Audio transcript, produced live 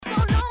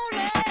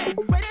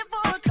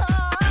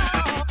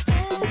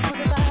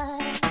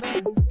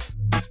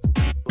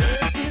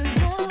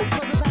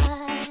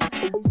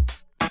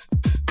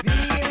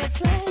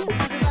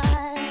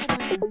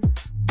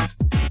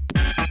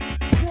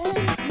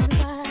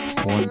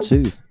1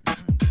 2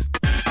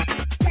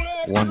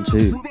 1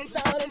 2.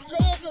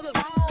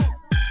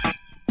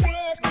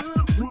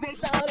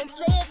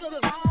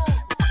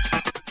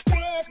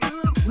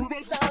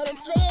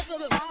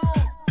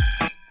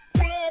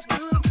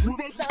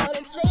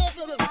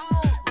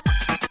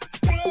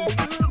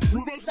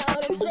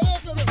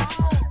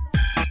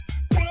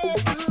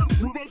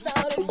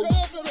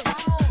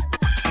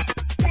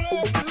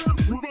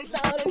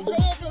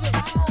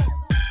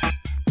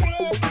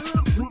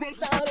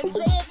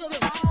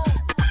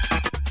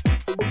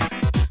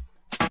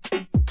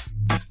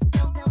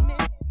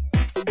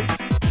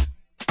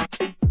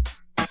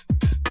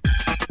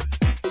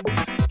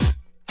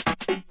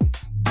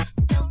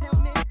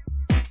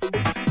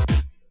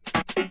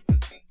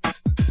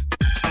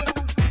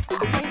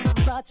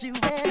 You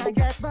when I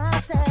ask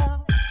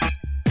myself,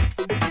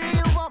 do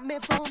you want me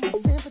for my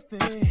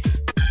sympathy?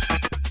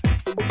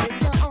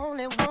 Is you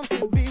only want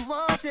to be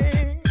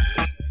wanted?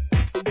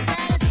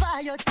 Satisfy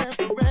your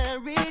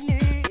temporary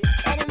needs,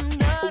 and if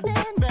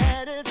nothing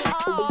matters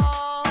at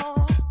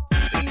all,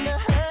 seem to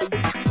hurt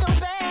not so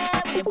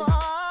bad when you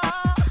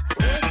fall.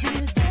 Would you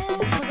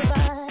dance for the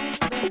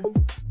vibe?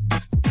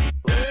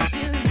 Would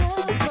you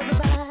love for the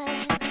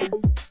vibe?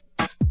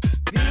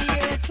 Be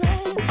a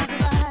slave to the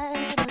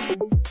vibe.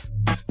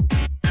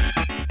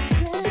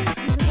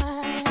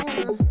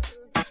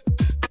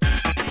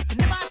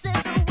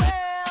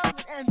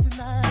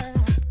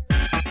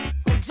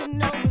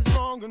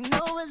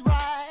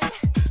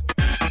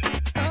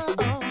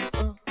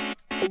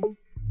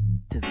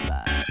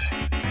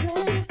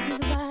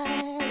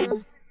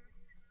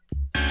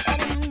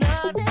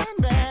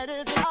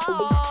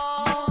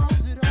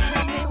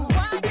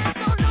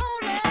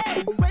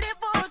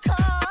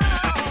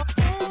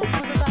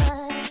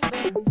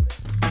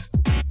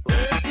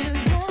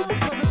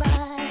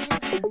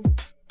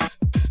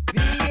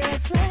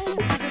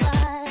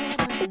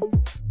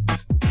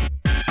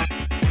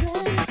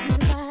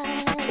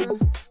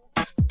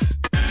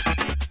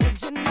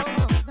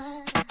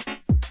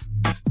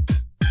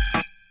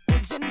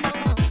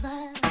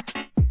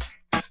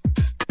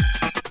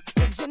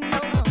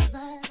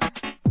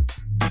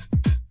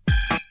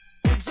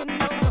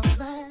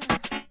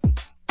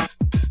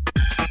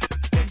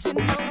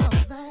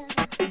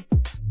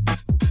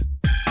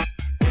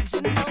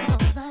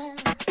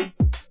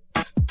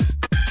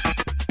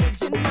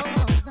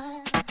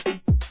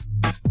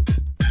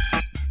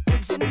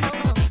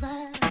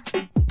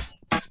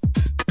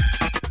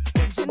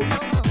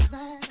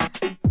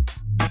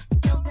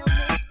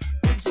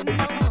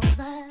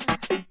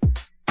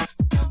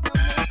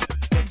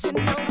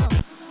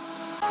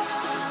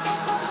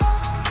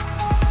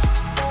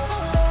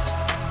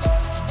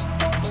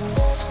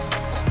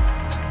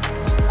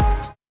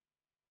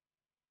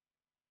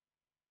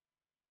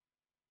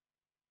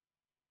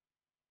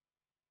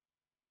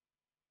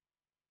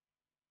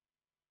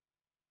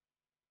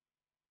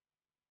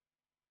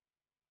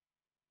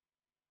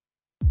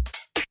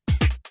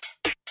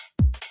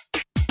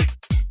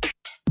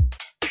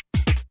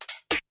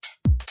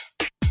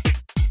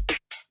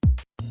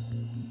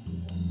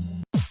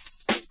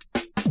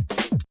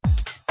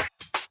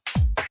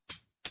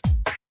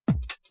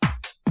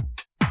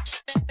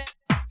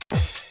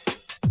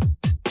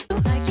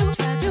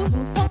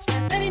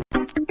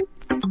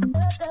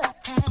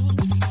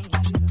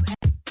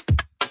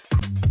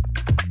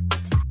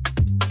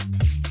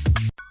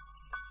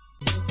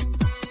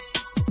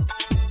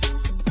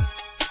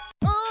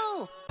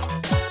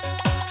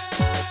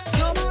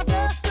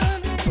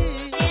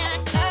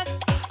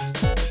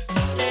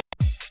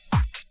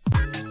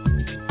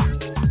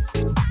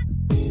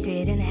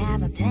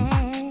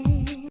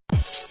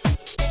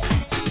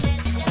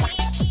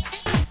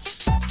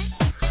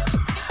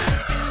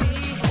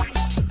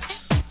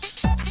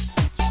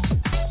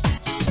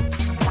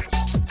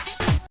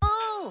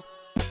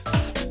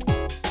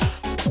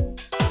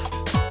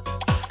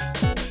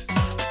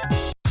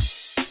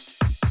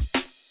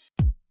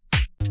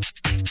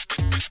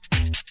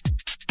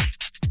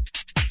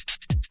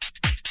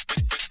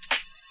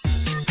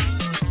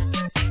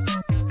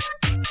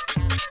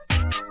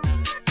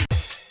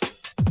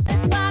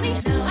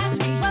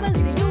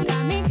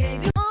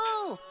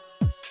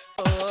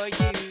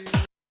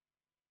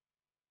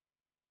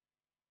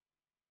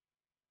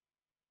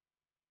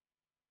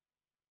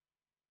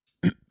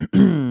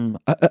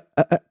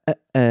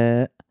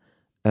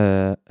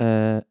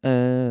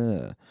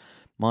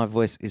 My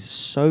voice is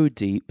so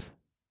deep,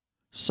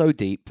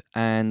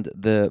 and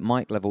the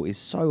mic level is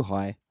so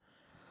high,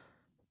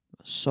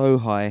 so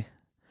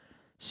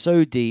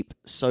deep,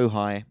 so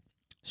high,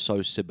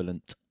 so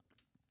sibilant.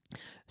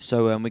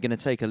 So we're going to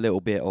take a little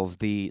bit of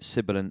the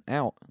sibilant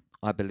out,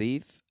 I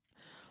believe.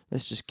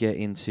 Let's just get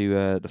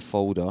into the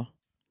folder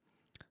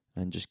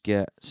and just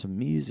get some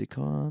music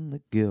on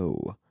the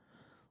go.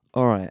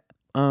 All right.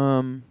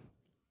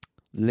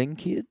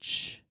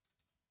 Linkage.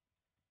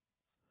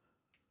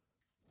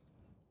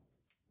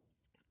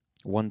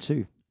 1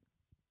 2.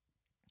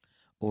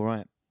 All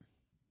right.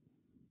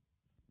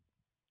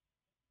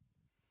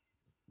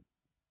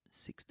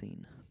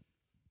 16.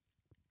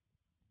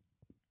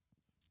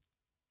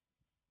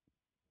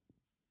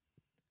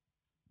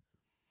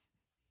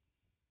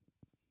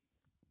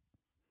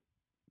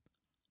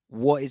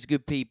 What is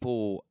good,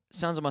 people?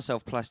 Sounds of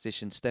myself,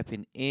 Plastician,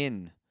 stepping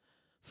in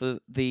for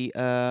the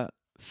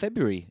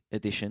February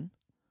edition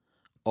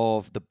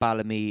of the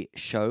Bellamy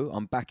Show.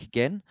 I'm back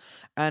again,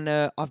 and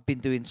I've been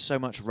doing so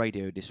much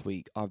radio this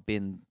week. I've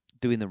been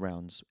doing the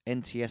rounds.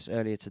 NTS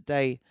earlier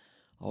today.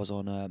 I was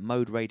on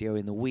Mode Radio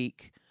in the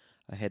week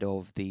ahead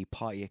of the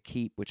Party of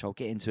Keep, which I'll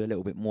get into a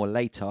little bit more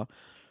later.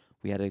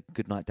 We had a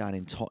good night down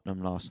in Tottenham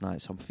last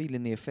night, so I'm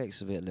feeling the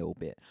effects of it a little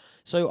bit.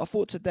 So I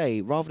thought today,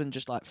 rather than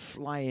just like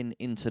flying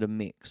into the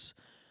mix,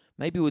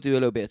 maybe we'll do a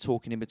little bit of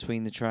talking in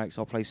between the tracks.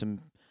 I'll play some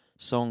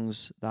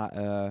songs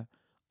that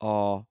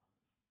are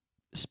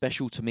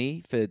special to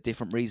me for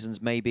different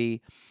reasons,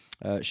 maybe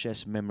share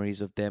some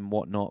memories of them,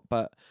 whatnot.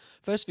 But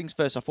first things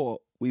first, I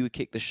thought we would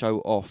kick the show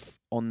off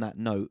on that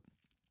note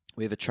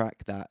with a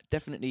track that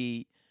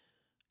definitely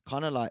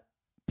kind of like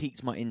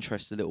piqued my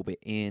interest a little bit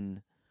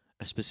in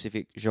a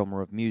specific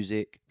genre of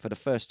music for the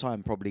first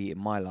time probably in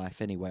my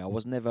life anyway. I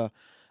was never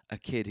a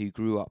kid who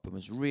grew up and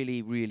was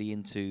really, really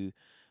into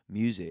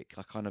music.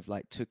 I kind of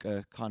like took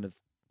a kind of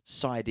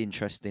side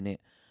interest in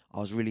it. I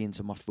was really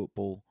into my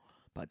football,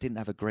 but I didn't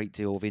have a great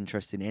deal of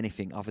interest in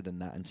anything other than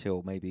that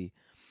until maybe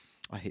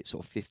I hit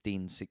sort of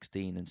 15,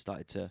 16 and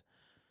started to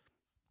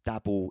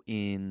dabble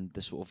in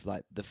the sort of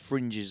like the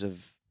fringes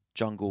of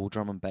jungle,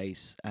 drum and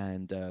bass.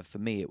 And for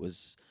me, it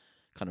was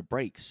kind of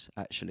breaks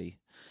actually.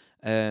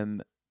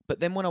 But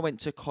then when I went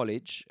to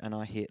college and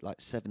I hit like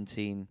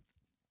 17,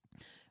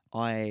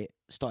 I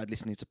started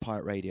listening to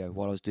pirate radio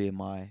while I was doing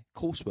my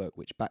coursework,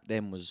 which back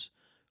then was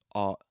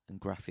art and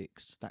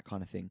graphics, that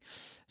kind of thing.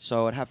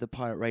 So I'd have the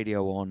pirate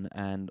radio on,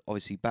 and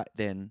obviously back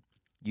then,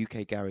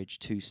 UK Garage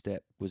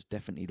two-step was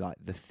definitely like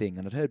the thing.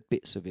 And I'd heard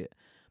bits of it,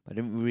 but it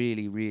didn't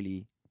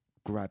really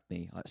grab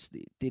me.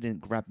 It didn't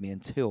grab me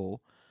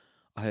until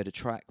I heard a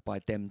track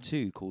by them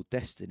too called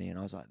Destiny, and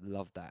I was like,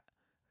 love that.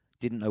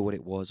 Didn't know what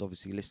it was.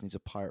 Obviously, listening to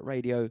pirate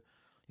radio,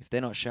 if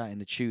they're not shouting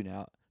the tune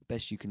out,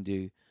 best you can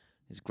do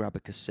is grab a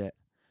cassette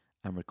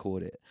and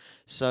record it.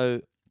 So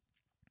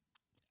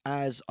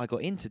as I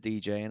got into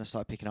DJ and I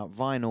started picking up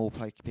vinyl,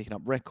 picking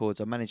up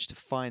records, I managed to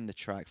find the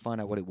track, find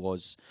out what it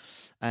was.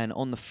 And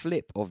on the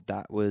flip of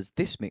that was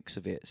this mix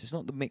of it. So it's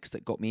not the mix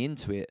that got me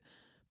into it,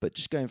 but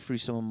just going through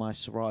some of my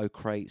Serato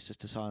crates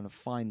just to try to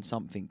find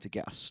something to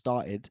get us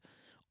started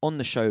on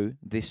the show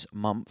this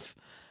month.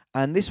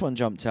 And this one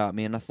jumped out at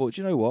me and I thought,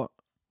 you know what?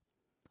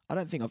 I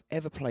don't think I've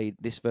ever played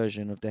this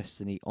version of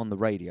Destiny on the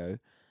radio,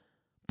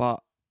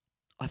 but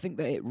I think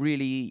that it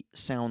really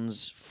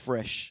sounds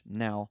fresh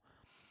now,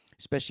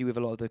 especially with a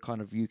lot of the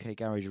kind of UK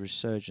garage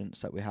resurgence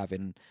that we're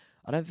having.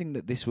 I don't think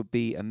that this would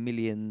be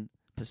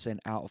 1,000,000%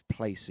 out of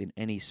place in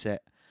any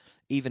set,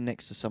 even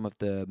next to some of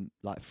the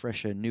like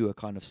fresher, newer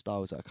kind of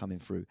styles that are coming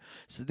through.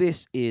 So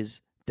this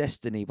is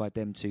Destiny by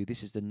them two.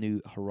 This is the New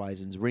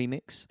Horizons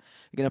remix.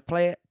 We're going to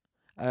play it.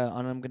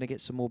 And I'm going to get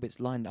some more bits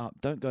lined up.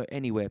 Don't go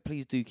anywhere.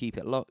 Please do keep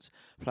it locked.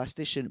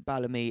 Plastician,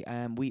 Bellamy,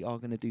 and we are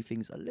going to do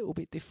things a little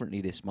bit differently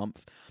this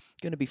month.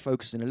 Going to be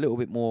focusing a little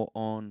bit more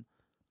on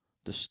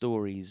the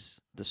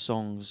stories, the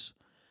songs,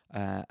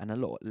 and a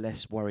lot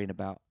less worrying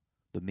about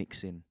the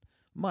mixing.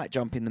 Might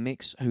jump in the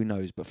mix, who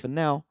knows. But for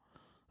now,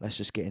 let's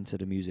just get into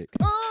the music.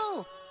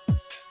 Oh,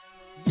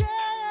 yeah.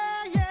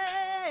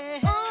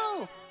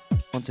 Oh,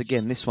 once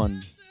again, this one,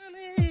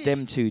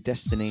 them two,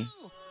 Destiny.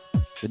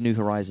 The New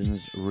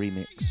Horizons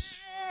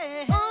remix.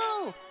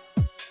 Oh,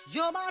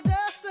 you're my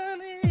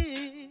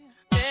destiny.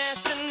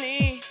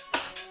 Destiny.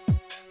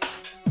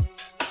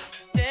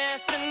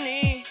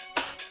 Destiny.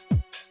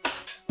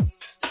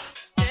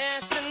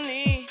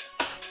 Destiny.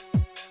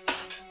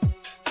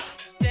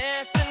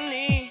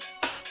 Destiny.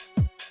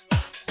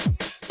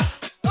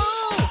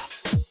 Oh,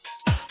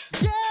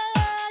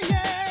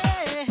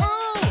 yeah.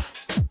 Oh,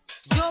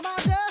 you're my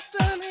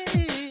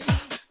destiny.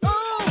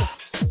 Oh,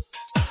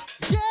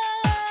 yeah.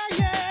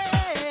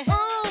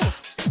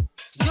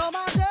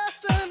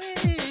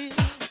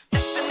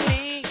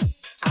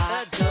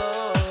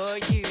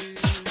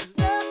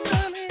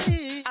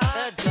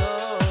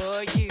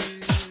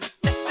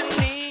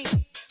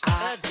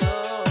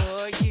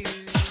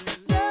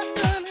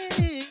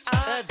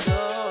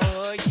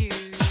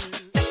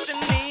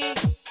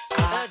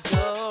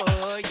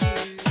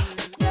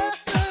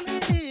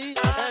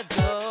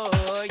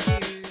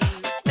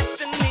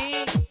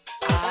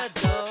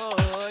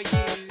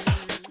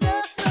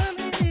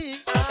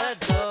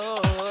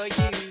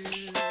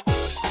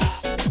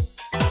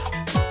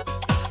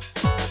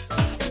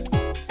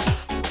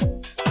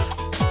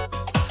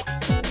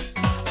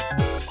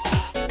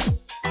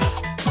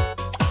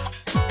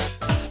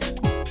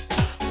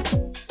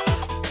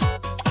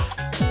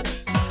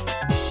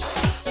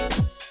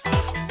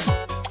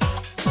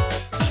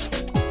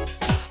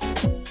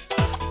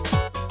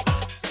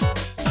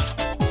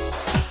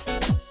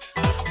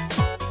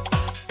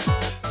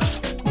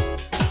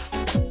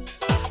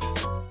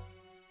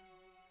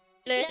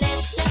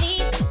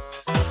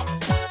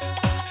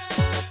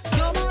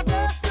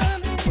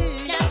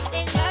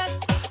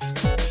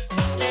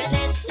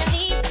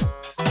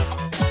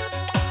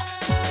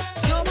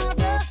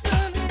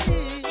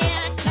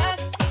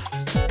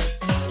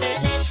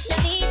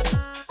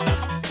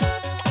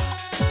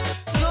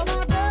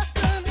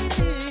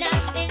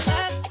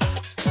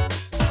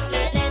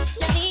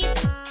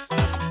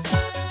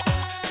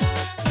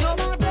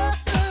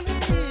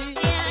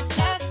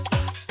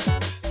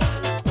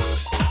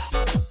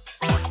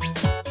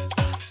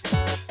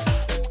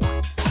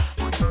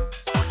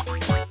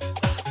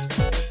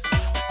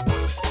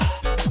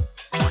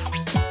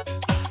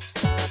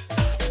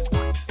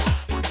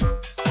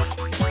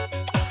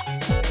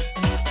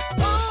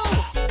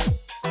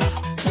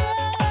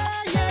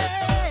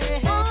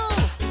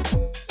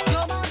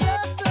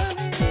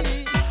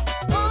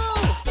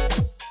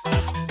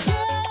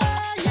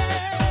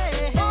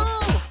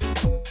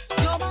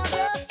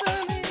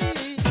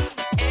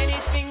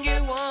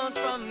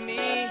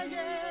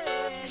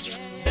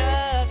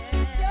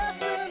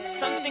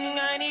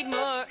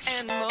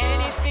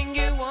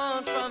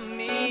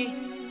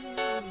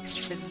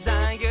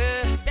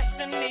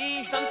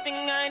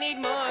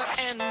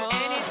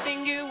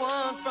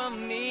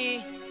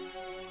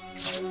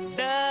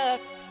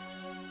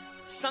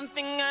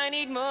 something I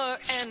need more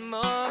and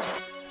more.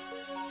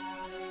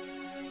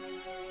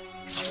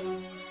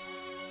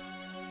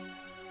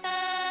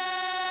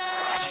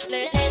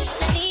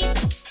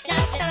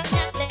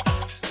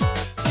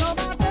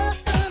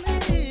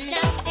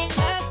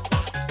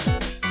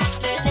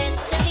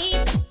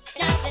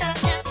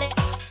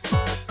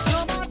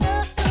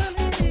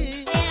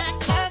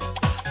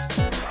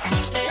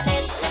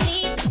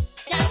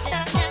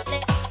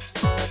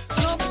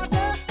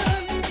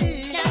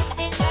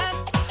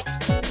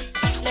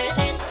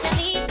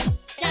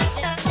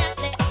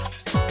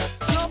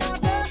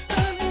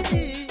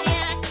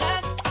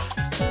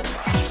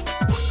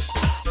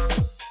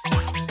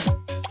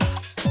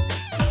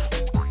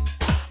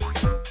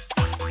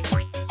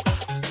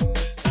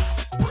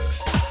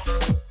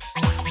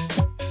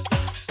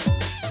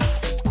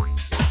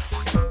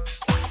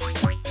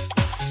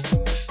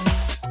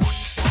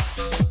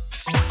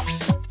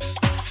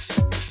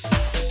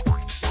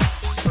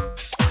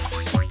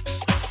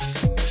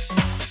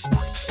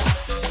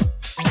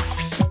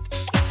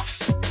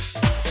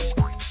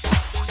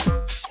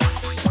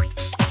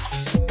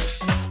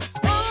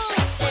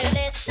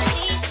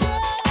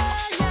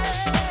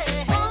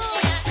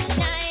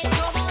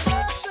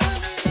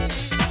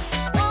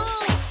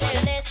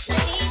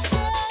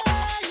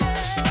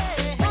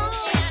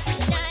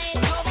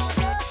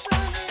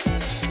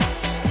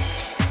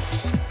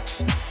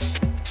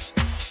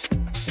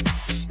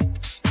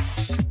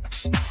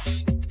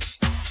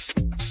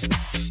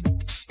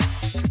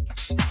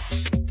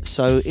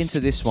 So into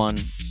this one.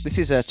 This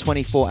is a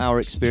 24-hour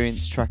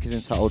experience. Track is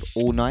entitled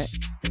All Night.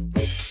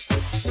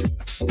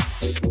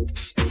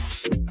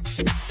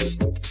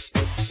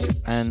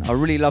 And I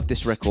really love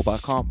this record, but I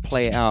can't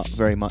play it out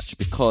very much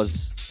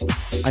because,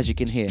 as you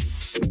can hear,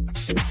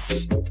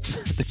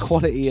 the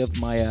quality of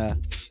my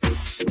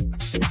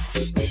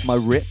my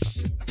rip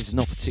is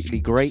not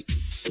particularly great.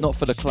 Not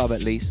for the club,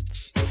 at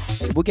least.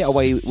 We'll get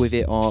away with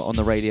it on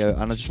the radio,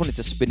 and I just wanted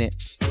to spin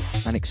it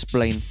and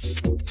explain.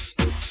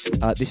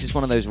 This is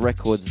one of those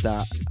records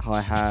that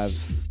I have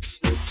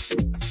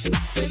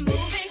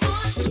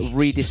sort of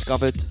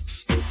rediscovered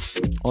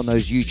on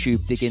those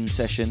YouTube dig-in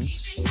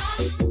sessions.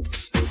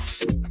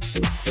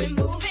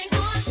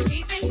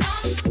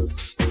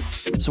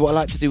 So what I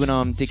like to do when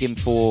I'm digging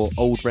for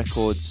old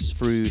records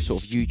through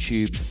sort of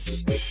YouTube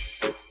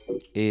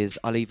is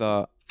I'll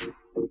either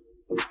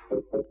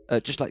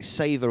just like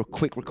save a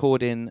quick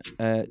recording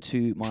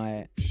to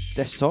my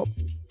desktop,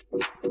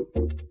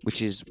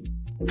 which is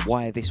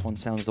why this one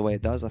sounds the way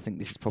it does. I think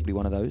this is probably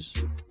one of those.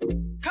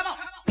 Come on.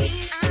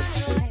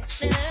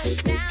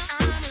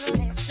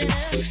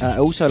 I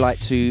also like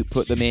to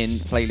put them in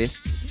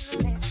playlists,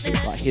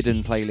 like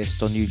hidden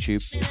playlists on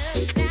YouTube,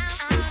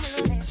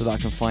 so that I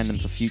can find them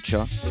for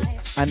future.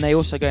 And they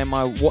also go in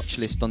my watch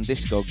list on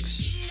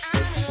Discogs.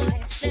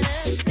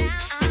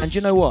 And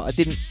you know what? I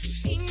didn't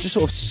just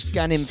sort of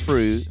scanning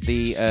through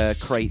the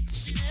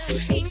crates,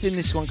 seeing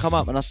this one come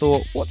up, and I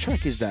thought, what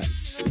track is that?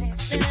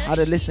 I had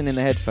a listen in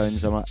the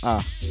headphones. I'm like,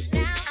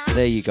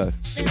 there you go.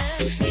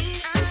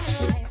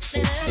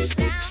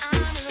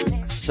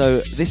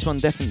 So this one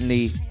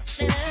definitely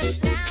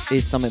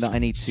is something that I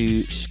need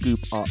to scoop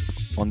up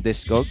on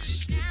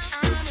Discogs.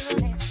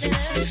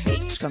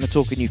 Just kind of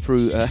talking you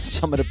through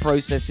some of the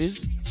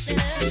processes.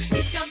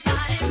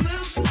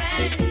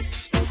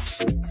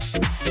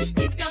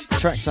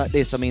 Tracks like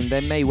this, I mean,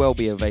 they may well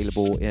be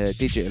available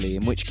digitally,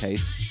 in which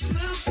case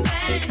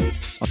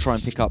I'll try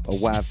and pick up a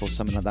WAV or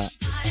something like that.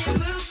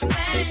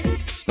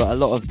 But a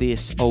lot of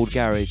this old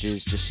garage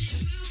is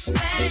just,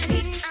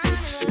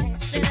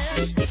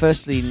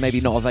 firstly, maybe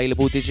not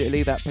available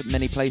digitally that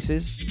many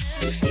places.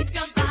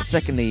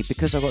 Secondly,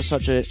 because I've got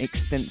such an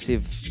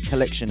extensive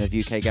collection of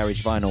UK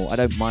garage vinyl, I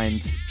don't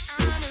mind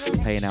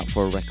paying out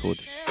for a record.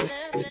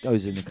 It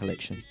goes in the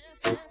collection.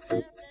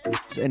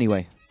 So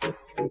anyway,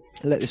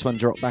 let this one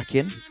drop back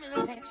in.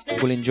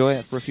 We'll enjoy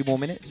it for a few more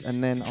minutes,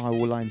 and then I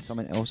will line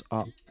something else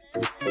up.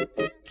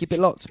 Keep it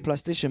locked,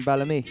 Plastician,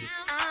 Bellamy.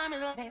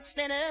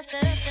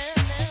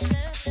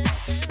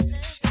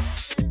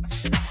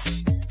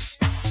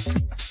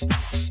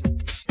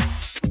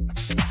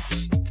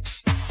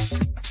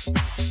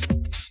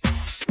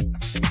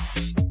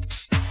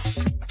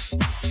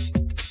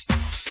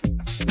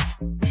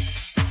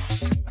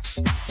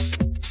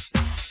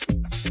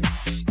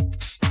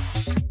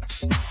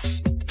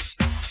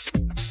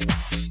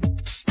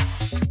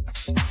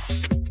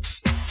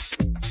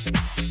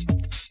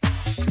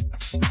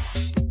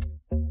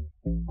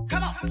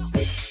 Come on.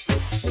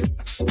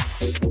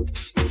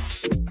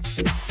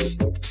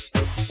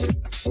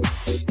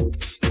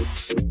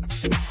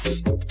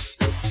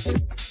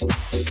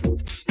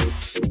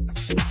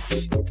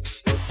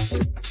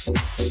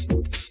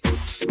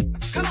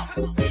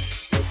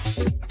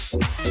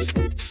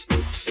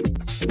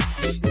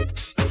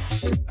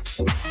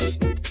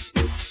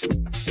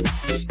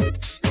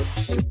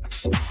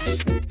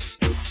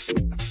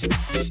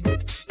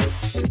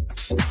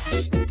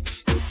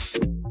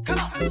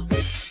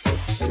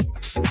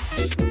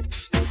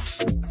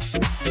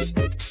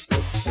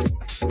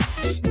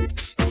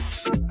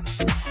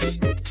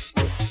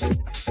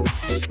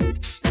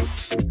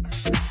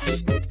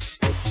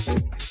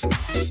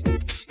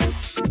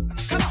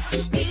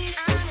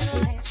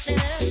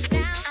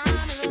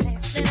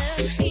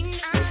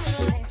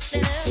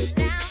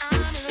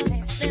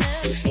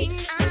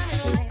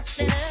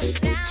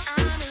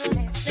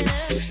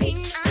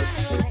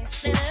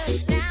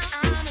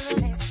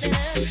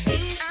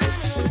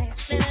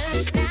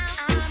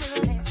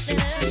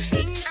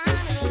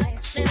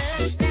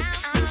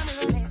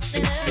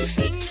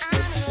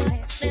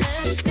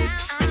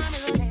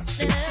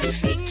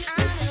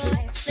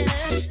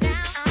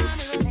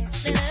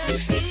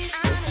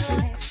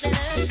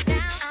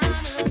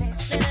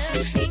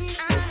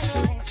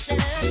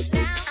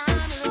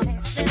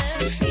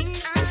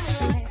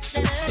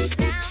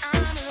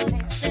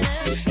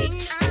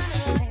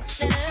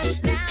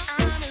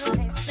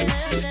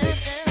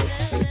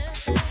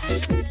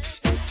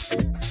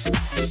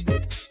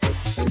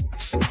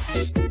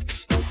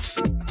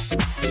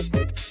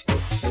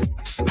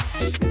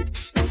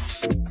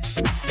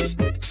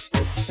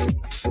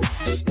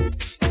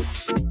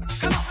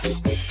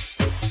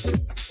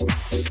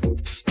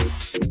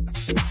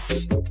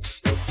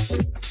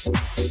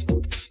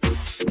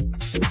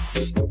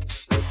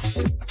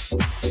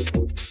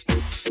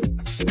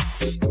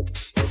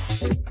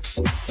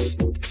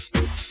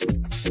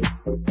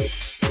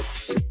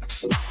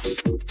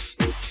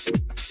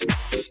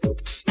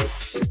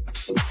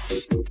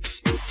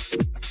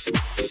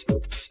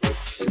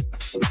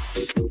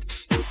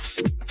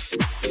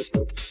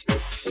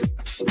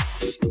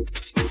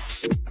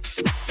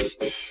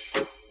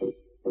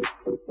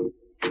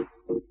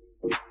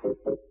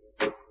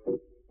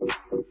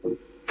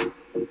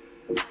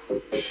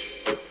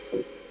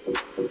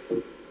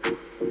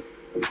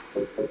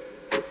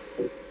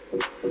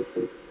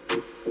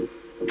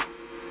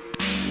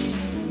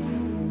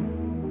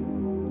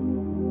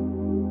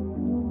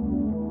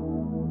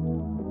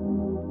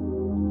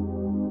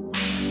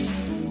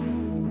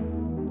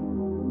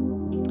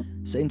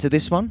 So into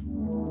this one.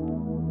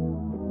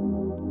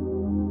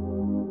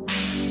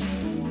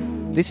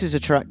 This is a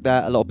track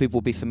that a lot of people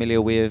will be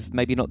familiar with,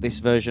 maybe not this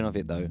version of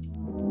it though.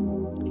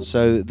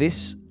 So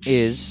this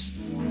is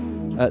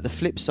the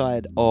flip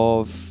side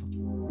of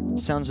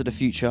Sounds of the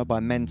Future by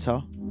Mentor,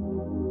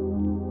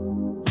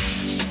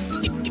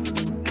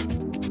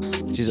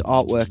 which is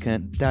artwork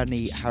and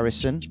Danny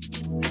Harrison,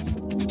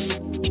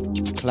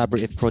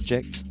 collaborative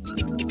project.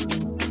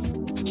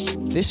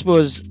 This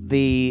was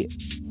the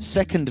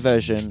second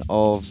version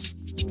of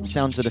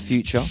Sounds of the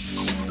Future,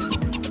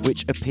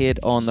 which appeared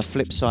on the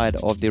flip side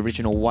of the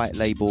original white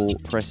label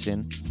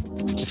pressing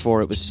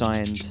before it was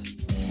signed.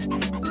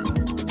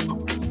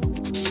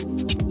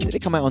 Did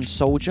it come out on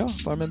Soldier,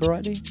 if I remember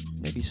rightly?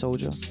 Maybe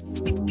Soldier.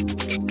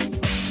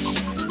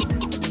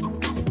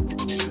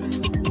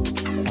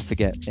 I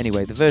forget.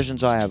 Anyway, the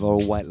versions I have are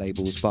all white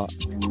labels, but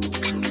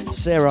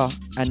Sarah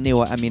and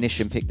Neil at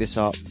Ammunition picked this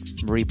up,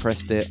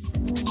 repressed it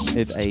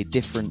with a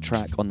different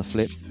track on the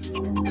flip.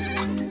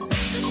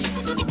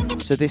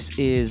 So this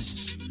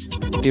is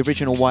the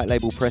original white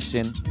label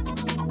pressing,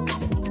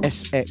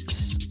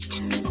 SX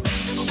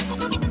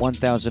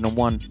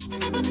 1001,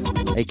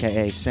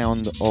 aka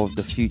Sound of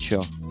the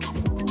Future.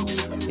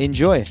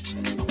 Enjoy!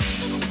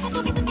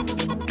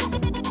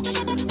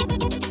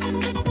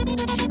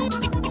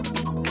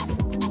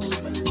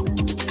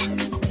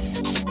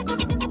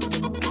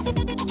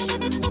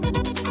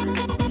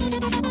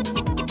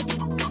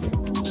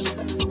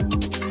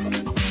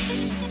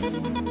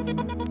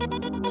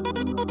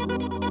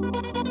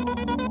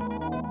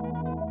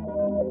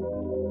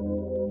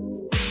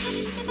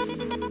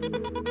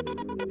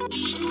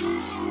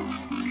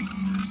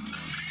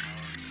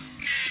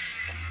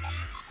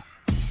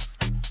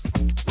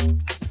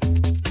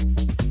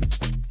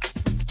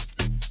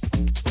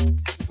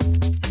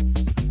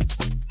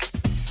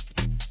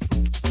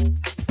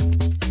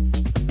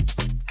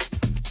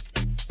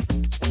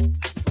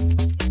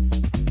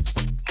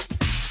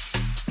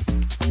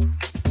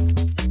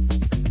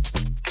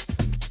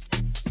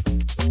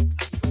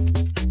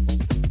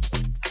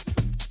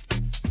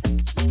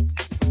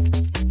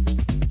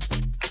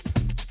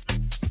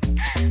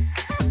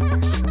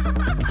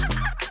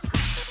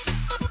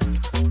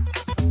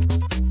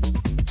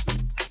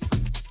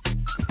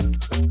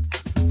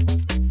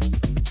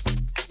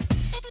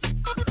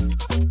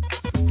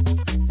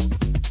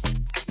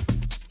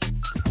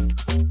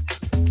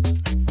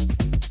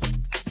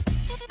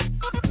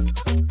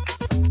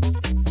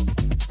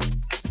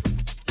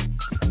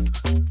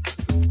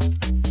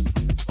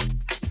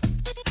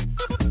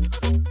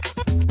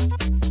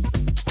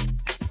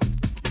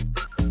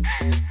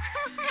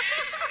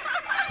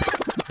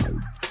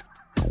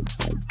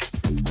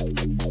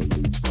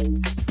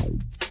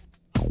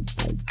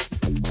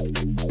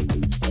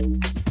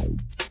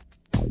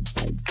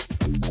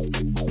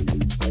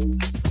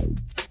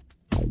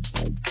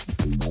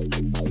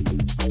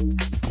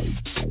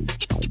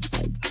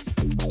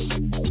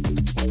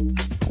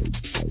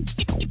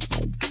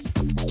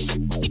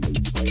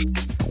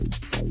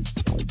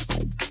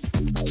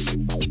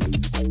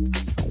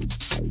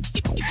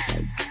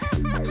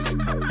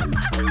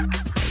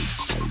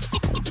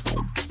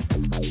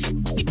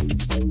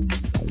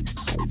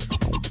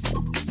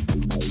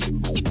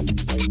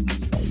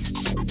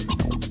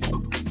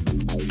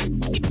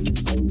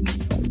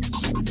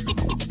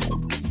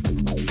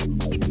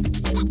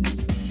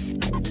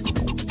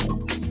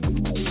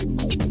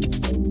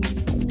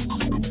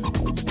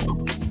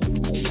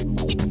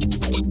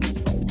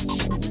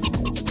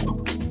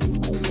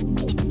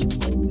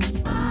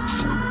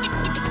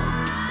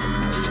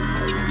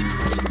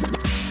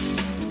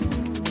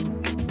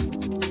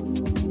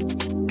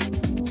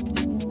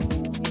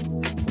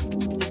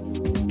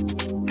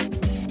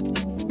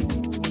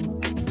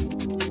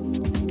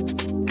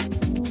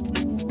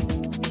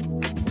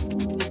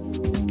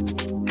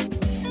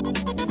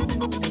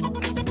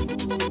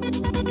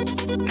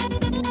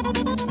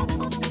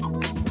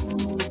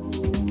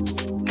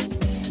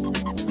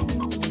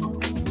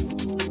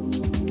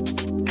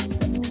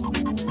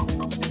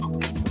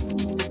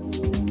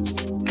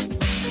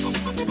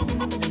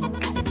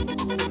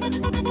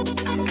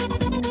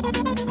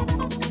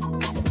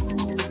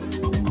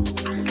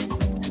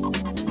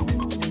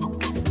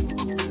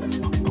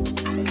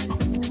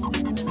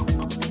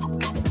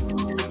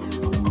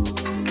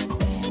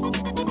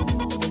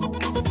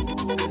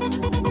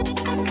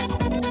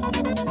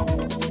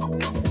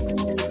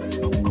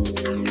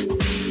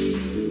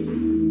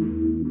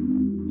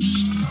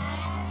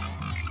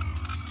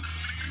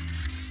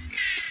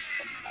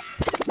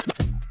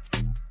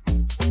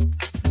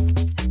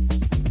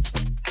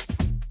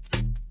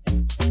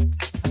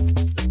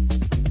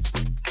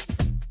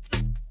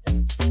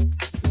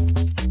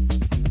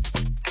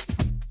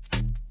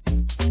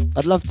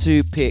 I'd love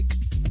to pick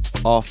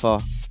Arthur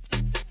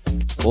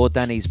or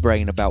Danny's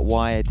brain about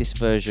why this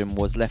version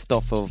was left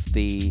off of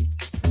the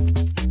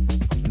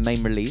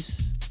main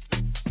release.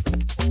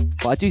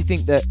 But I do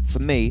think that for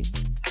me,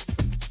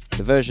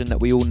 the version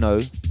that we all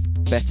know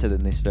better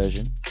than this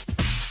version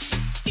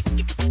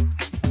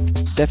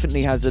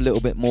Definitely has a little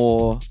bit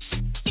more,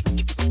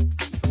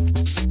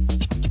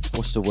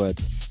 what's the word?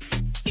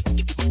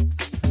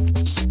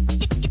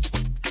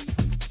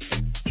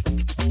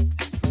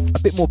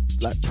 A bit more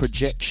like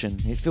projection.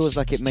 It feels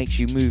like it makes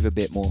you move a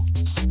bit more.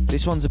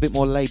 This one's a bit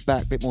more laid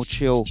back, a bit more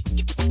chill.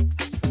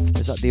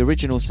 It's like the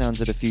original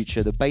Sounds of the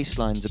Future. The bass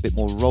line's a bit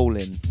more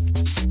rolling.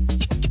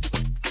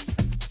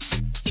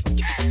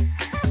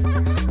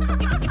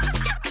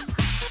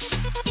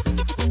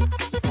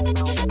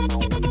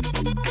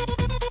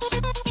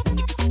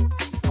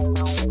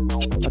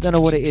 I don't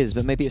know what it is,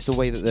 but maybe it's the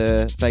way that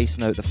the bass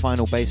note, the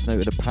final bass note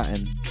of the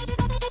pattern,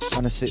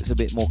 kind of sits a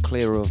bit more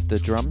clear of the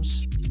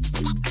drums.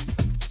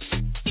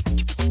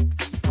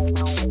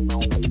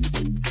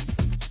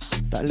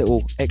 That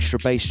little extra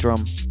bass drum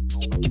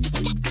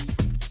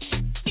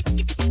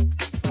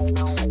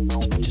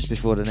just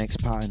before the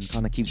next pattern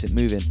kind of keeps it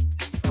moving.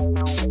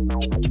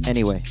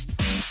 Anyway,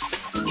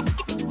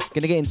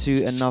 gonna get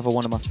into another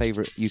one of my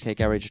favourite UK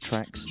garage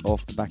tracks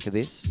off the back of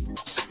this.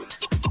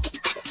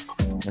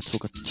 I'm gonna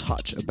talk a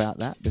touch about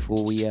that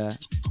before we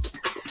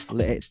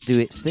let it do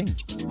its thing.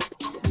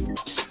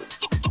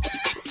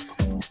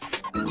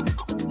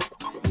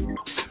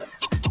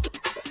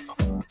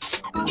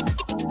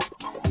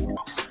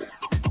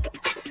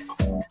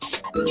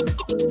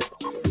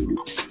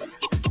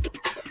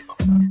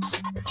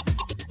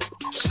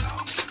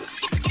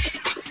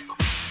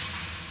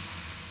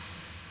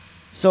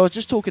 So I was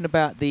just talking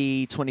about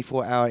the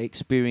 24-hour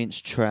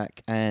experience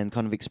track and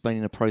kind of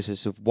explaining the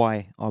process of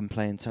why I'm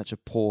playing such a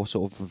poor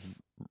sort of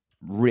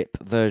rip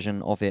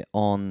version of it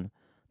on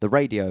the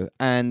radio.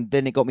 And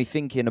then it got me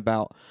thinking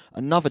about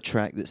another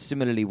track that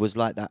similarly was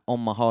like that on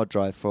my hard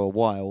drive for a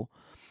while.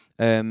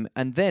 And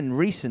then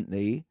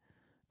recently,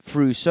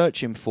 through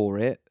searching for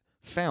it,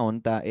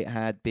 found that it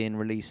had been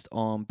released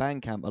on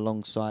Bandcamp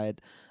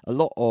alongside a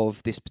lot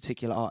of this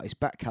particular artist's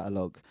back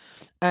catalogue.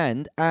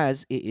 And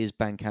as it is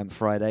Bandcamp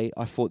Friday,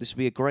 I thought this would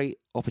be a great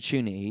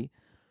opportunity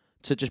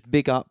to just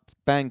big up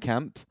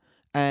Bandcamp.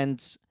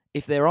 And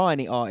if there are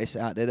any artists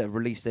out there that have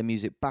released their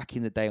music back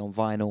in the day on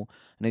vinyl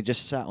and they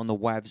just sat on the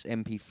WAVs,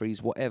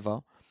 MP3s, whatever,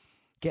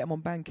 get them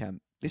on Bandcamp.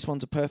 This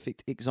one's a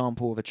perfect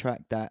example of a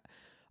track that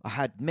I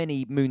had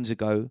many moons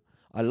ago.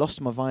 I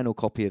lost my vinyl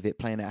copy of it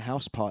playing at a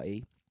house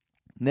party.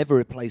 Never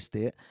replaced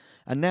it,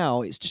 and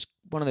now it's just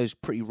one of those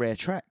pretty rare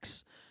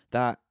tracks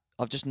that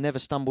I've just never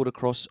stumbled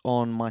across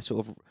on my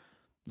sort of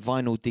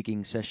vinyl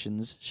digging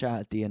sessions. Shout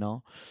out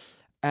DNR.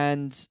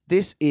 And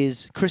this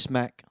is Chris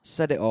Mack,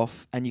 Set It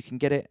Off, and you can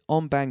get it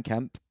on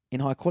Bandcamp in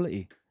high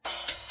quality,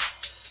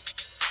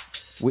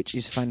 which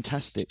is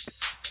fantastic.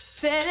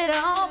 Set it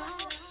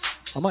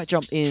off. I might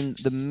jump in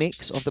the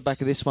mix off the back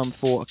of this one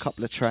for a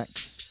couple of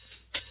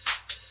tracks.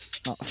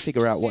 I'll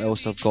figure out what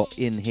else I've got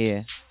in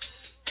here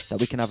that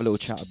we can have a little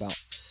chat about.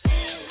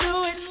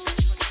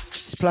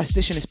 It's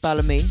Plastician, it's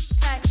Ballamy.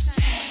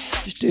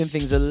 Just doing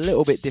things a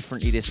little bit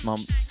differently this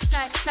month.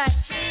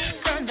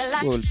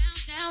 We'll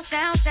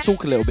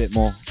talk a little bit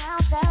more.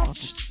 I'm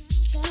just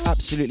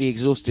absolutely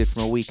exhausted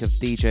from a week of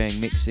DJing,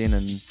 mixing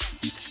and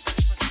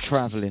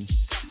travelling.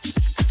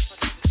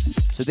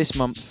 So this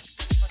month,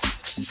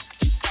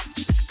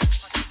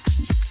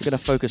 we're going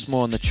to focus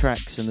more on the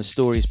tracks and the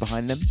stories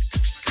behind them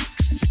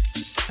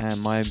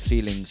and my own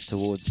feelings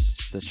towards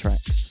the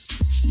tracks.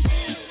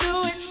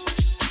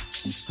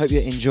 Hope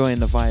you're enjoying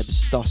the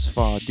vibes thus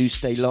far. Do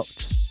stay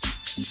locked.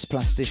 It's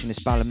Plastician,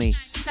 it's Ballamy.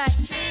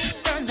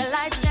 Turn the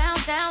lights down,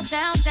 down,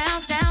 down,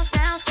 down, down,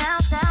 down, down,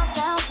 down,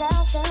 down,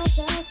 down,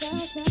 down,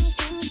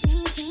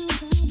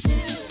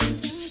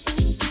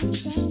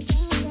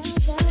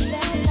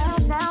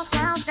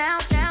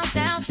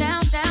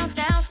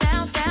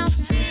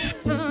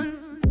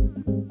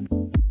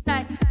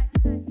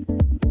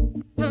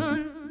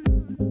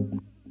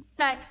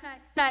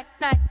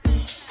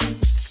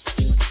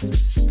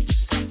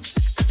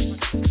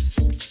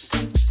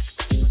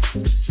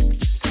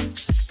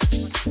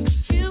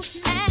 you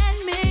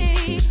and me.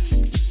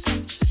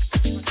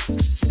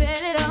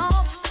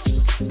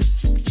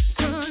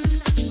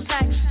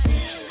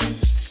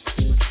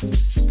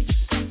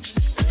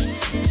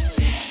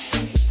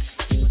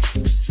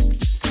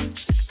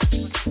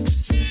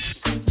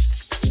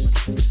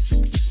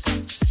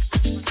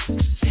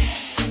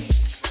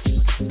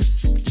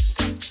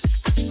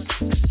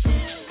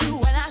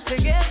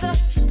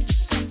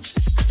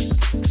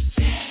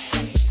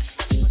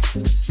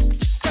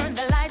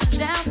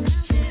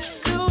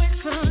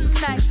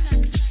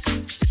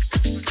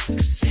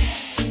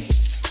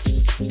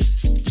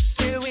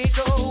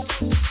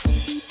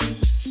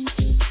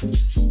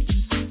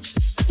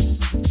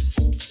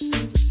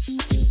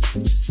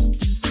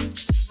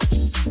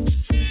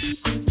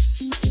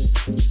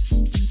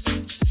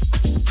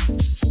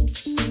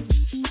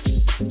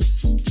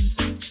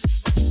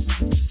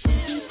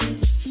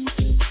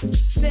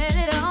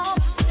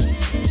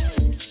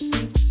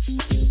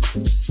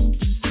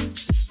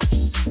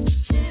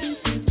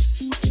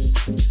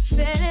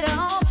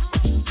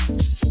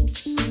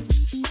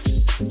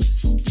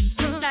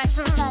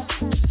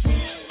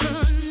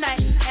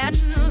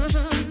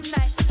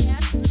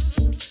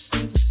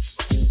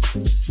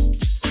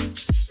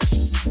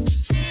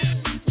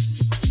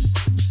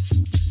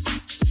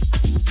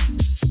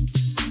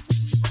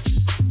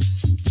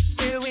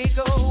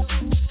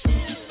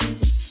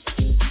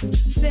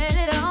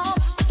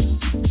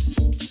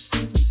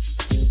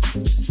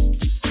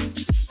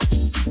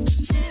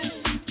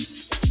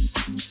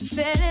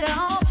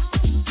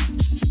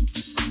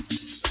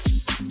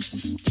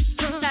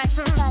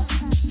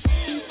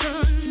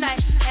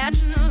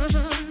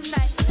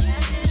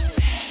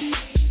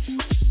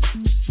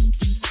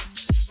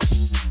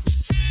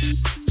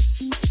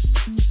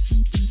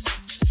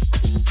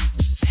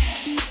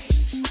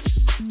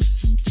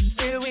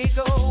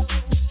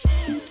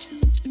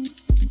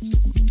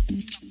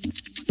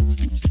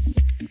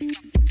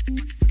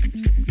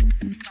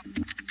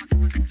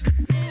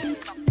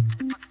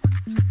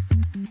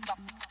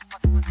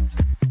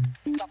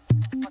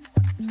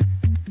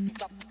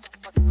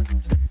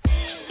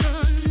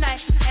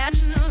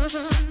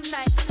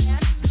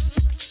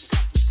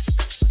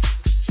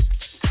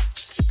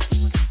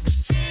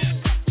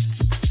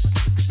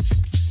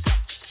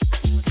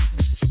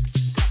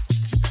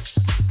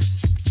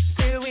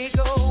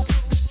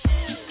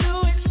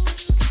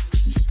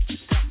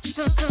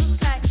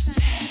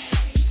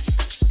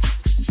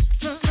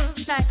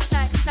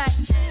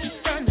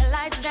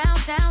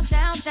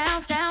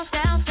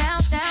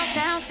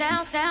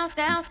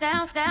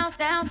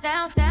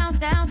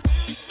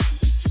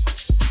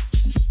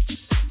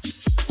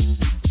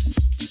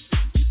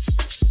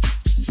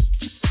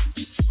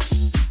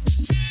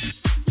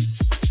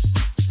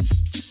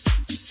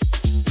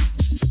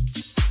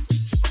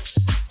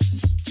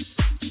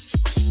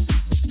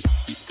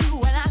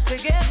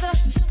 together.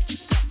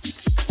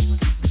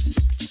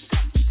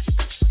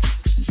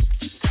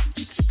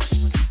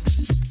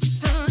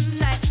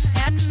 Tonight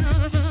and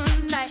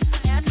tonight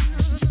and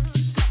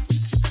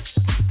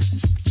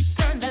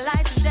turn the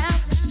lights down.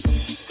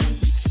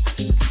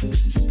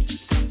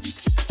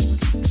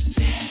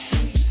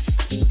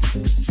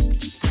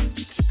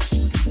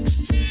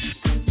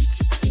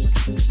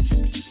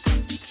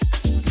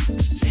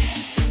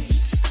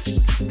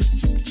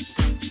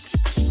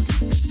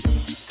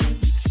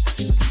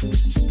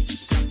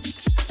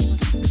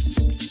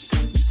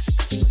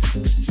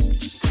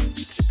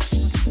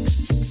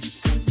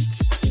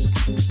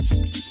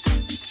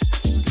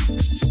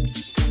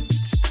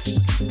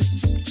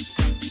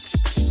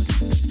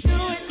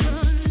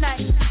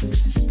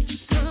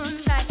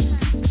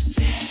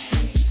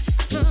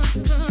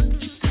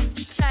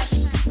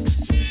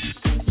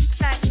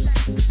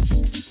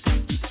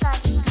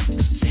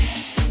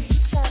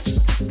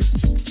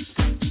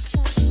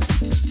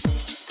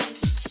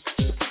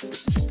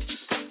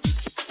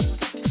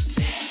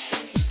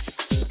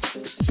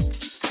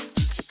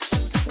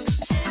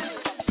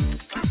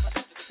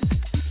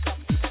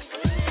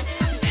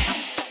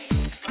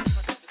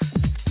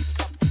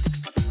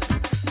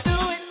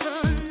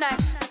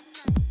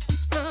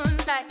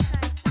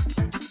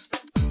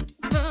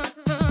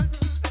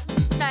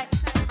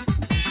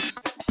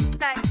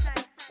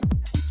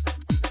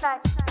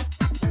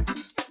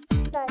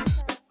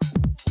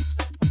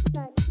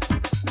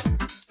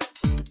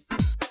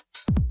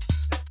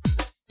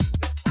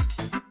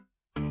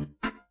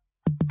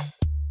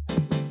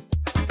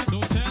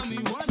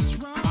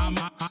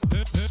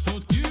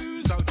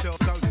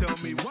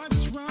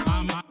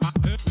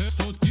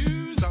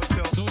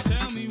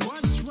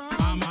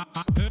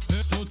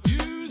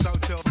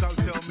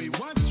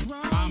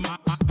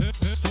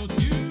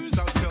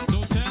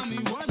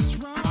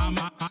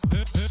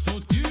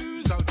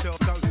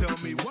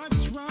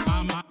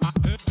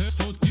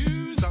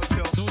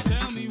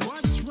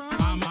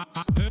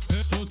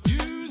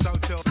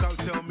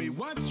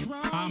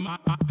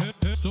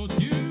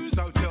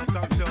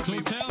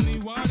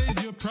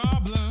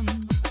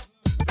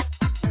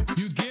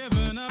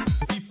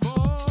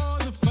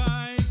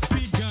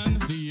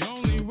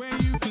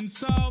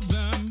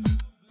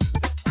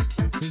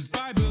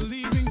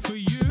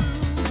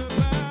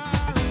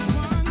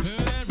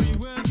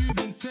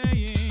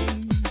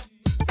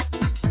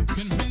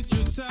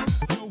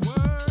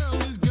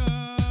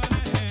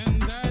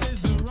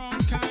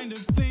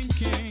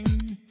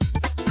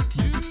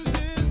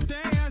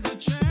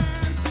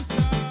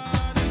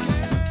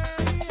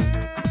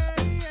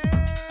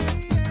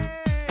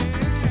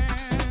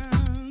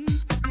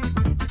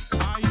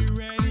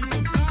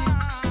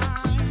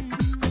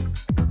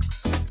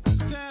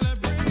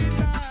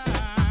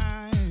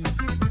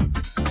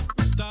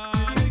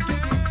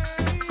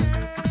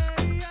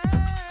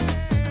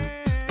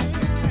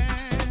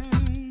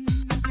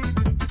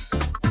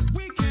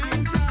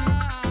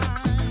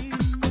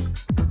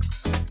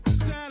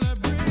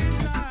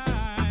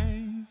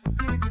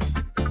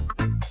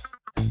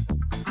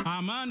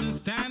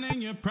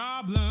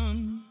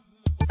 Problem.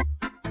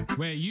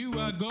 Where you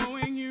are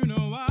going, you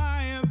know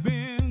I have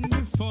been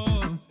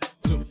before.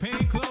 So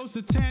pay close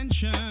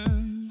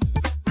attention.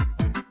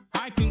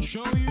 I can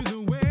show you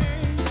the way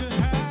to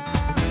have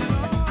it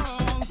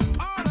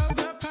all of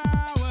the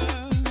power,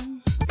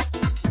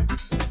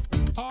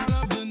 all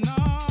of the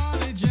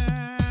knowledge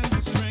and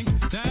the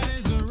strength. That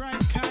is the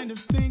right kind of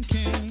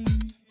thinking.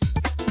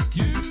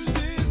 Use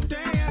this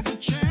day as a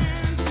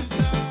chance to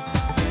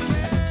start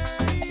again.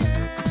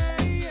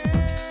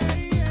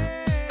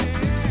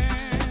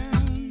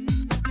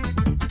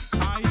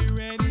 Are you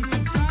ready to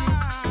fly?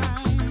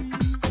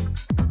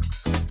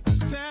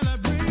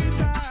 Celebrate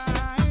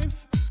life.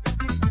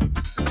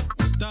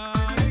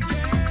 Start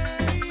again.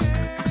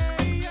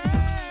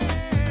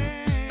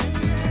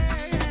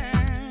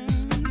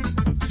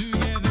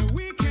 Together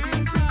we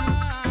can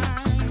fly.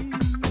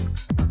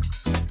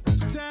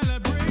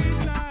 Celebrate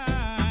life.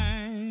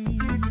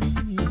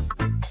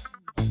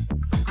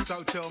 So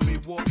tell me,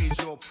 what is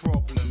your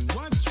problem?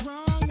 What's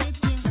wrong with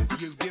you?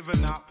 You've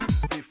given up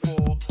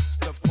before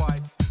the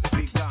fight's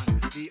begun.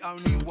 The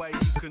only way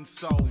you can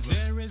solve it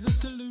There is a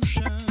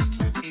solution.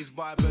 is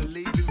by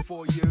believing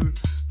for you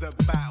the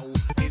battle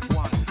is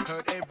won.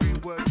 Heard every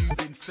word you've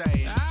been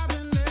saying. I've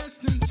been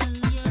listening to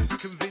you.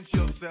 Convince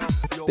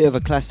yourself you're Bit of a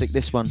classic,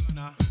 this one.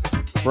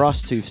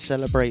 Brass Tooth,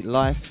 Celebrate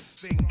Life.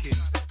 thinking.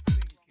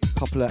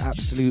 Couple of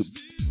absolute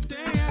Stay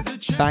as a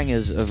chance.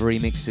 bangers of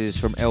remixes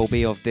from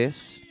LB of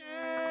this.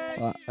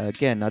 But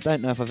again, I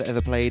don't know if I've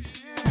ever played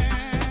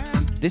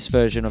this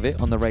version of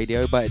it on the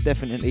radio, but it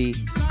definitely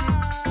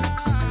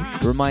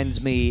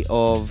reminds me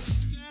of,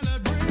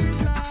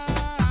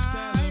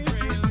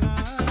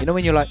 you know,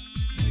 when you're like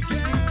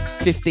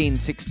 15,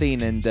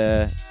 16 and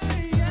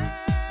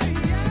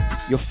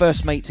your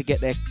first mate to get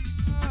their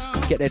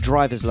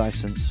driver's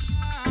license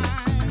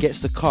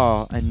gets the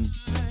car, and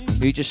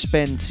you just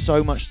spend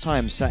so much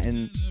time sat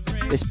in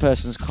this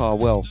person's car.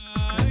 Well,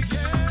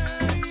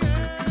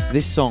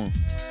 this song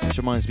Which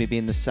reminds me of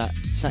being sat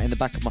in the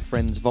back of my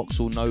friend's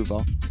Vauxhall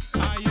Nova.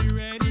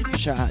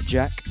 Shout out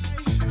Jack.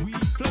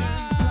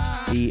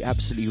 He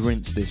absolutely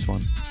rinsed this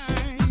one.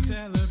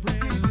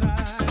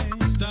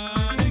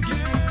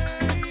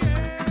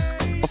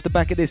 Off the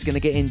back of this, going to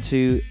get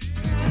into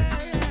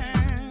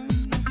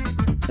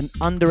an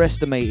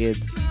underestimated,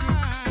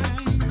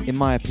 in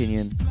my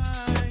opinion,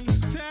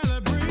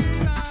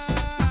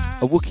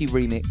 a Wookiee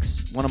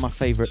remix, one of my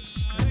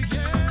favourites.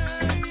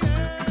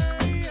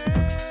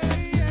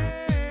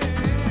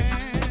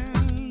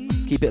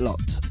 Keep it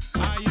locked.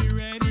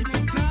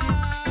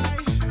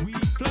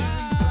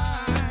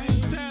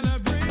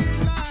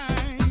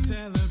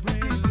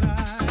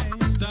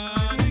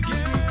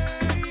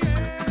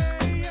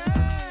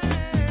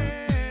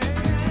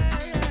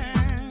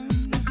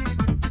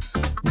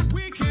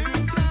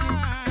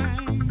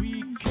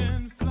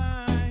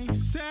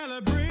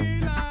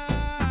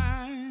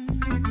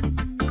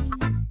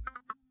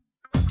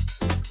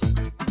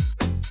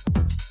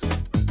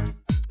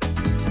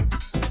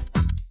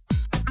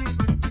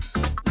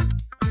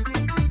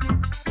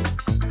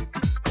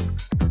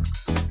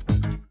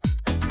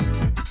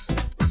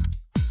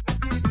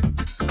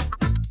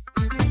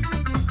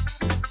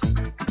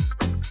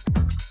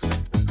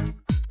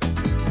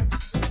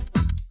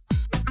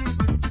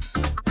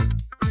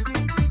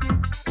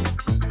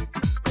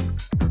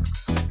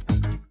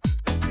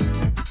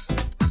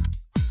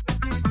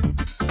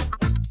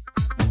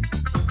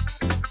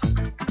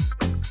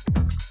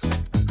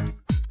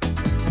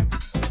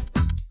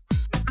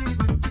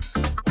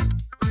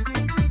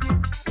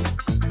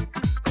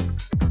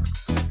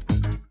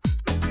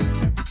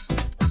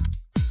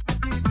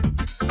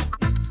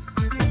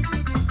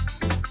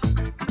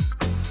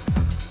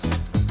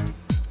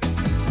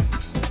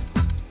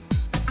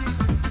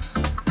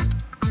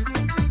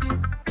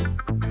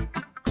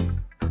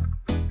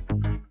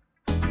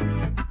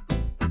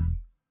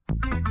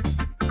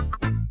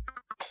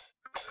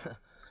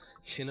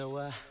 You know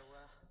what?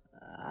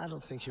 I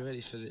don't think you're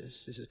ready for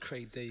this. This is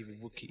Craig David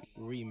Wookiee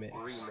remix.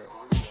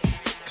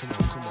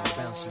 Come on,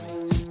 bounce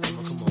on me.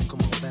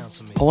 Come on,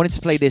 bounce on me. I wanted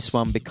to play this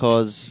one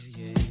because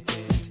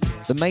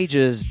the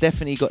majors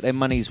definitely got their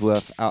money's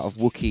worth out of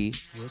Wookiee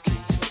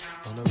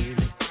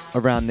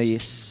around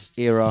this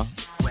era.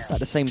 At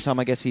the same time,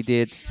 I guess he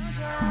did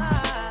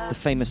the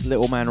famous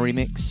Little Man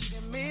remix.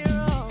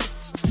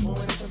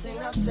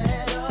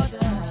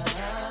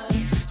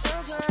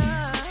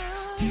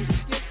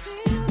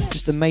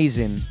 Just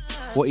amazing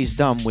what he's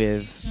done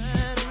with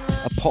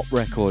a pop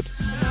record.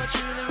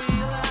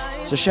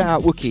 So shout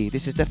out Wookiee.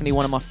 This is definitely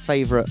one of my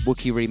favourite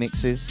Wookiee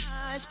remixes.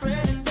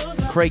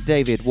 Craig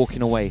David,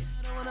 Walking Away,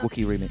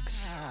 Wookiee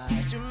remix.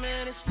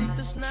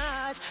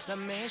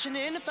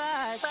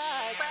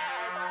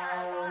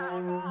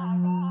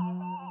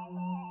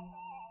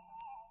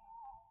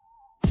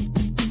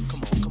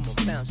 Come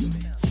on, bounce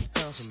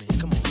on me,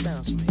 come on,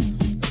 bounce on me.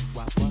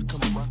 What,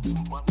 come on.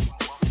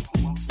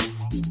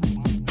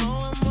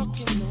 Oh, I'm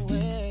walking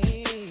away.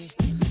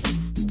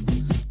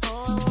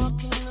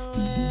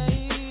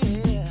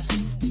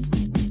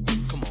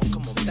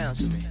 Come on,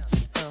 bounce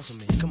on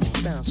me, come on,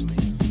 bounce on me.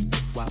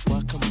 What,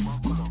 come on.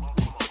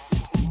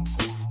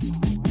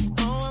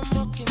 Oh, I'm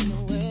walking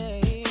away.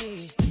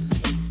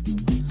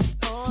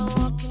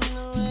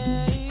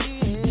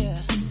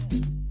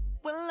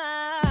 Well,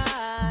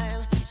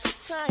 I'm so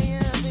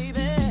tired,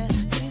 baby.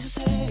 Things you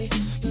say,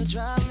 you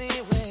drive me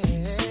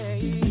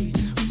away.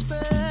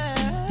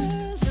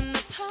 Whispers in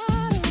the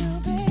parlor,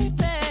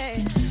 baby.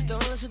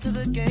 Don't listen to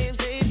the games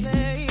they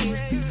play.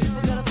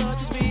 But then I thought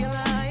you'd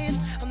realize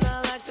I'm not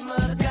like them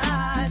other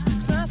guys.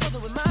 'Cause I saw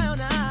them with my own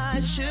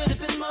eyes. You should have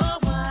been more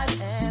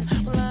wise.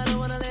 And well, I don't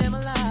wanna live my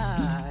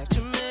life.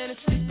 Too many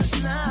sleepless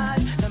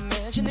nights. Not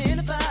mentioning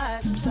the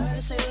vibes. I'm sorry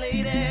to say,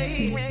 lady.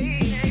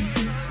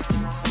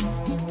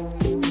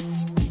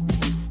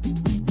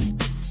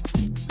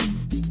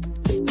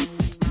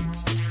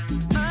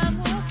 I'm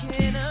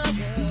walking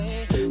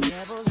away.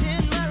 Devil's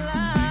in my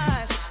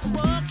life. I'm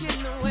walking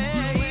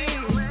away.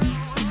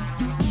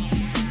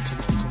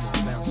 Come on,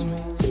 bounce on me.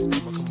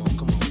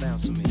 Come on,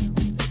 bounce on me.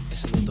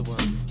 It's another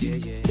one.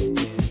 Yeah.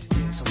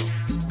 Come on.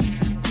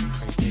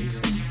 Craig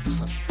David.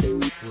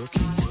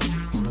 Wookiee.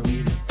 On a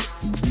remix.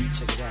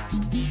 Check it out.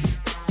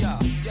 Yo.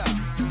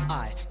 I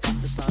got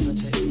the style of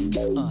technique.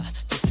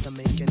 Just to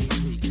make any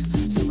tweak.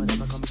 Some of them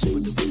are coming super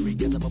duper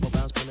freak. And the bubble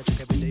bounce on the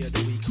trick every day of the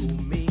week. Who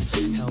me?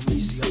 Help me,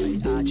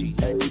 CRAIG.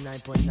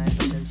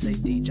 99.9%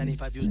 safety. Johnny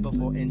 5 views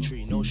before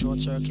entry. No short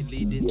circuit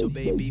leading to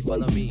baby.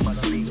 Follow me. The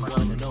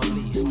one and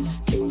only.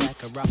 Kick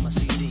back and rock my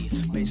CD.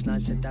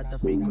 Baseline set at the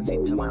frequency.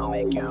 Tomorrow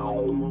make you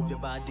move your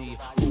body.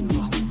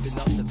 Fill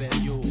up the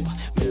venue.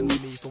 Remember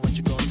me for what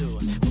you gon' do.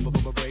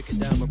 Break it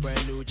down, my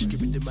brand new. Just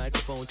give me the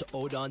microphone to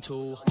hold on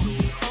to. Oh,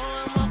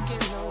 I'm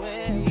walking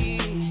away.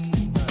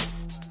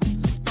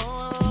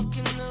 Oh, I'm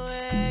walking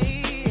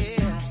away.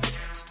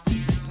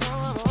 Oh,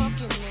 I'm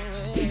walking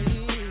away.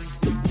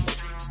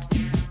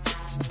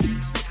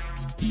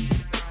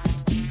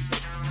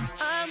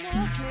 I'm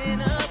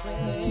walking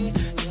away.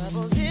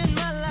 Troubles in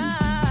my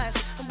life.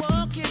 I'm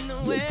walking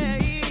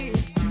away.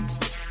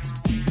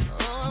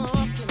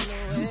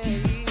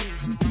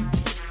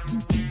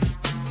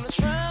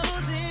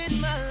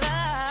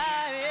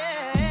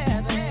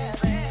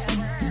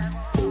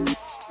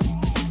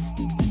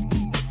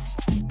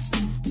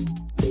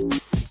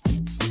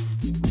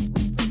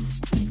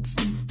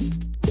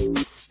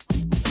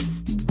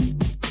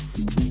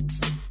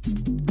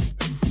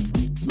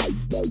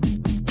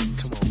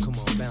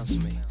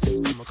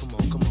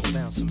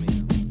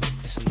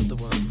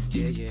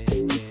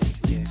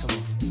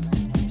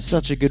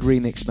 Such a good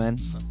remix, man.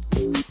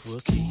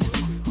 Wookie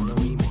on the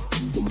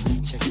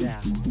remix. Check it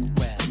out.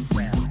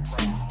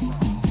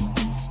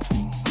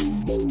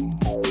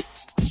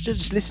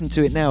 Just listen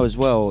to it now as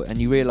well,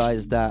 and you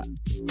realise that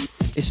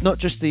it's not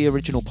just the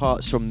original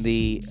parts from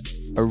the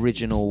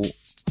original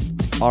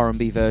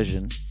R&B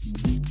version,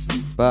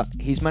 but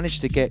he's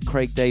managed to get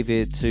Craig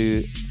David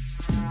to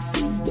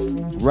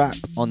rap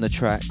on the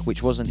track,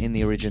 which wasn't in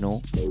the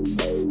original.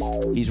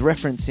 He's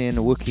referencing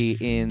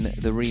Wookie in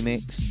the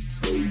remix.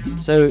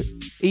 So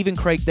even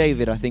Craig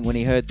David, I think, when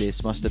he heard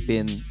this, must have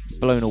been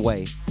blown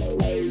away.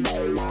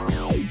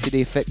 To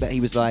the effect that he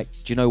was like,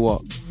 do you know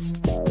what?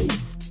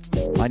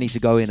 I need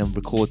to go in and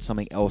record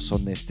something else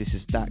on this. This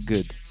is that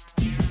good.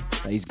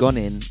 That he's gone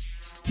in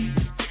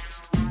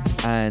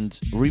and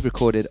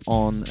re-recorded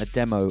on a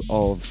demo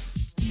of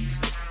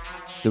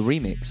the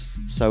remix.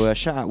 So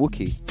shout out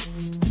Wookie.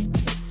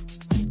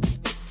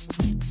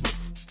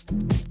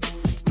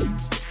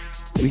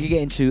 We could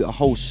get into a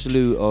whole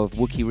slew of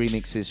Wookie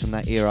remixes from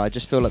that era. I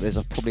just feel like there's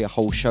probably a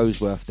whole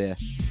show's worth there.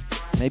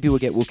 Maybe we'll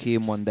get Wookie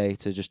in one day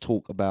to just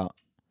talk about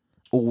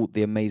all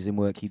the amazing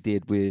work he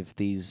did with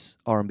these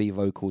R&B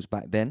vocals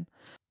back then.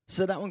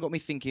 So that one got me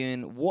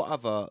thinking, what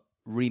other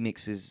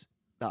remixes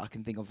that I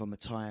can think of from a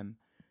time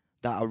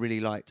that I really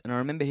liked? And I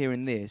remember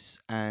hearing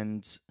this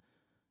and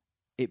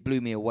it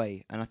blew me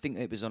away. And I think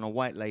it was on a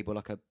white label,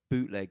 like a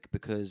bootleg,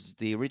 because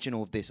the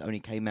original of this only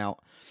came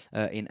out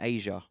in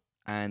Asia.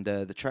 And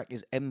the track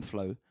is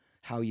M-Flow,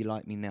 How You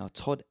Like Me Now.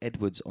 Todd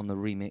Edwards on the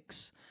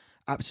remix.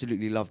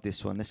 Absolutely love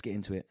this one. Let's get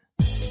into it.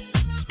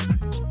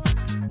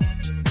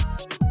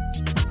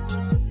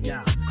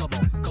 Yeah, come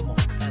on,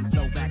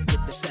 M-Flow back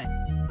with the set.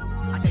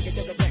 I take it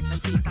to the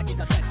next, MC catches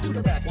a set to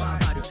the best. Live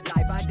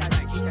and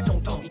direct, hit the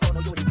tone, ito no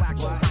yuri whack.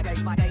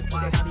 My day,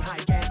 they have me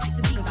high gang.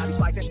 Cause I be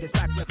spicing this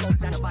track with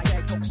floats and a bite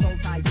egg. Talk song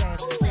size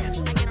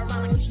and I get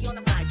around like sushi on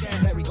the night.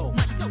 There we go,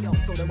 yo,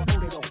 so then we'll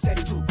hold it on.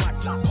 Steady to watch,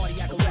 stop, party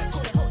at the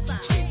rest.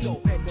 So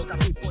pen was I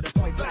keep for the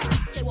point back.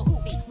 Say what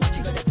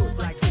you gonna do?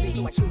 Like TV,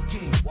 do I shoot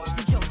king?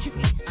 See Joe, shoot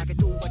me. I can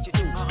do what you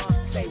do.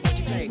 Say what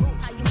you say. Move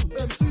how you move.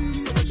 MC.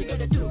 Say what you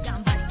gonna do?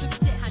 Ganbari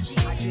sugite haji.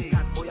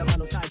 Got boy I'm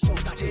on time show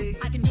tachi.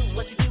 I can do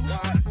what you do.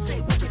 Say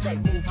what you say.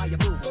 Move how you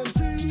move.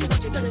 MC. So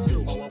what you gonna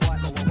do?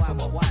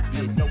 What?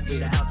 You know to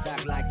the house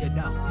act like you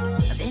know.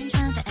 I've been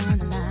trying to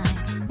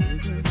analyze.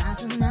 You out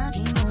to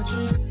나기 뭐지?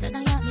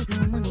 따다야 미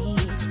구멍이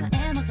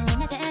그다에 못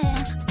통했대.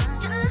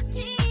 사라지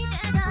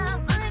내가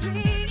my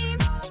dream.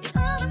 In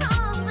all the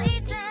wrong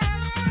places.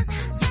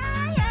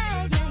 Yeah.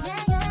 I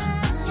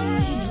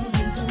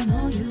don't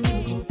know you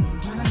것도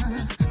봐.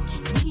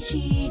 기미시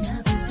나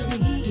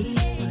그대이.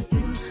 What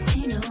do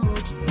they know?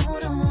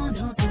 모로 너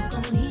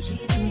속거리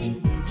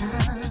시선이 듯한.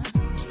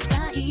 내가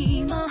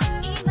이모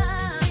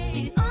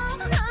it all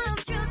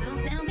comes true. So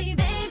tell me,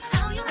 babe,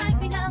 how you like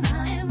me now?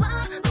 말해와.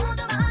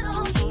 모두 바로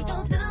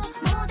히토츠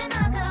모두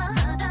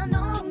나가다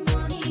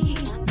너무니.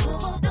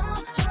 모두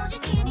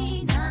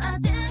조직이니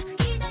나한테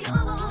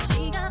기다려.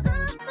 시간은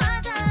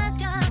다시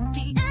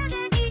가비에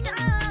대기다.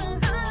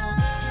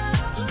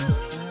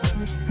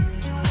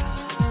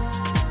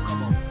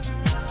 Come on.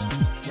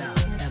 Yeah,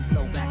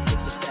 M-Flow back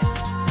with the set.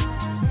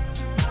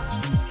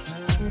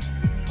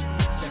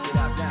 Check it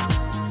out now.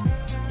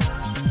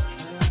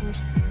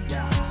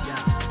 Yeah.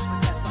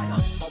 Possessed by the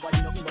周り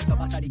の噂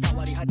まさに変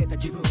わり果てた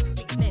自分。見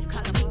つめる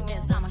鏡目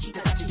覚まし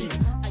た形で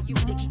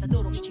歩んできた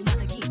泥道ま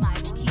たぎ前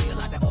向き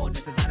Realize that all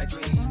this is not a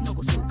dream.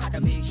 残す片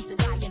目次世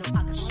代への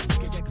証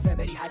Get your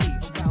family hiding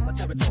around my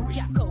territory.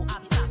 逆行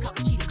浴びさか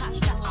散る貸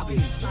し出 I'll be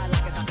し fly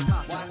like a top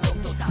cop.ロ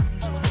ットタウン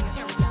All in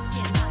your area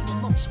現代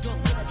の目視録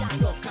が第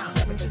六感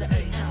 7 to the 8.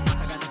 ま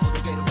さかの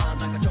届ける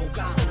rhymes like a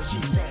joker. On the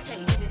sheet set. 低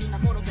レベルな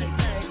もの訂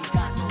正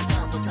Got no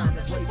time for time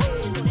that's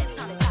wasted. それ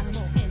された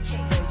つも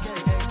MK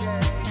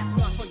That's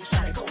one for your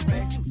shot and go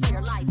back to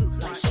your life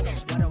like shit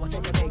What I was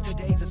in the day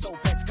today.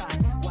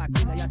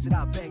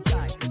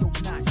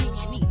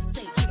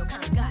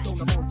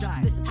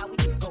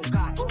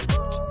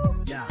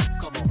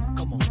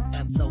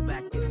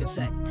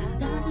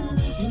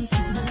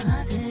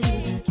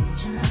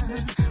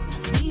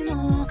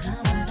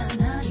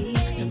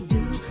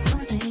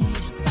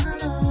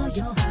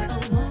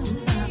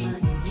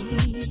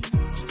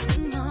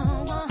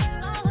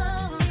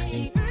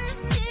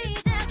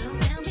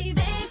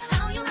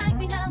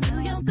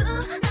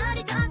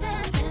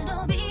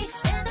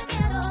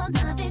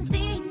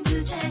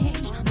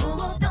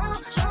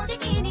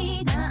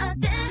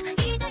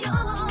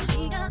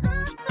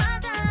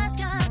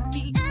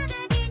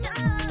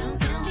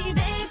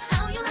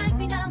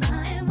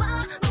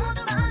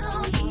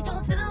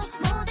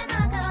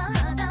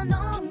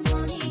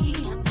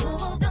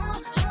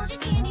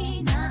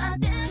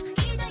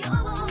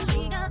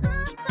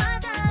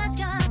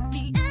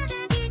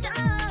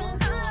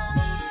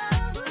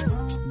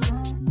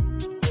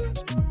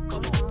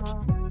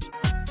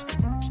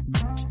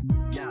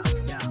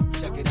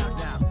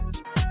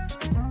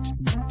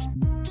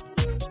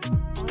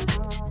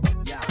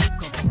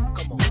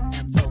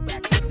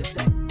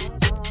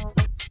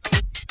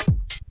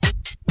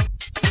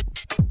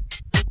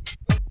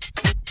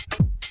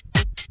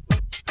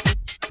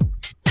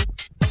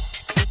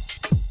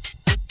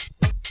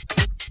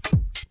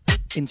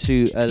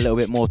 into a little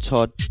bit more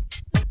Todd.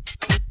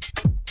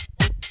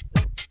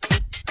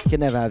 Can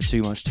never have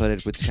too much Todd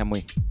Edwards, can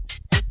we?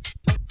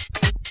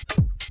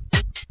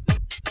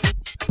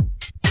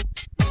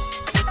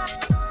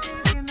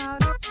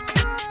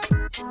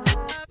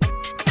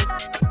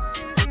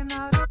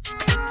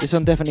 This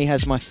one definitely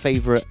has my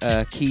favourite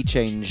key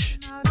change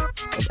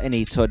of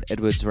any Todd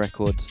Edwards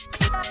record.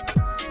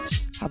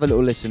 Just have a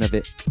little listen of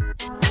it.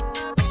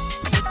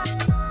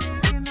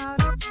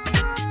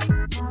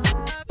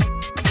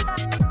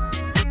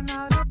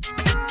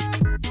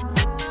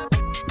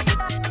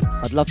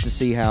 I'd love to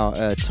see how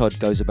Todd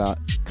goes about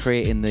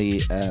creating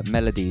the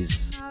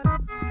melodies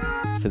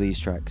for these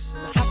tracks.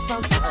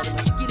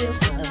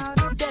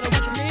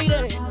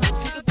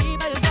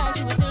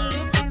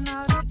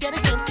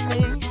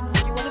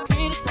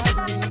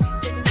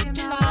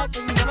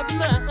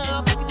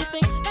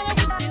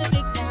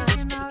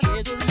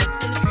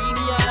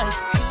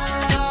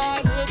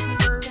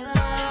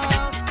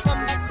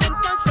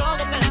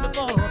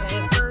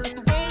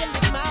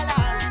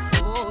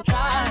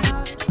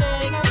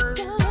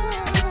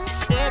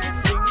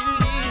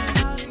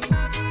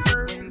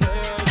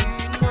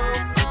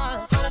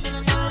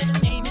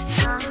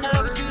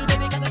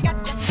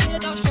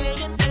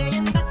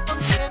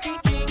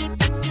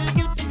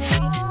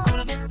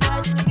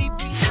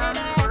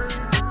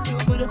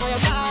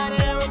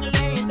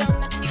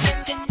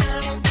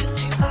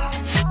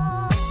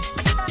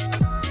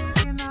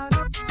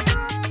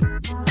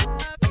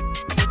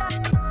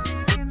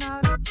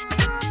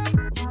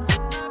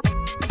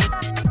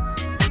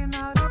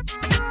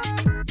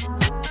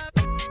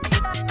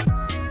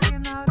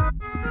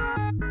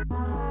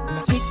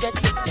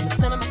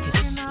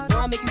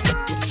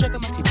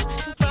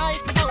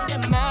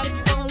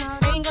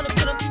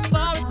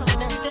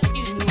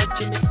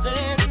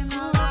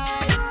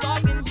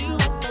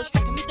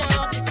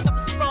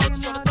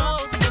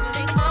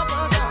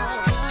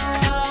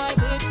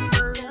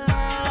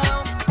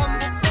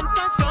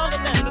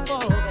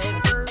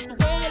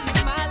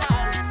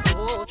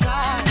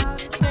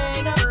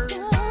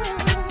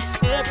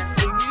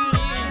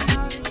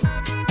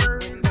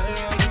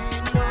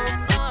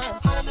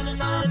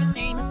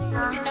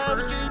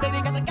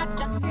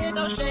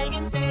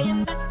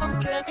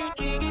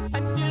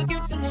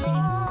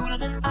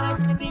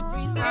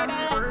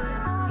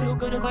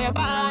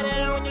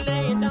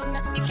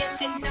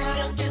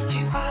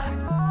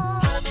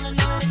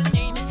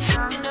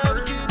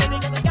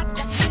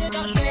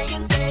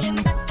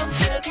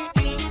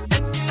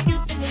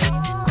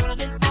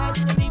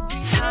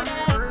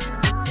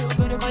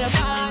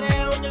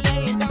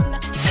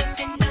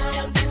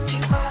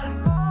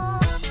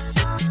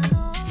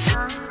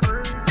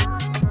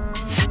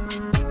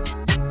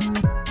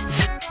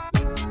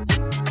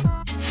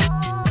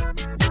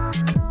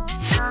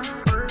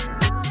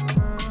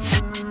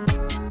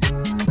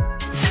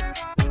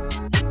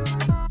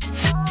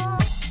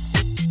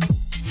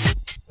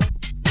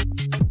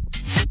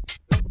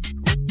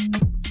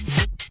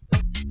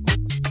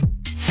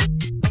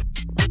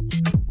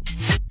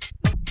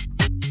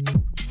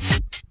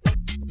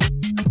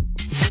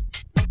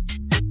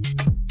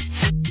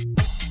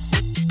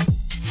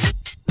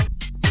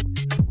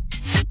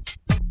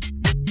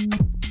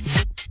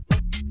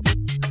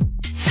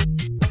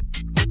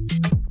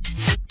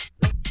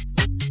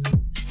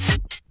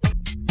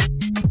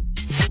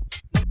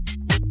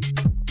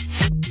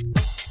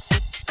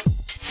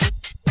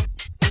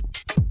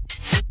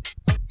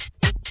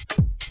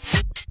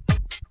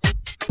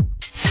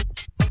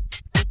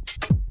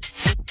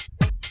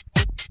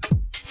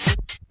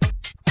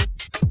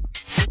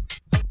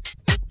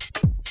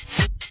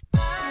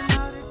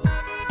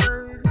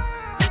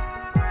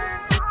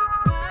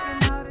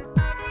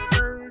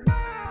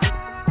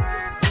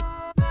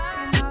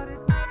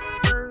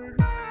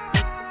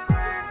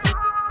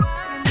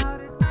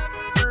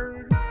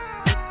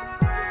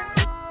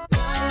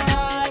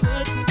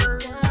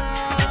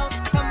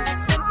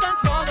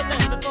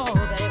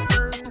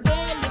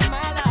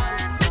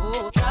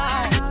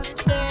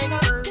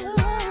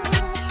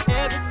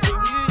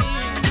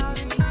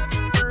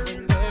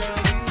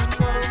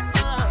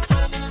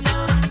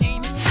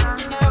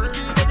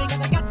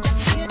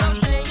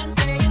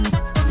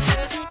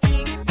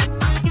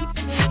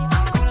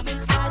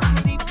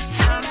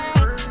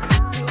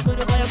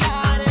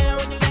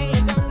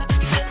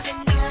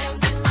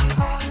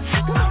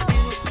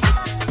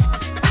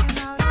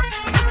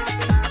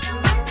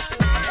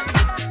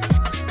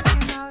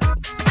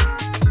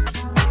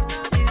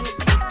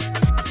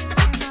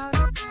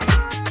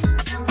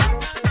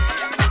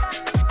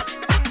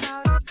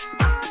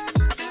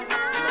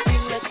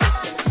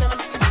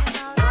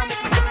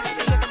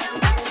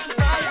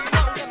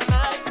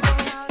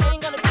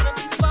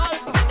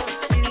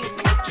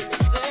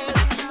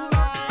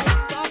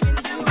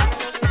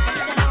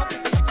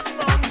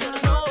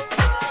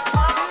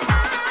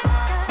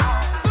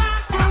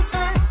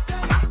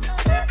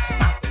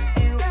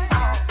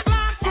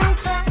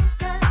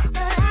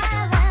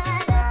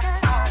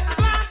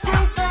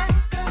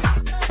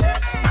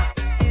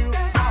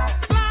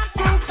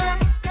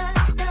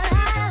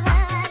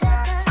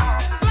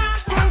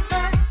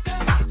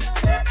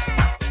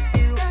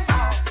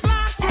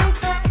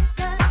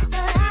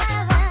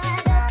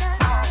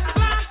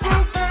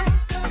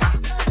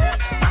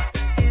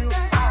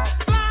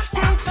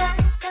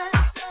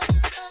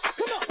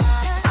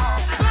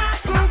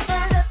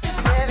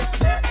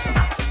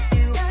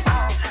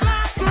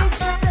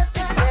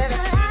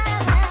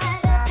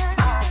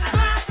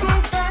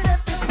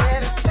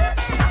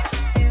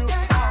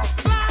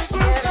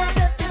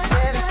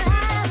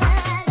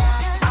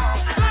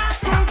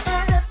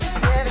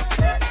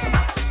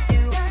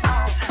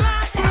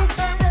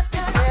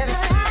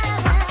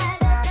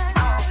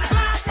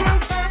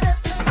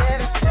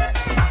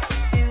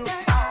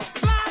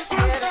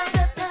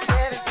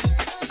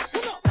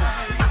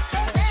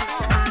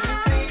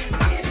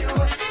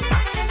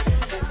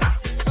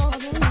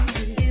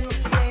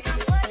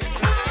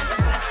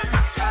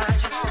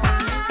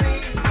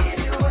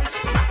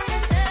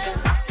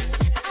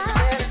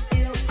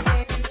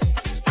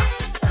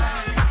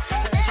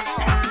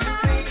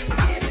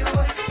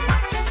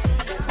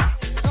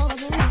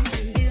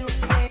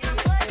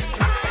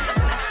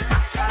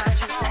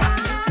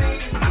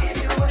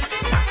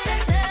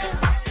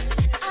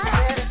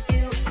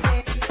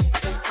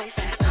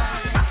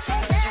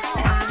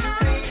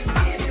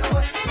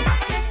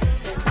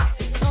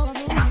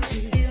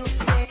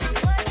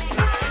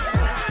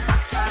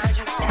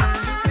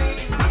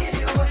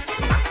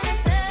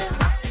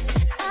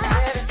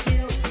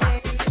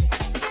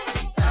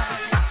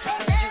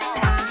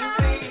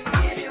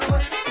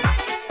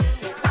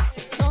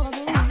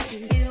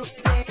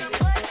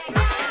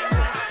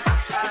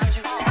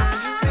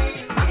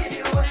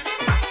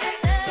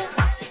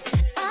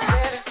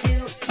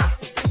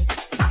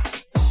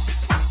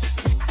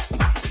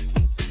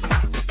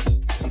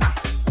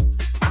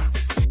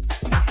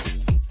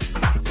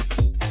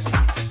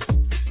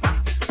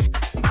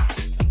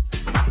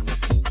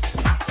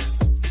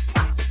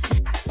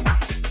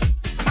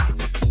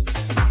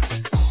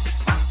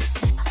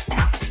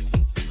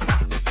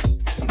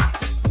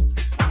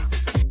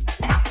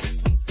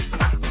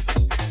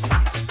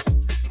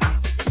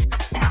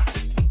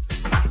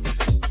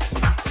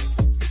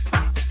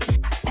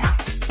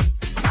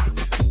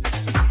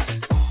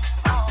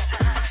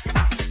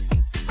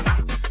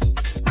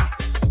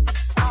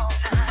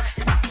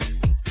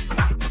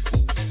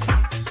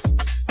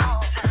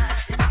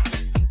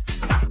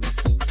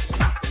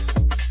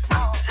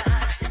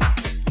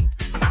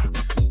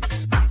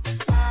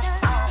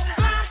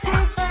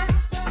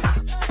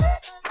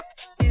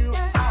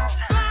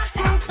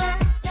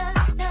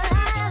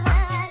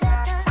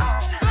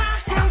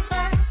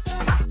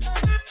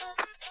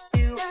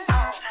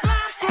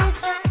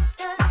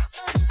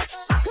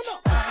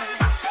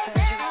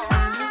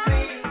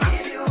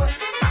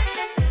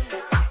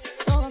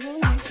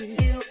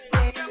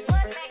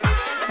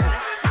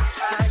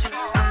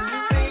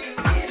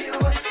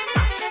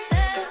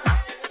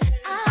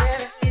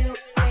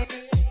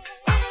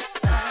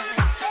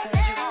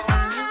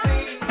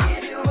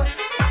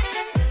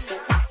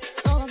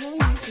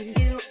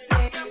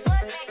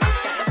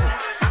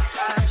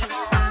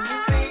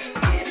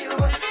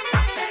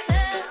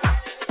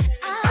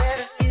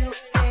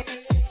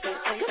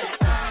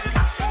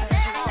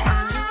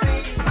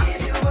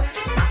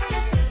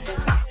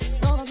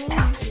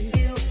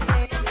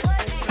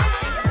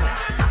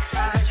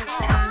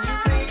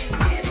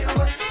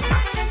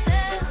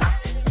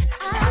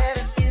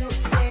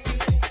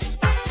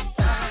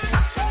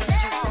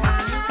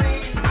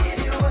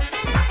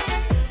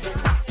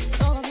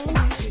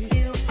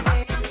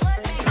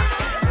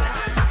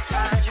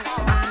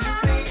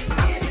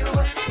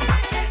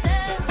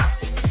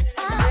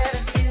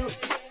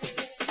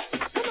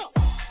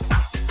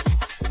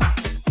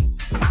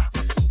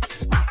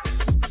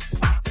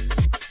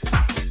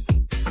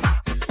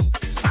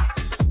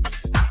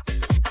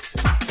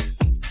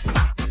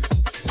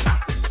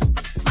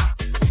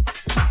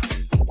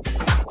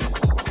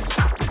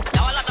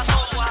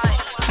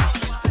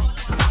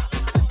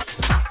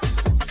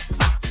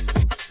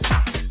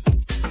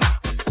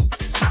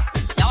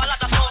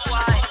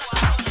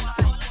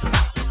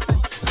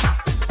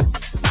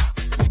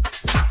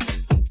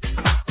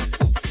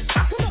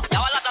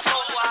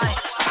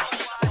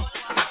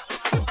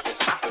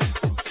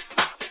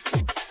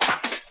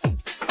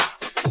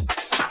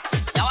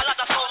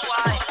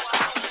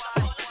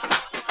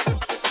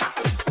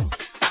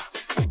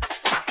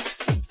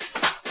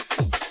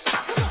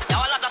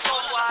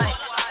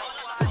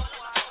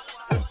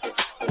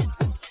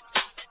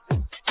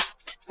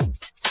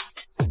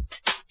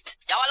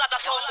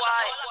 sound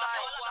boy.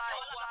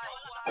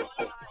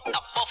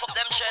 Now buff up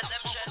them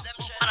chests,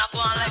 and I go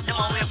on like them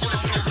and we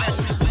bulletproof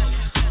vest.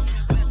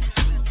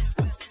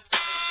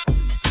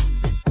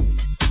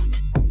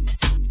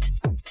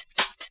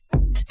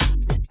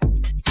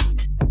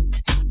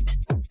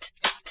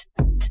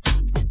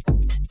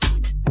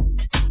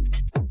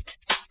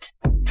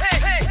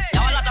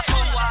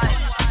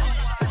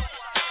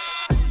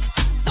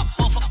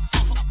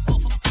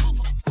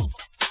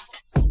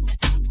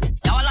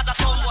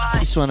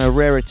 This one a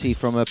rarity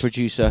from a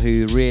producer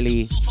who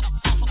really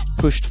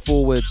pushed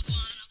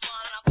forwards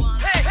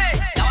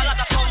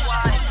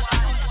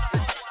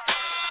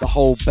the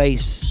whole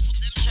bass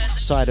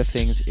side of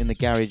things in the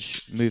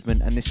garage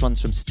movement, and this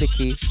one's from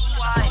Sticky.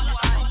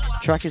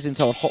 Track is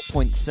entitled Hot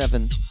Point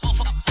 7.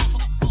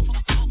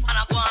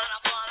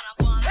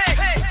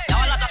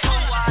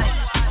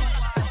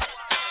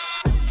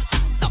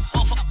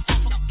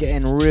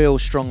 Getting real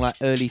strong like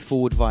early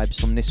forward vibes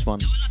from this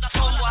one.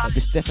 But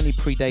this definitely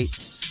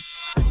predates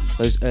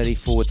those early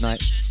forward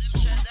nights.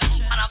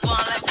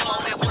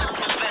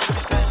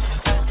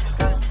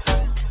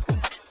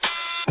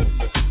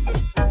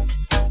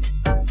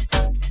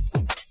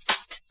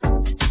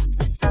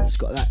 It's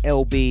got that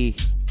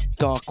LB,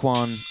 Dark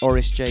One,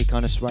 Oris J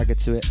kind of swagger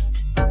to it.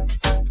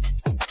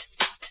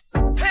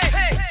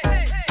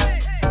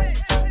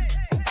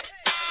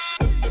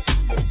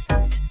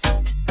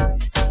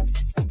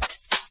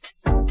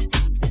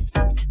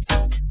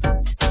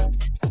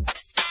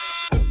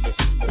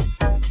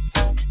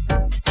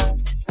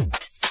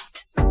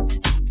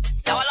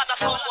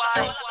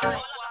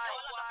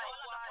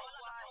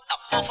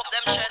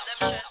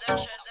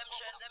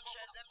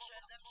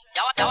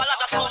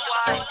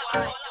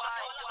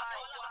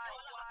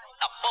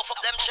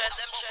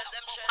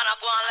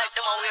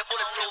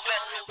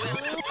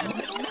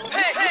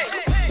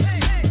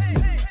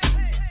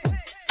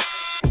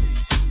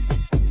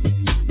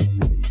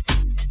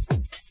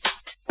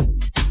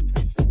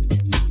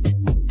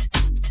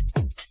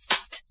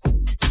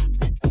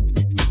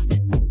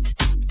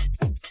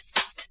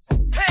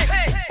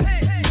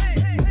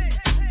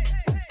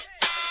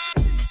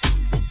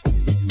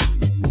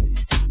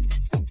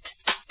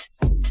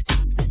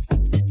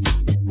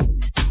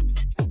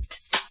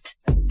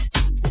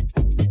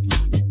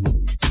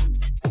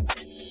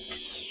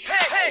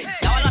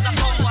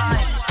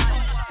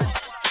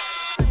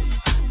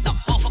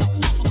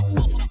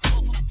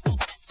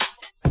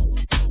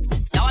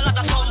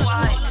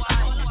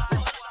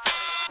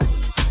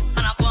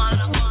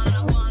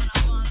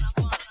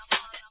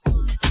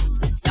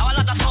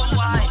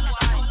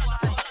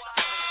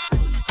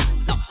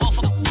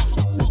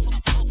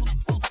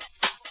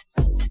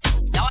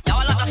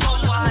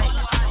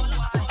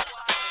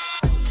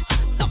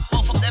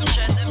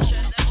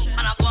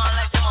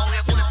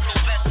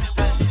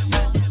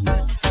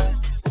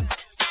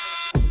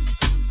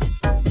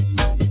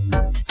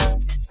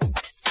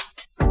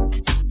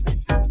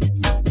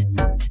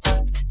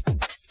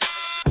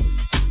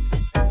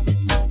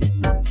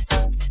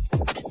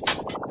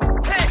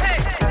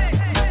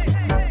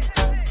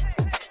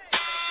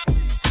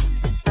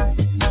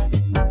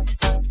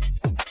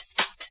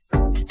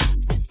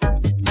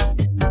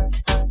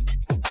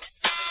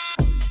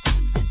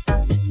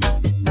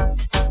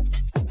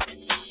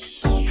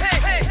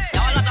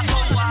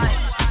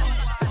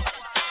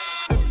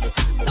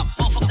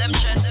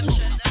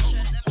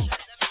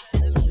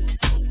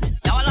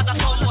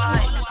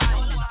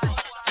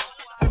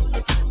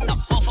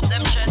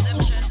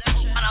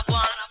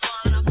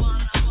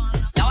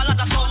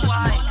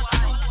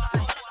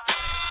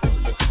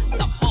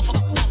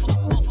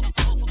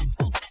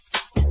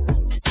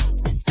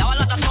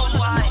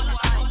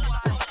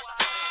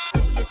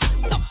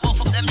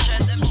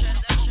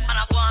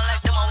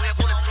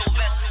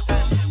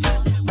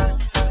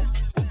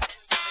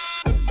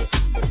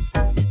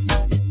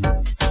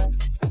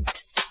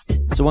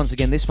 So once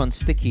again, this one's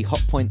Sticky,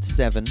 Hot Point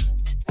 7.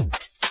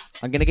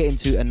 I'm going to get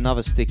into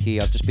another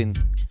Sticky. I've just been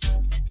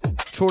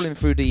trawling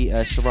through the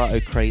Serato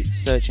crate,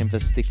 searching for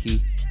Sticky.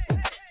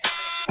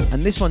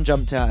 And this one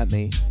jumped out at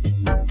me.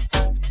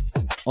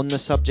 On the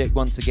subject,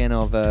 once again,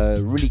 of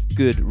really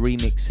good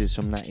remixes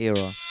from that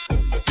era.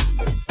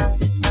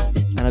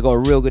 And I got a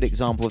real good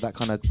example of that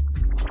kind of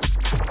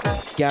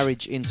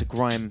garage into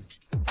grime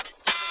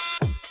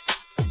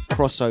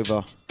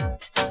crossover.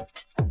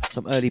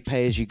 Some early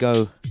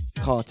pay-as-you-go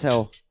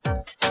Cartel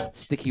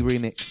Sticky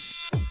remix.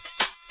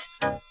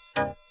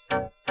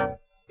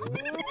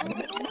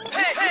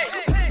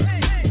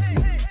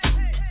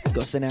 Got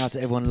to send out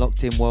to everyone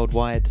locked in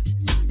worldwide.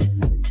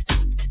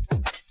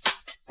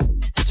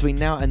 Between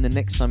now and the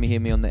next time you hear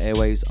me on the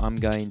airwaves, I'm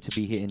going to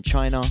be hitting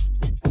China,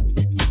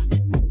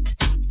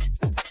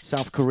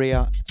 South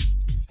Korea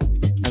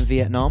and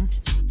Vietnam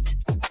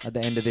at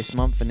the end of this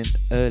month and in the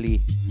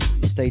early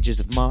stages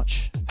of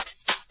March.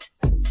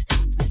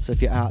 So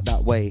if you're out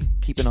that way,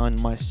 keep an eye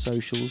on my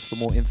socials for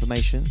more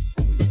information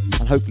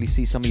and hopefully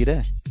see some of you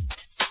there.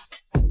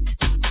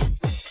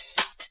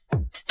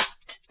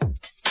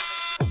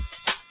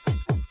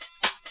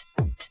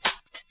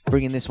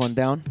 Bringing this one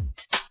down.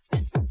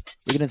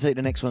 We're going to take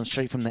the next one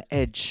straight from the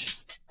Edge.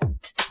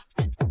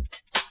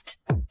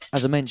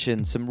 As I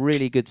mentioned, some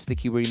really good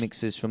Sticky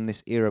remixes from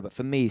this era, but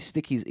for me,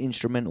 Sticky's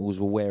instrumentals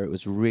were where it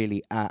was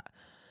really at.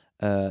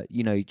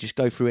 You just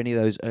go through any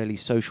of those early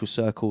Social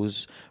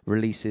Circles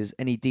releases.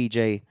 Any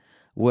DJ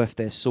worth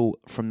their salt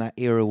from that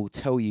era will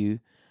tell you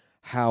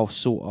how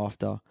sought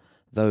after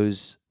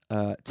those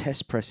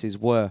test presses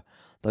were.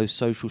 Those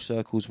Social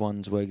Circles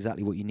ones were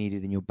exactly what you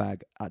needed in your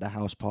bag at the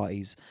house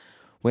parties,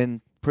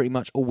 when pretty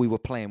much all we were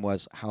playing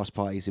was house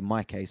parties, in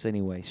my case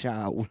anyway. Shout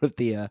out all of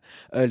the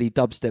early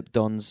dubstep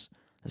dons.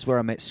 That's where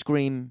I met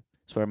Scream.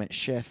 That's where I met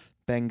Chef,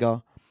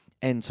 Benga,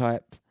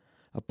 N-Type,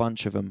 a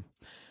bunch of them.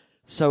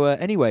 So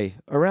anyway,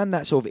 around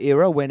that sort of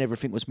era when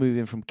everything was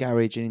moving from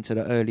garage and into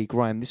the early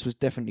grime, this was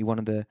definitely one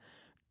of the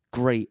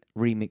great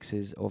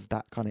remixes of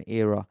that kind of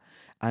era.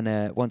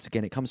 And once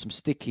again, it comes from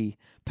Sticky,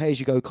 Pay As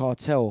You Go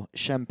Cartel,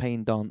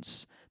 Champagne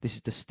Dance. This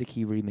is the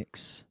Sticky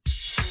remix.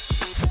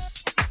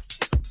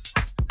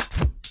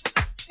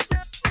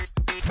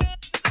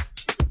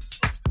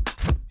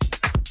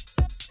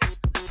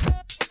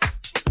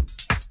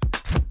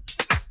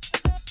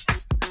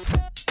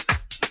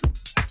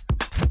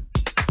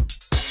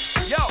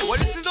 Well,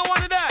 this is the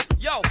one of that.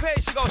 Yo, Pay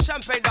As You Go,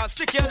 Champagne Dance,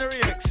 Sticky on the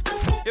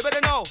remix. You better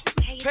know.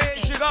 Pay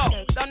As You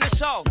Go, done the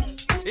show.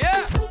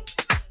 Yeah.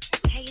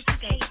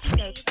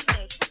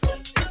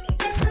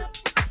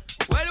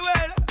 Well,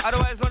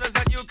 otherwise known as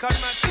that you can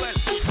Maxwell.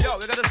 Yo,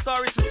 we got a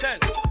story to tell.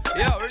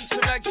 Yo, rinse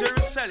him like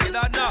Jerusalem, you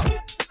don't know.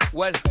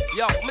 Well,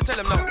 yo, let me tell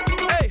him now.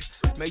 Hey,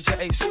 Major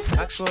Ace,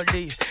 Maxwell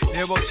D,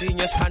 Nero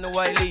Genius, and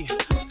Wiley.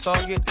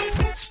 Target,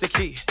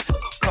 Sticky.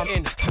 Come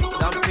in,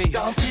 Dumpy.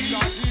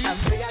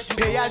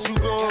 Pay as you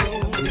go,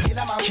 kill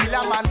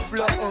a man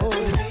flow.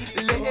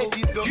 Let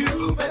it go.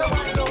 You better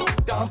wind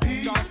up,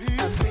 Dumpy.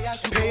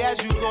 Pay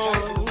as you go,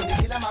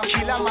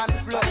 kill a man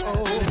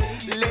flow.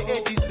 Let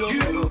it go.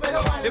 You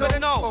better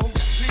know.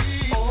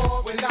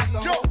 Oh, we got the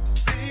whole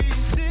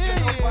scene. You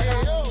know what I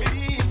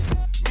mean?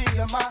 Me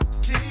and my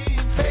team.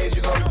 Pay as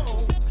you go.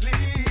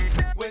 Please,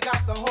 we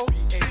got the whole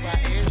scene.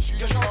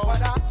 You know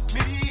what I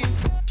mean?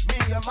 Me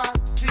and my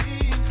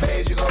team.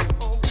 Pay as you go.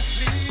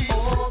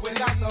 Oh, we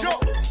got the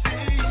whole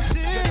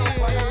scene. You know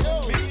what I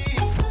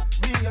mean?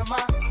 Me and my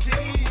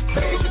team.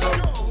 Pay as you go.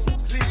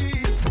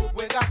 Please,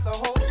 we got the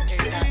whole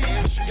scene.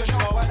 You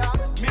know what I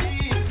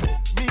mean?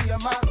 Me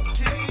and my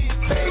team.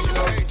 Pay as you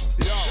go.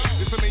 Yo,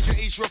 this a Major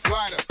East Rough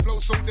Rider. Flow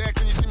so there,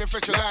 can you see me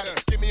fetch a ladder?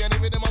 Give me any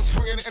rhythm, I'm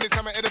swinging.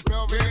 Anytime I hit the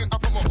bell ring, I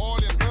put my all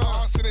in.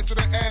 Sitting to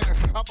the end.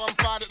 Up on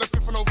fire at the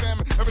 5th of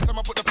November. Every time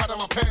I put the pad on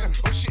my pen,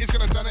 oh shit, it's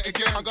gonna done it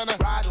again. I'm gonna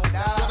ride on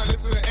down. Gonna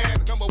live to the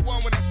end. Number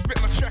one, when I spit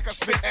my track, I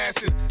spit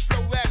acid.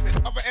 Flow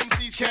rapid, other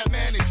MCs can't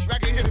manage.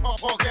 Ragged hip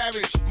hop or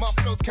garage, my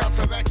flow's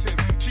counteracting.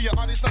 She your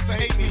honest not to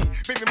hate me.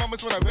 Baby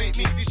mamas wanna rate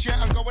me. This year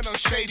I'm going on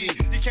shady.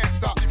 You can't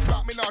stop me,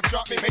 flop me now,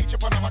 drop me. Major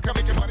pun, I'm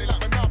making money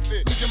like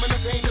Monopoly. Nigga man,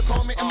 they ain't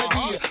call me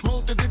MD.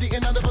 Most of the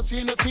and none of us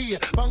here no tea.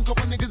 Bang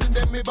couple niggas and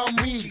then me bum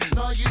weed.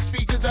 Now you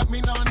speakers that me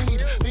no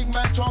need. Big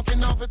man talking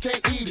now for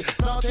take heed.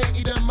 Now take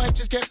heed, I might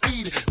just get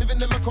feed. Living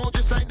in my cold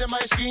just like them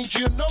ice creams.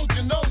 You know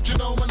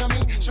what I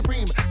mean?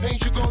 Supreme, Pay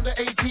As You Go the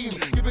A-team.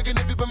 You begin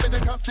to be in the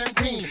custom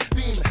clean.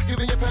 Beam,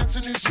 giving your pants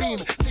a new seam.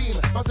 Team,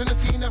 busting the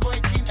scene,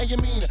 avoid keen, and you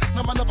mean.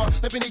 No man never,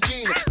 living the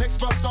gene.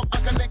 Next bus stop,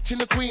 I connect in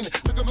the queen.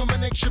 Look at my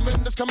next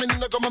shipment that's coming in,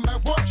 I got my man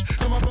watch.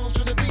 Got my bones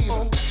to the beam.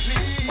 Oh,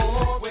 please,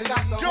 oh, we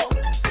got the whole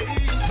scene.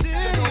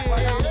 You know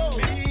what I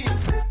mean?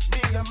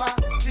 Me and my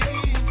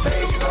team.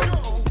 Pay as you go.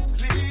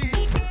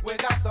 Please, we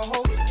got the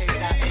whole scene.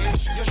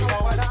 You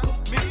know what I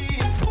mean?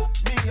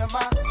 Me and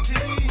my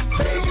team.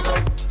 Pay as you go.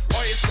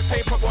 Oh, it's the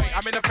paper boy,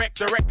 I'm in effect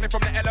directly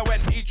from the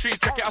LONE3.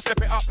 Check it, I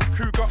slip it up.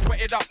 Crew got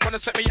wetted up, wanna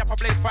set me up, I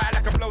blaze fire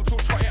like a blow tool,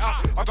 shot it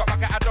up. I got my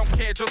cat, I don't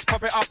care, just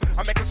pop it up.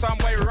 I'm making some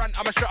way run,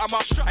 I'ma shut 'em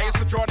up. I used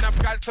to draw them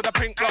gal to the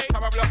pink block.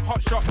 Time I block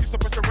hot shot, used to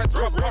push the red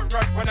rock, hot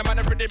rod. When I'm on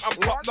the rhythm, I'm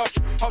top notch.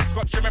 Hot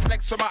scotch, shimmy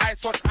flex with my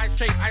ice watch. Ice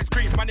chain, ice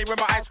cream, money with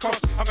my ice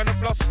cost. I'm gonna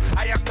floss,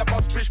 I am the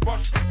boss, bish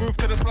bosh. Move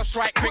to the slush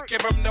right quick,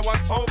 give 'em the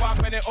once over.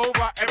 Bend it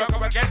over, ever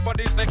come again,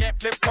 bodies they get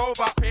flipped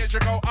over. Pay as you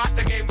go, out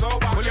the game's over.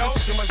 Well, you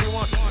see too much you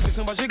want, see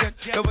too much you get.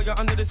 The way you're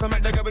under this, I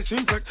make the guy be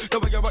secret. The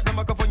way you rock the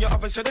microphone, you're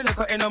off and shut it like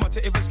a matter.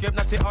 If it's skip,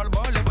 not it all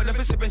ball. But if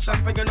it's sipping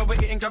champagne, you know we're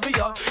eating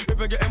caviar. If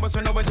we're getting what's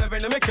we know we're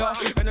driving the maker.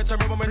 Anytime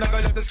we're moving, like I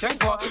left the skank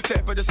for.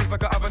 Take for this if I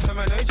got have a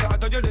terminator. I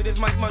thought you did this,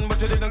 my man,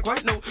 but you didn't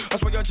quite know.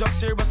 That's why your job's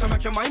serious to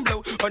make your mind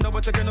blow. But now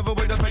we're taking over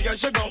with the pay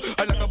as you go.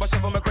 I like a bunch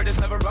of my credits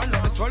never run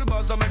low. It's 12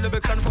 bars on my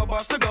lyrics and 4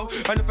 bars to go.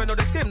 And if you know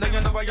the scheme, then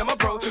you know I am a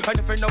pro. And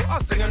if you know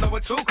us, then you know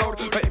it's too cold.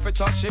 But if you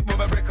talk shit, move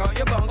a brick on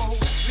your bones.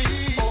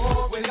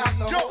 Oh, we got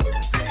the whole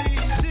scene.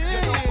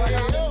 You know what I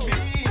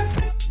mean?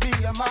 Me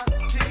and my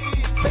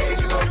team. Pay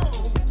as you go.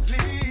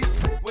 Please,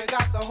 we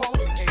got the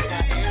whole scene.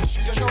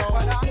 You know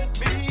what I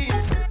mean?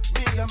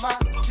 Me and my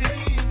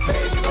team.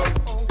 Pay as you go.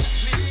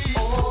 Please,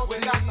 oh, we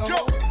got the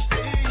whole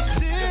scene.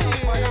 You know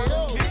what I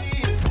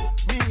mean?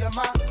 Me and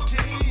my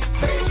team.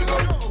 Pay as you go.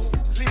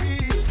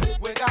 Please,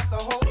 we got the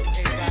whole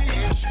scene.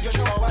 You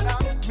know what I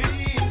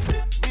mean?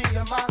 Me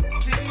and my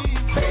team.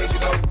 Pay as you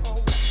go.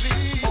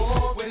 Please,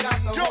 oh, we got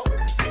the whole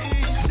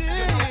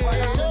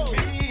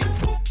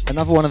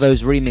Another one of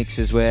those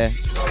remixes where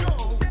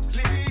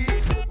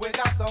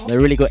they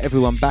really got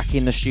everyone back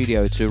in the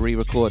studio to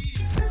re-record.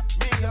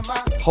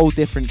 Whole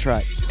different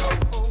track.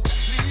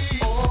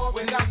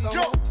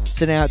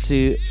 Sending out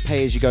to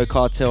Pay As You Go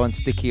Cartel and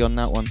Sticky on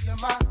that one.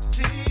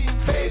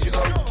 Pay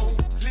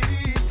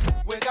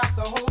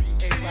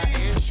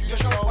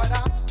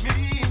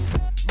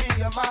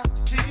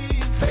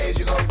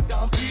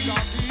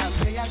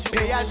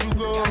as you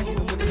go,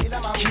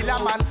 kill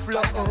a man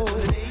flow.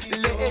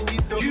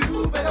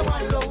 You better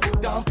wind low,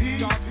 don't pay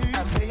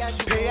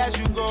as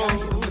you go,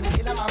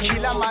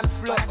 kill a man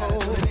flow.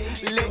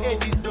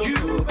 Ladies,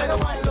 you better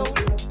wind low.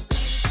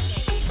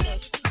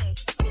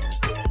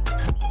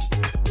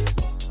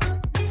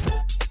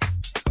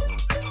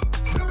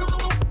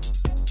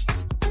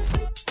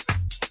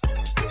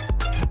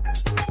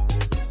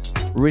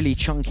 Really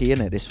chunky,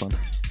 innit, this one?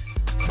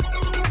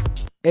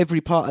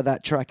 Every part of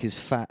that track is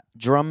fat.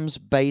 Drums,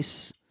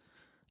 bass,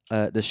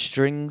 the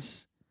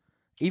strings,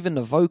 even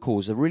the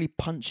vocals are really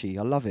punchy.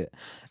 I love it.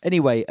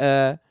 Anyway,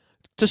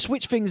 to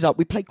switch things up,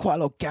 we played quite a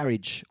lot of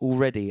garage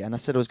already, and I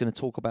said I was going to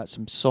talk about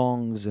some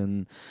songs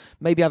and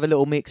maybe have a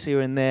little mix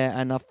here and there,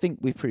 and I think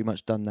we've pretty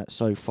much done that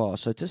so far.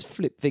 So just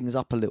flip things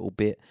up a little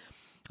bit.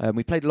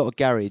 We played a lot of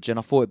garage, and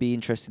I thought it'd be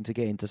interesting to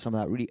get into some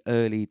of that really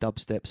early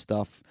dubstep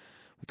stuff.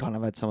 We kind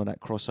of had some of that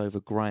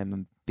crossover grime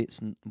and bits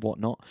and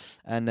whatnot.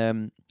 And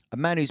a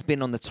man who's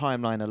been on the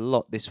timeline a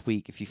lot this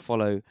week, if you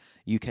follow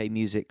UK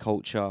music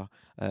culture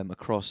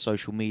across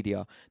social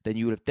media, then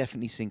you would have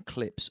definitely seen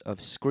clips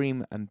of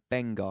Scream and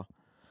Benga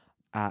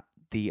at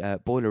the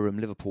Boiler Room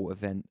Liverpool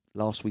event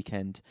last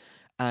weekend.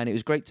 And it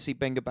was great to see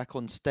Benga back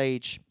on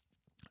stage,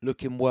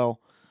 looking well,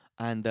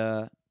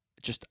 and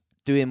just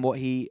doing what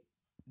he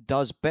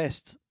does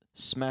best,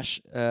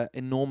 smash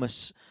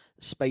enormous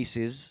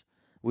spaces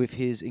with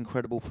his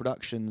incredible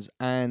productions.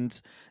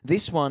 And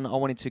this one I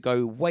wanted to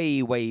go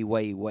way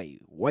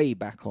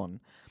back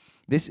on.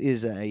 This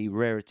is a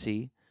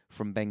rarity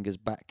from Benga's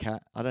Back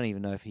Cat. I don't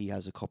even know if he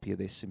has a copy of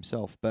this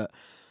himself, but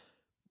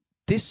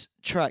this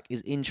track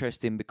is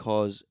interesting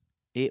because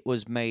it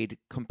was made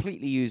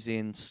completely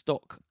using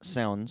stock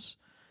sounds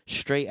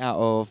straight out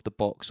of the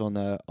box on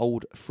the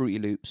old Fruity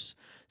Loops.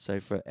 So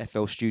for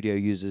FL Studio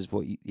users,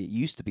 it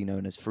used to be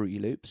known as Fruity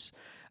Loops.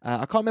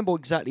 I can't remember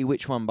exactly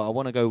which one, but I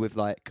want to go with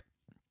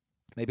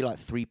maybe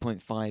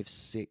 3.5,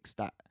 6,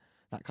 that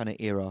kind of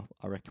era,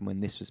 I reckon,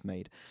 when this was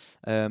made.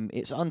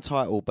 It's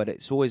untitled, but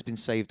it's always been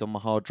saved on my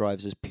hard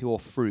drives as Pure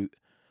Fruit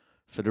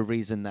for the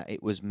reason that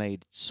it was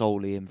made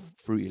solely in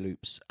Fruity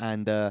Loops.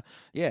 And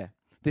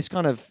this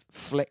kind of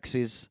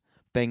flexes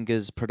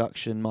Benga's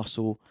production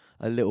muscle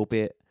a little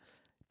bit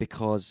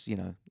because,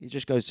 it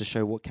just goes to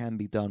show what can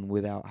be done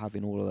without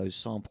having all of those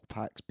sample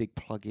packs, big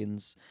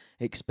plugins,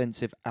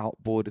 expensive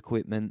outboard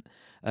equipment.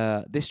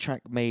 This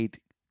track made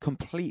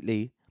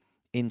completely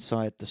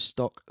inside the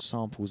stock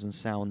samples and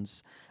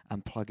sounds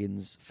and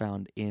plugins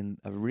found in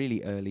a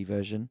really early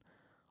version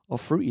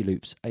of Fruity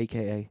Loops,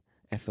 aka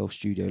FL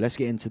Studio. Let's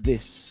get into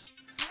this.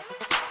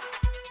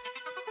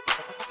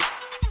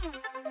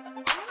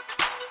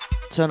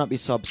 Turn up your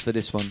subs for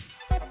this one.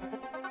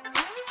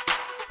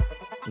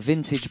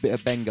 Vintage bit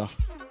of Benga.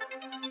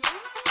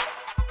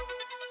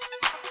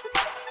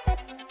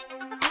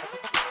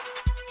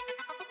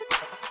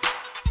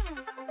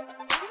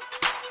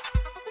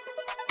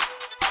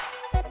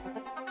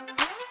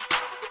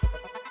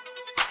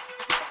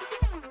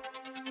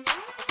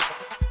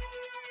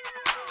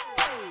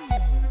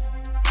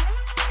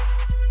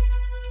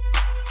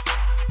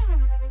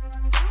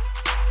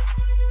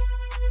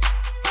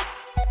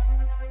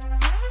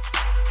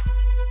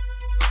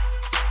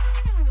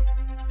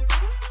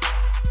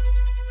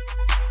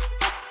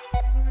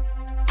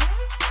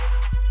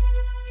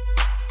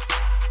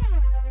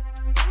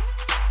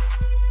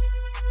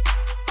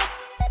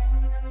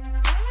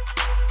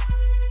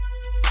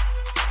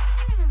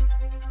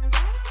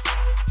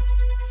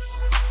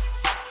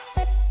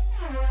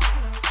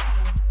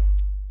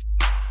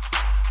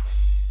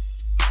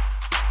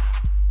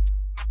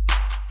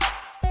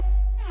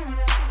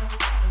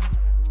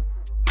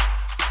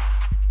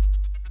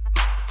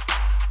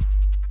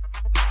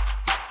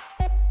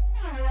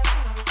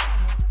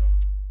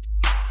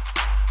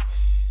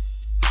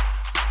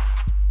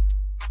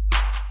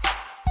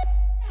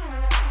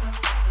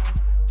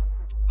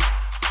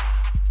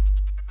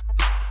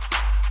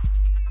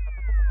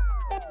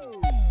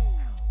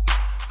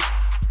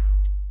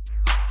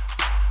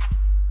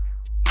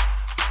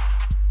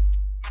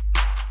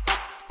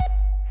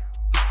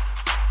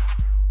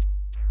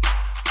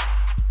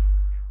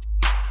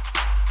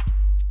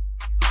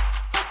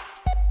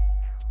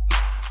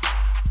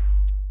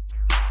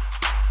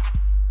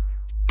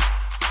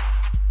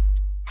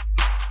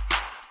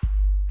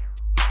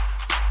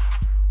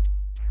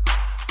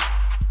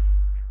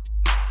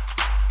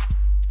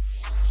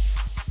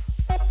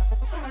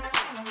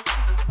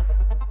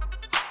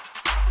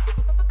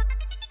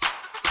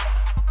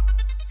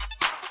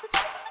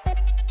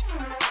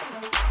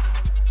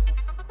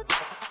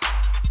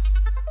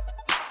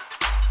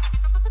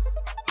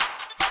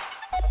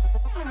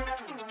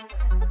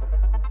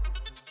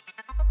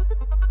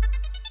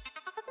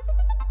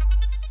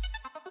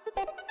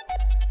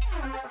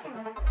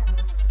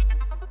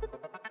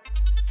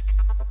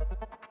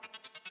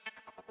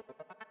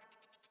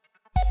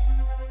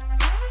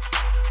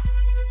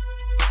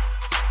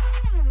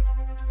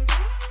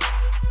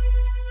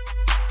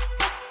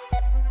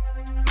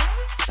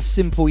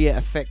 simple yet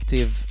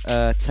effective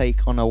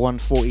take on a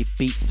 140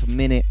 beats per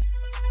minute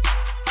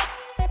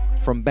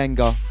from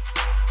Benga.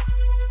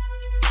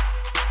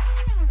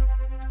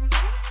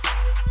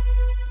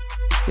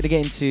 Gonna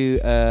get into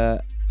a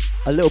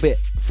little bit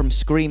from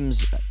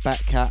Scream's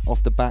back cat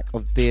off the back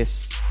of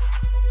this.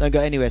 Don't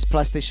go anywhere, it's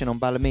Plastician on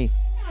Ballamy.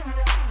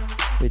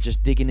 We're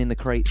just digging in the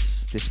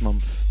crates this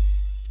month.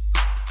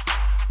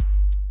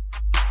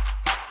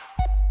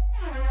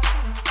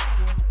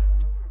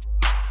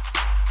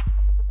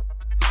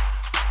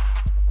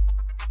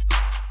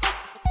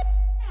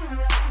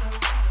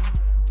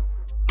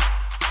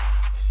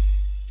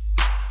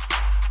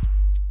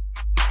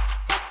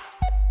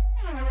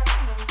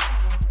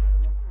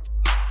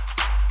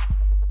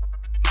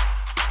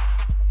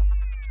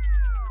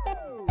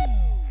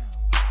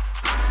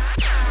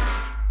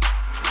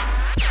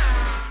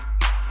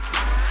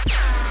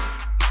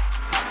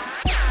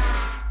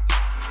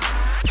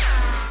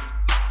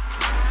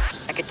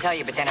 Tell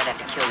you, but then I'd have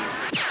to kill you.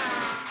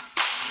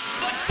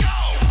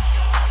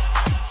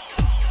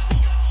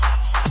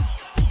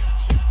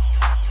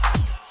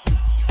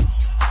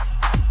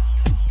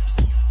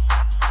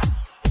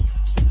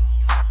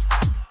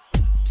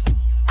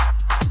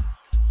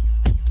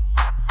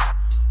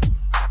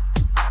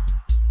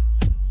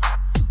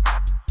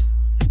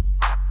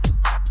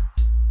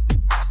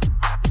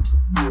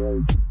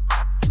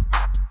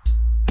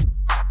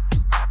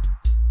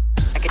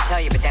 I could tell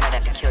you, but then I'd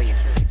have to kill you.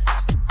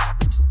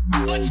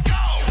 Let's go!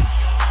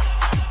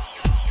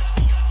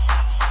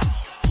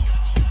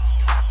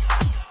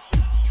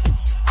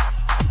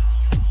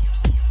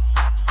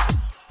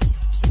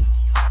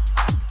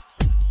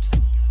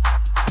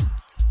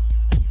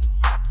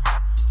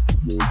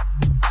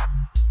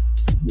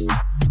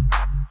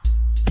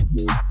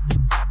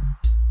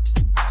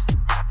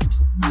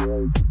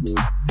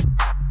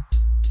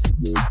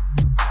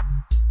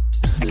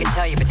 I could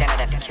tell you, but then I'd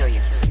have to kill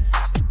you.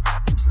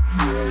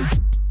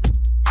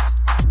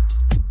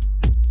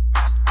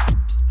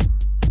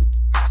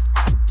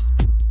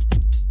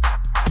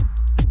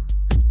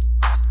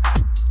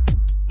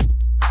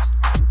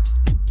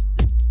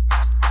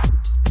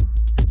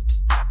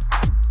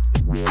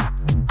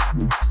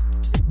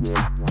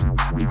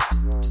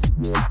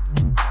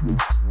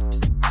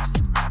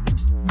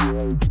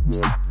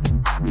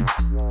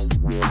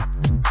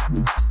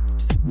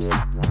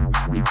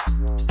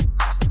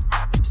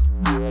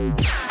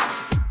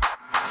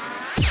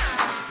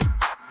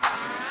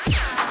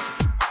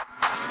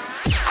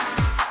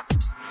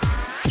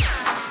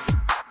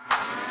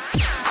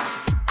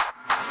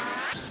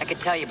 I could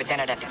tell you, but then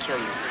I'd have to kill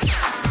you.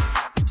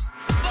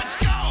 Let's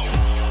go!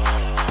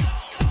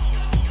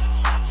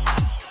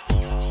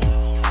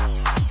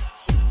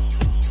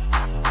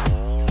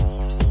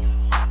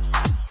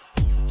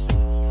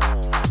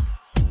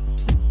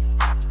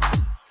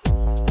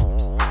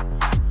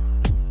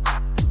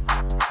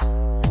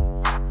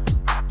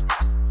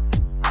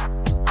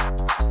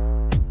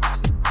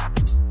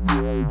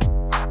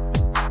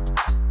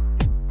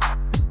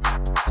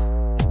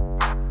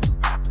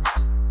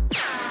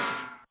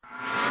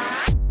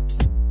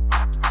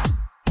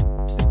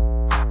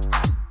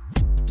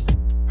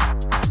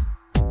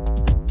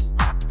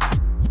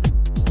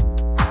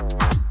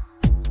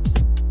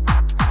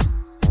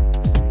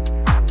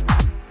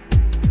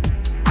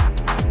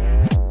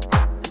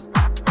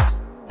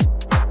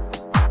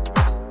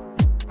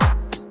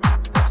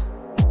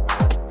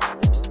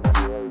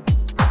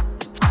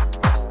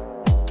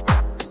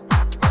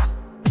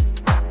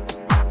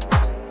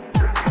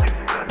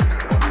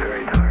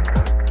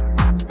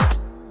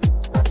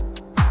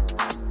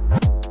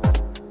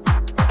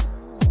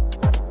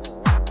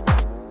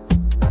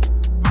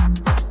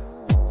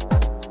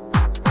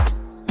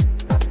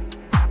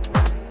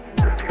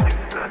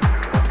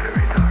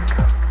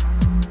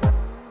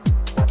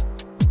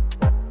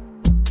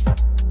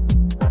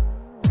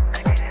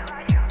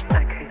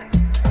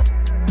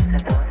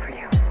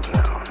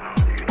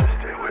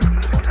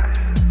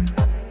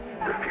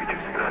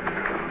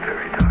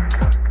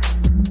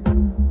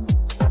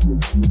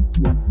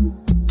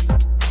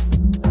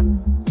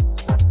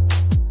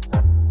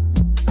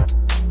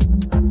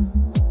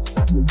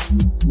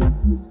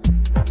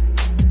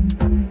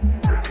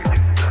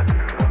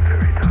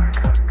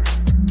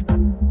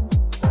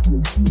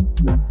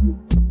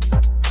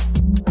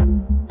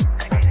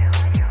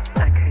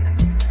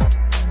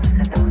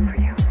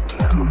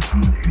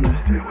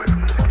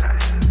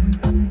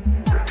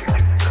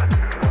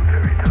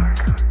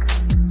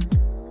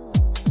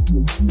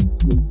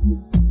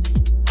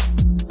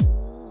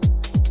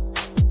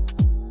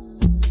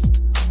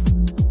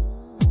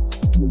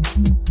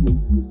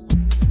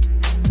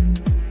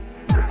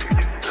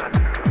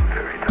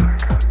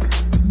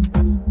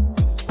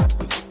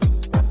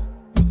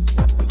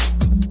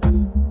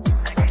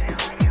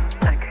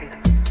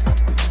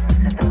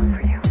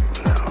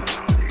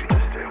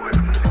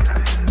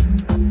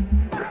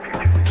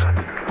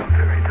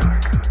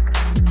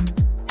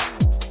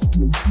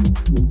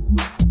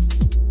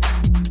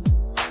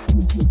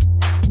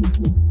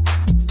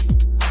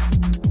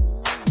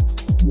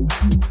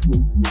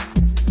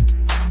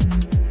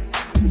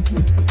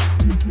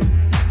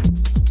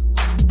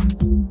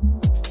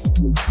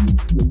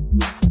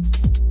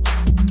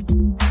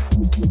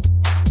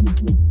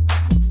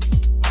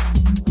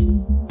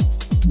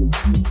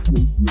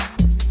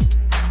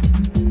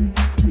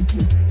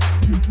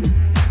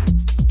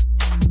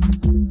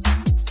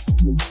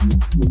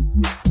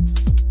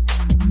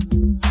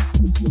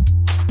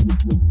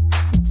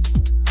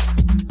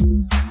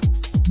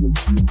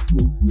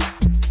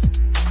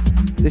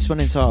 one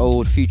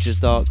entitled Future's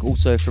Dark,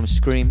 also from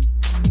Scream.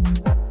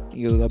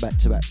 You'll go back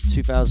to about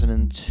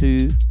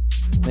 2002,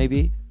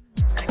 maybe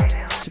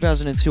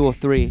 2002 or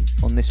 3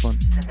 on this one.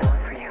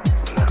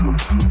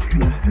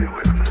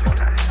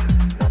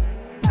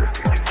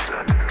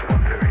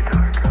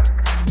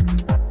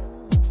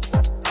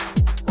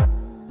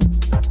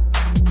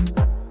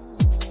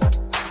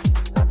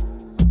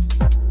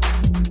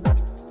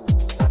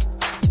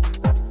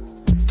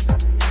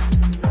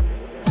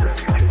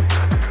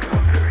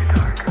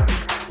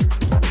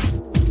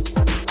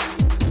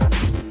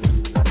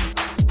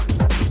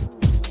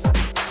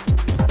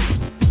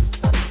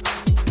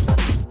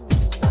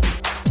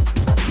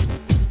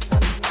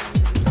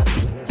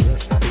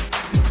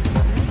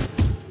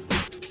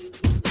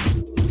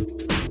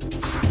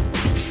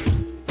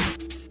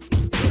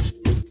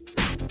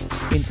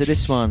 Into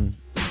this one,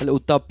 a little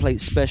dub plate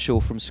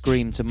special from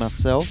Scream to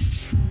myself.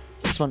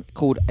 This one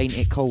called Ain't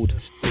It Cold.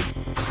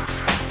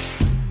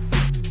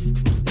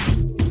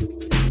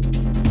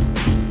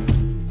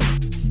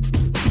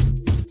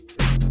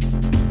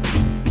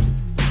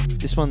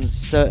 This one's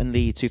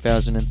certainly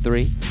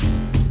 2003,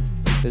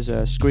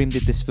 because Scream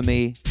did this for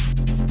me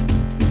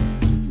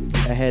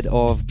ahead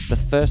of the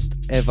first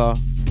ever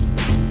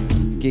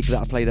gig that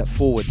I played at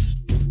Forward,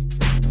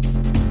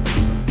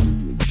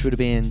 which would have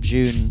been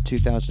June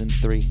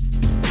 2003.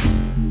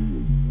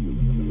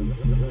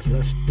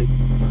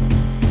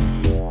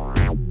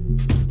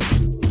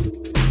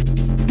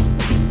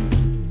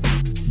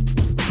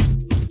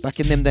 Back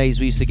in them days,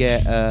 we used to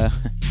get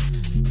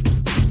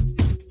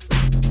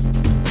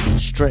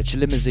stretch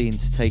limousine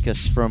to take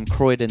us from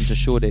Croydon to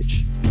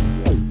Shoreditch,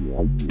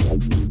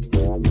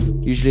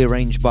 usually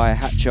arranged by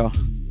Hatcher,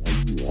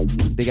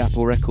 Big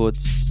Apple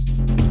Records.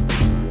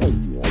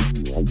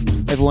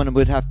 Everyone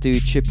would have to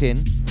chip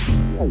in,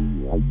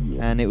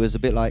 and it was a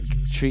bit like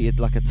treated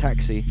like a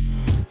taxi.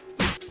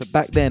 But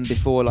back then,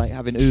 before like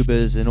having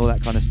Ubers and all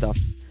that kind of stuff,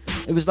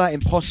 it was like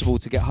impossible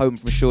to get home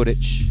from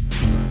Shoreditch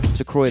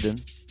to Croydon,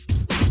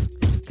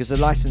 because the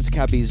licensed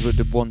cabbies would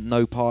want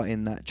no part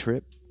in that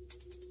trip.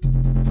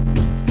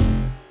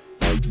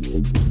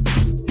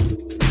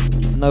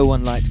 No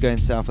one liked going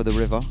south of the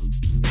river,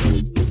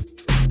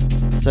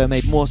 so it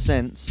made more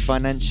sense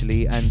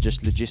financially and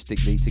just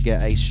logistically to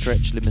get a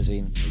stretch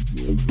limousine.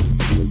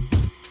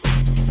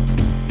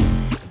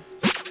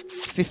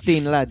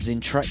 15 lads in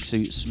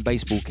tracksuits and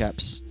baseball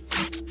caps,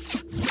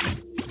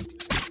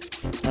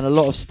 and a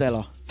lot of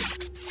Stella.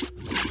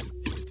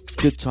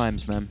 Good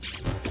times, man.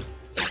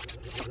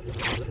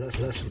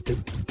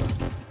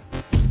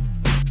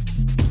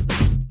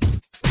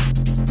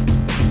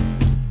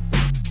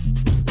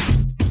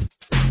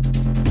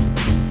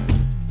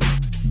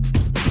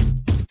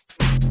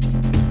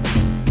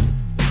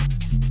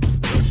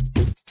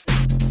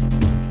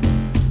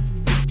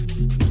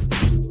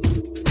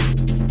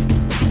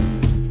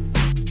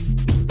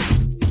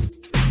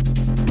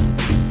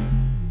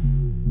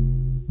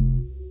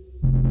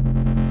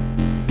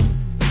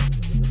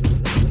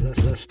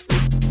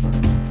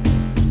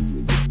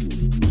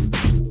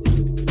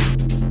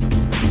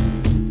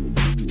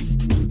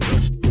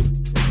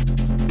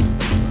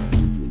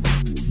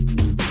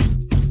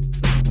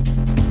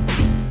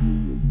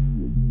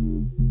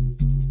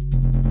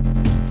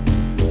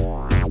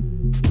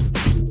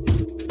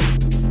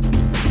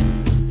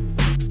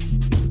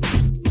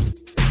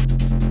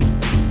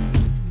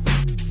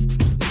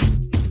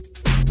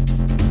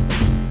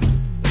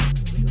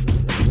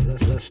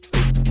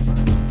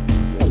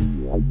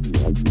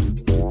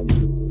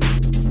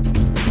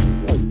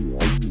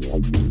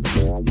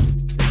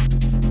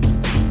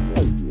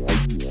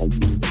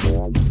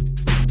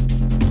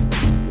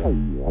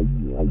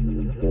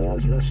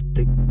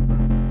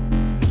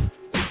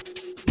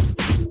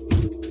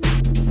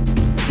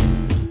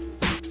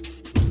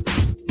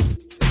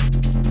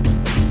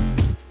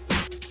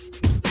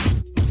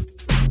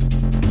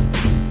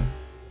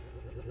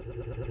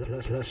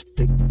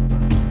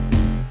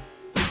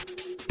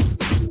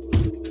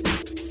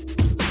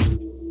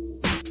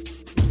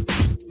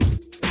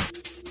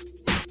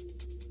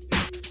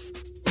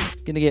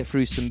 Gonna get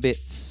through some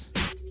bits,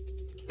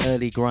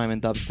 early grime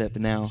and dubstep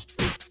now.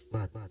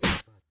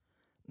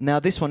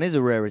 Now this one is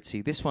a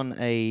rarity. This one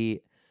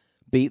a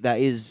beat that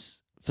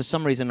is, for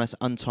some reason, that's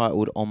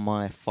untitled on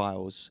my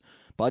files.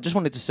 But I just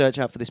wanted to search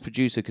out for this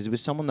producer because it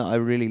was someone that I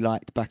really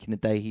liked back in the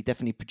day. He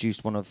definitely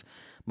produced one of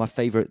my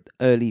favourite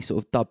early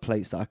sort of dub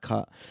plates that I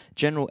cut.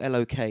 General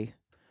LOK.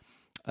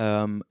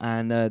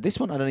 And this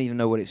one I don't even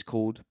know what it's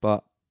called,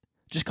 but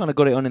just kind of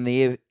got it on in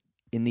the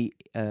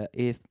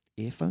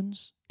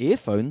headphones,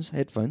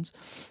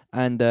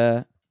 and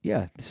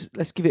yeah,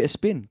 let's give it a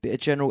spin. Bit of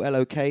General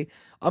LOK.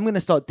 I'm gonna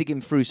start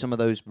digging through some of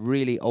those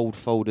really old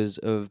folders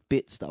of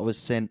bits that I was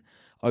sent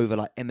over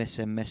like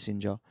MSN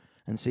Messenger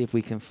and see if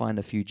we can find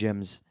a few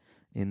gems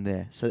in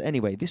there. So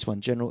anyway, this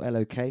one, General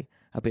LOK,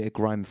 a bit of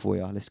grime for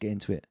you. Let's get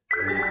into it.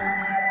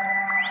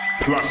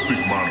 Plastic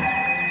Man.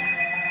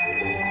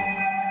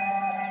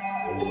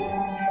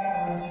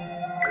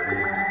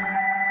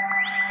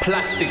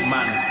 Plastic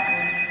Man.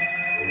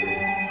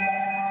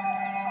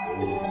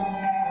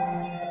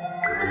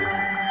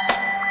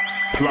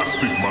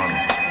 Plastic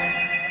Man.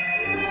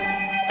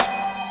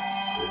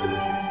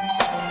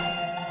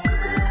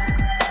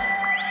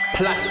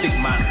 Plastic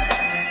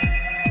Man.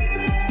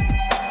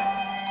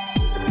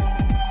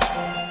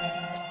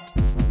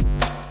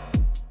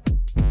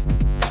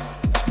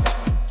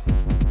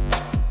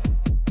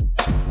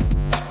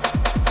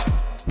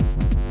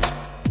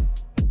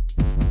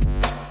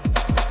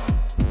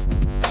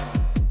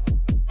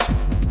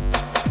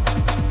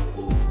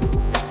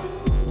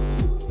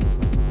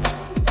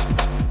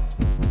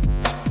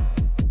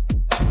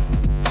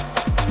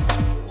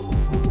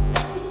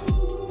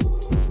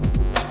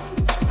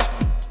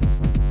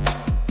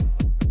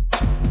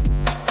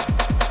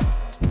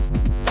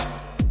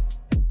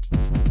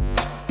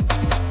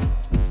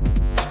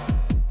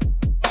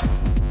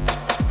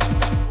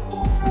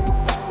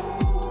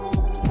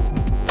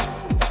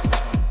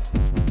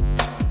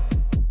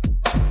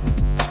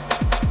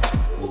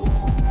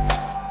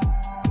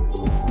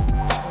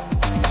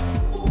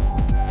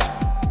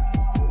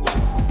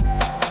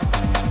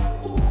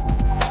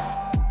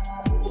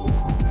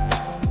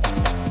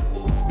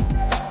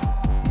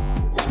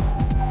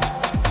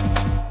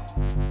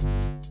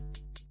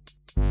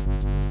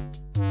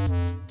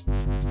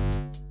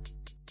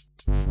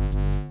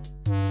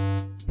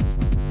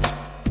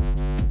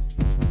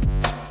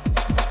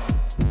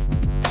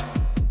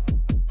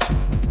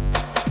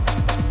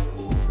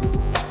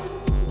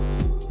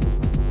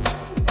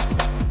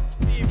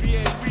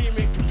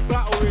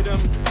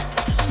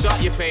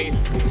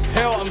 face.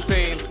 Hear what I'm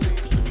saying?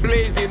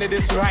 Blazing into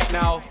this right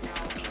now.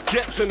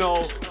 Get to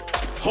know.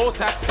 Hold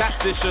tight,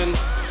 Plastician.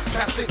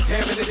 Plastics here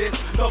into this.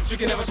 Love you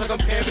can never try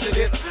compare into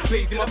this.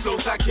 Blazing the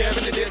flows like air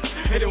into this.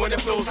 Anyone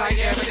that flows like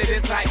air into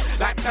this.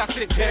 Like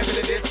plastics here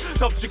into this.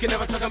 Love you can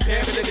never try compare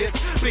into this.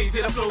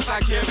 Blazing the flows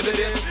like air into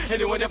this.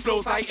 Anyone that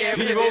flows like air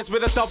into this. Heroes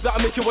with a dub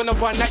that'll make you wanna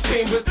run like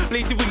chambers.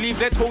 Lazy we leave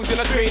their toes in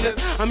the trainers.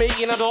 I'm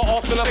eating a door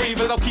off in the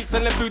favors. I'll keep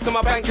sending food to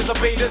my bankers and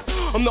invaders.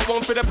 I'm not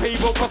one for the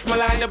payroll. Cross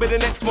my line, I'll be the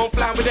next one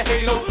flying with a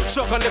halo.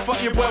 Shotgun the fuck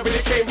your boy with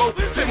a camo.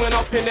 Flimming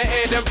up in the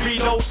air, then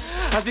reload.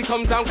 As he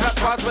comes down, clap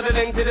fast with the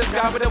length to the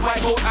sky with a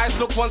white gold eyes.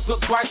 Look once,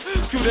 look twice.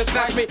 Students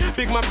slice me.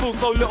 Big man feels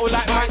so little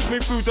like mice.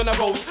 Smooth food on the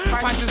road.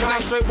 Price is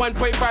nice, straight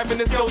 1.5 and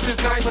the skills is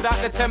nice. Without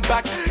the 10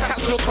 back,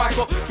 cats look twice.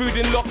 Got food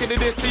in lock into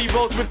this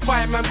C-rolls with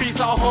fireman beats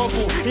that are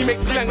harmful. He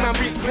makes slang man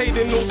beats played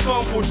in no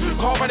sampled.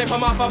 Can't run it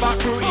from mouth about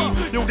fruity.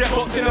 You'll get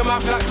boxed in the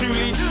mouth like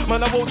Julie.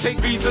 Man, I won't take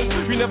reasons.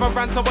 We never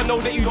ran, so I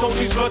know that you don't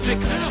use logic.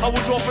 I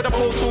will draw for the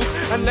Pro Tools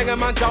and leg a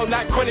man down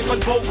like chronic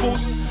on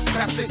vocals.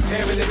 Plastics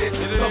here into this.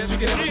 Love you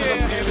can never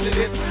compare into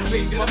this.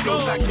 Blazing the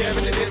flows like air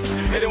into this.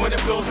 Anyone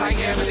that flows like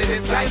air into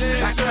this. Like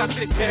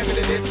plastics here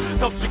into this.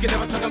 Love you can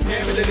never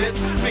compare into this.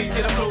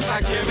 Blazing the flows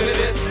like air into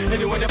this.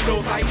 Anyone that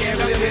flows like air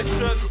into this.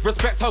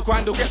 Respect our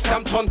grind will get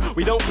stamped on.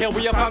 We don't care,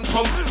 we are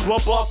phantom.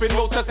 Rob off in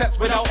motor sets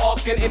without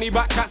asking any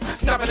back chats.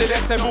 Snapping the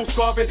decks and all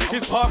scarving.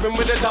 He's parring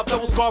with a dub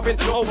that was scarving.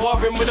 Oh,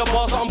 barring with the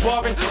bars that I'm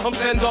barring. I'm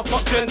sender,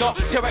 fuck gender.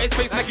 Tear out his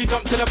face like he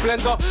jumped in a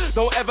blender.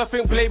 Don't ever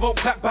think Blade won't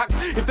clap back.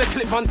 If the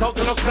clip runs out,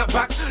 then I'll snap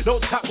back.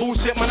 Don't chat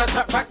bullshit, man, I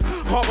chat facts.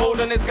 Can't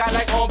roll on this guy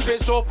like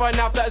armpits. Sure for a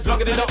knife that is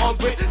longer than the arms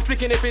grip.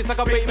 Sticking in face like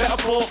a bait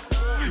metaphor.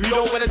 You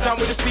don't wanna jam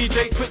with the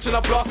CJ, switching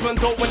a blast man,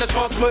 don't want a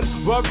chance man.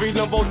 Word read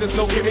on both, there's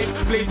no gimmicks.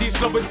 Blazy's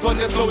flow is gone,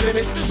 there's no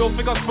limits. Don't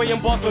think I'm spraying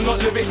bars or not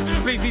lyrics.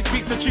 Blazy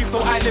speaks the truth, so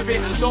I live it.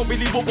 Don't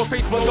really walk with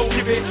faith, but don't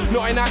give it.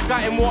 Not in that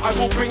guy and more, I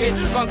will bring it.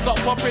 Guns stop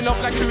popping up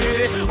like who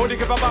did it. Only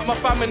give about my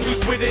fam and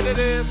who's with it.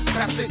 It is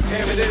plastics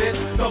here into this.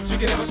 Stop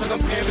you can never try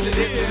compare into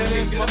this.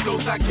 Lazy my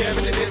flows like air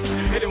into this.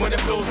 Anyone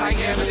that flows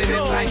like air into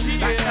this. Like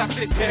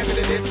plastics here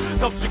into this.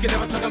 Stop you can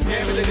never try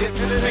compare into this.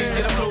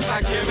 Lazy that flows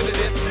like air into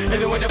this.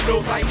 Anyone that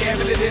flows like air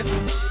into this.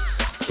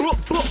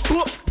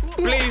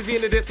 Blazy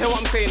into this, hear what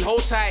I'm saying,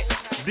 hold tight.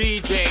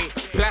 DJ,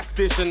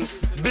 Plastician,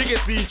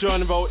 biggest DJ on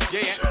the road.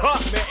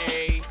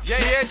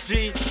 Yeah,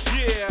 G,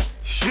 yeah,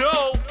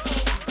 yo.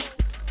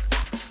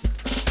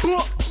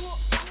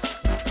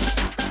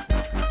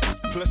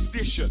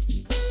 Plastician.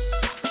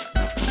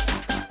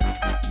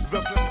 The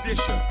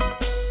Plastician.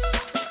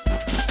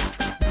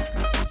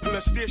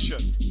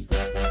 Plastician.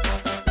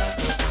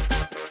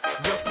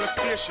 The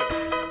Plastician.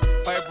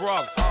 Hey,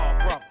 bruv.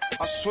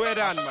 I swear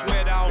down,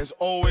 man. There's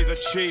always a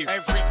chief.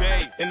 Every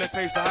day. In the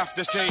face, I have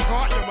to say,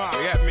 shut your mouth.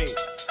 You get me?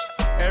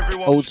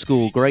 Everyone. Old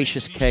school,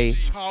 Gracious K.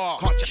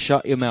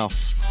 Shut your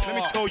mouth. Let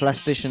me tell you.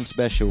 Plastician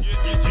special.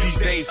 These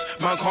days,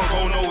 man can't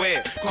go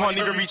nowhere. Can't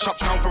even reach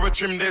uptown for a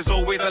trim. There's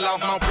always a loud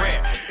mouth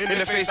prayer. In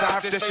the face, I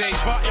have to say,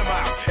 shut your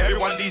mouth.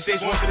 Everyone these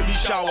days wants to be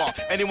shower.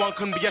 Anyone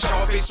can be a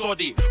shower face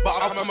soddy.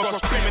 But I've come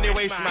across too many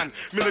waste, man.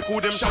 Me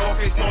call them shower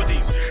face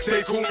noddies.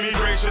 They call me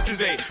Gracious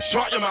Kazay.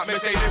 Shut your mouth, me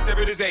say this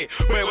every day.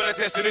 Where when I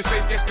test in his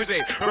face gets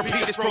busy.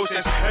 Repeat this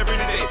process every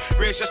day.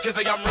 Gracious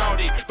Kazay, I'm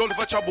rowdy. Don't look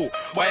for trouble.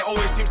 Why it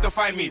always seems to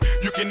find me.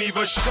 You can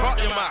either shut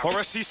your mouth or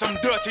I see some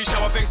dirty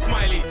shower face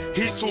smiley.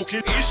 He's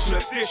talking ish,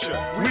 Plastician.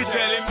 We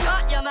tell him,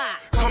 shut your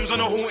mouth. Come Comes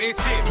on a haunted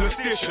tip,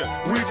 Plastician.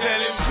 We tell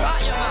him,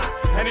 shut your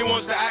mouth. And he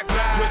wants to act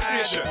bad,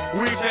 Plastician.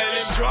 We tell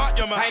him, shut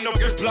your mouth. Ain't no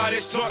gift blood,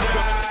 it's not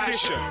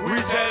Plastician. We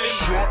tell him,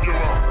 shut your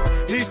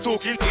mouth. He's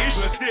talking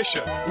ish,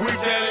 Plastician. We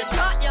tell him,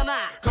 shut your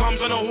mouth.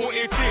 Comes on a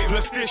haunted tip,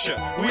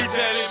 Plastician. We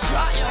tell him,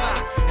 shut your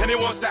mouth. And he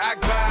wants to act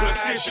bad,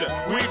 Plastician.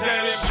 We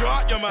tell him,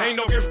 shut your mouth. Ain't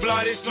no gift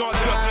blood, it's not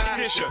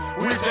Plastician.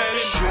 We tell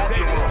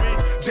him,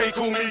 they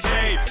call me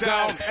gay,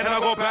 down. And I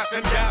go back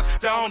and gas,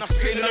 down. I'm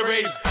sitting in the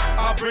rave,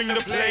 I bring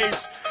the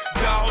place.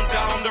 Down,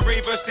 down, the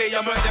ravers say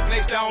I murdered the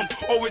place down.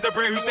 Always the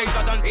brave who says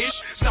I done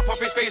ish. Slap off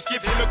his face,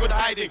 give him a good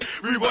hiding.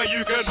 Rewind,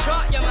 you can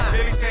shut your mouth.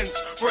 Daily sense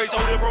for his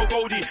older bro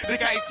Goldie. The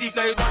guy his teeth,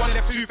 now he's got one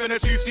left tooth and the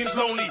tooth seems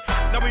lonely.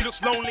 Now he looks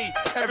lonely,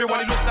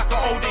 everyone he looks like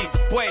an oldie.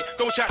 Boy,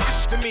 don't chat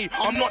ish to me,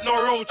 I'm not no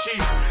road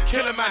chief.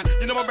 Killer man,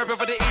 you know I'm repping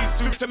for the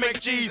East, suit to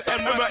make G's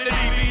and we're at the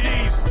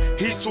DVDs.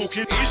 He's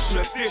talking ish,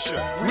 Plastician.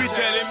 We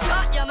tell him,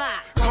 shut your mouth.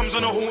 Comes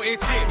on a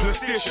haunted tip,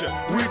 Plastician.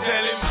 We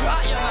tell him,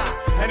 shut your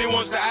mouth. And he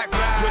wants to act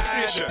bad,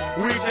 Plastician.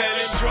 We tell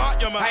him,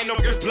 shut your mouth. Ain't no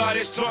gift blood,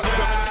 it's not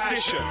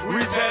Plastician.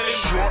 We tell him,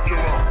 shut your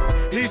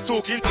mouth. He's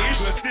talking ish,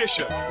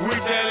 Plastician. We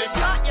tell him,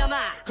 shut your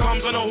mouth.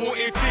 Comes on a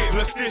haunted tip,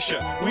 Plastician.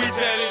 We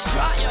tell him,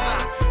 shut your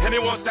mouth. And he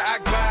wants to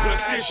act bad,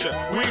 Plastician.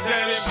 We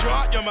tell him,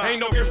 shut your mouth.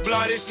 Ain't no gift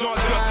blood, it's not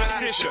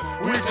Plastician.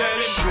 We tell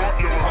him, shut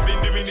your mouth. I've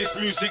been doing this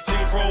music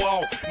thing for a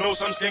while. Know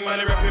some sing man,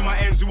 they repping my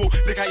ends who will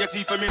lick at your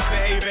teeth for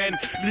misbehaving.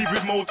 Leave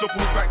with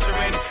multiple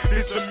fracturing.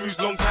 This some moves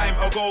long time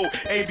ago.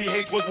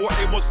 ABH was what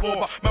it was for,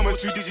 but man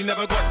was too did you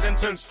never got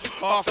sentenced.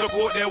 After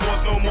court there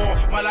was no more.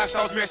 My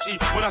lifestyle's messy.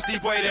 When I see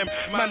boy them,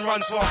 man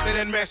runs faster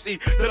than Messi.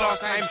 The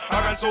last time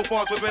I ran so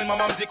fast was when my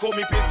mumsy caught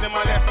me pissing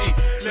my left ear.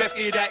 Left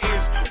ear that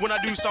is. When I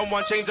do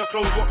someone change of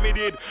clothes, what me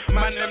did.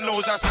 Man them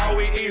knows that's how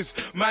it is.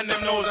 Man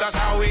them knows that's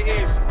how it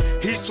is.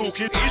 He's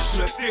talking ish,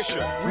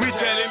 Plastician. We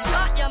tell him,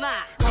 shut your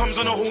mouth. Comes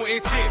on a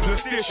haunted tip,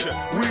 Plastician.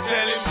 We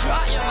tell him,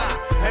 shut your mouth.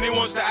 And he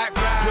wants to act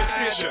bad,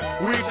 Plastician.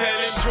 We tell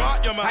him,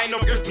 shut your mouth. Ain't no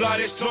gift blood,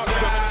 it's not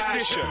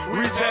Plastician.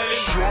 We tell him,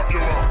 shut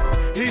your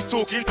mouth. He's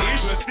talking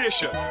ish,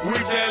 Plastician. We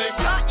tell him,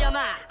 shut your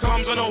mouth.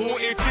 Comes on a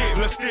haunted tip,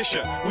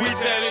 Plastician. We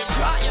tell him,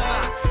 shut your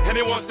mouth. And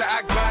he wants to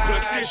act bad,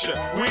 Plastician.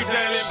 We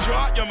tell him,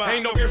 shut your mouth.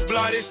 Ain't no gift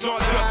blood, it's not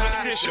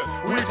Plastician.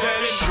 We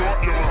tell him,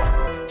 shut your mouth.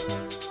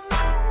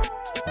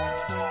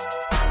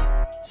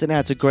 Sent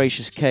out to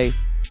Gracious K.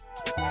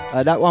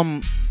 That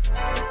one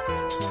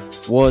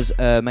was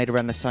made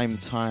around the same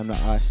time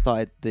that I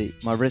started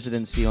my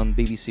residency on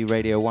BBC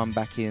Radio 1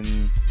 back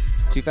in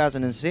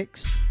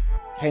 2006.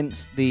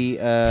 Hence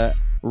the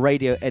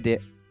radio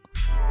edit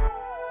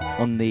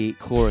on the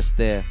chorus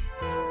there.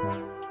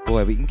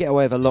 Boy, we can get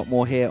away with a lot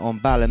more here on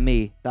Bal and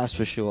Me, that's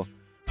for sure.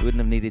 We wouldn't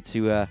have needed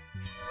to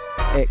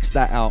X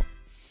that out.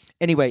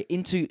 Anyway,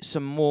 into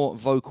some more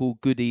vocal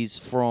goodies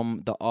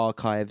from the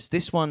archives.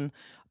 This one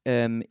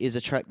is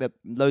a track that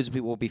loads of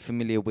people will be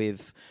familiar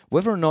with.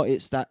 Whether or not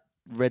it's that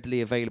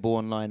readily available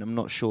online, I'm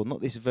not sure.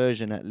 Not this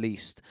version, at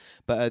least.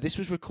 But this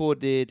was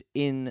recorded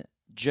in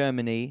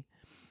Germany.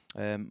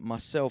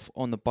 Myself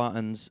on the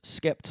buttons,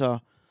 Skepta,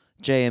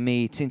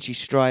 JME, Tinchy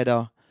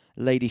Strider,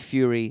 Lady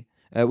Fury.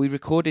 We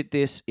recorded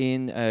this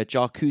in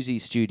Jacuzzi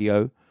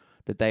studio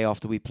the day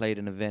after we played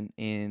an event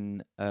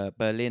in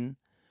Berlin.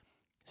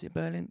 Is it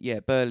Berlin? Yeah,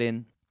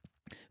 Berlin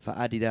for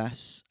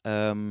Adidas.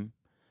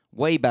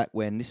 Way back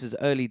when, this is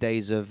early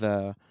days of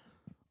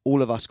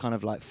all of us kind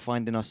of like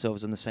finding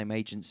ourselves on the same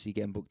agency,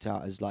 getting booked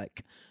out as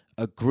like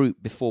a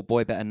group before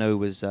Boy Better Know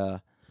was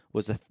an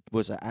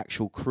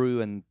actual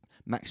crew and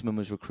Maximum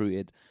was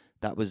recruited.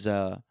 That was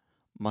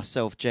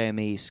myself,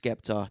 JME,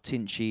 Skepta,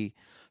 Tinchy,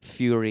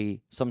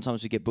 Fury.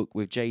 Sometimes we get booked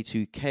with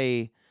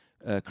J2K,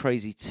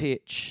 Crazy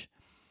Titch,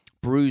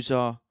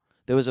 Bruiser.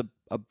 There was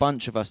a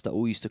bunch of us that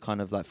all used to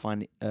kind of like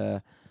find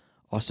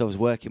ourselves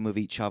working with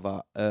each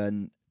other,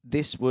 and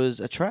this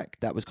was a track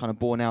that was kind of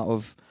born out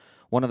of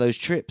one of those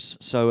trips.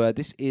 So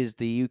this is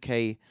the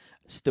UK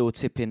Still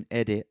Tipping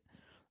edit.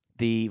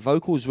 The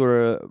vocals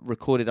were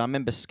recorded. I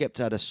remember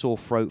Skepta had a sore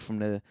throat from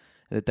the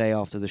day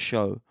after the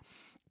show.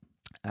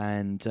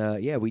 And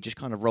yeah, we just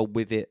kind of rolled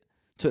with it,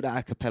 took that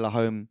a cappella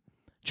home,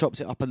 chopped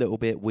it up a little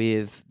bit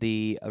with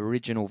the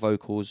original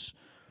vocals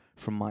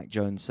from Mike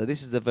Jones. So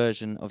this is the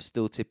version of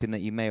Still Tipping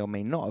that you may or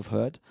may not have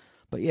heard.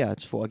 But yeah, I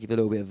just thought I'd give a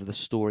little bit of the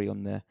story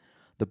on the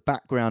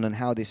background and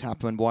how this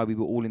happened, why we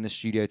were all in the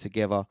studio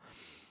together.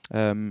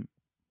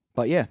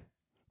 But yeah,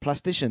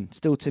 Plastician,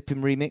 Still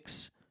Tipping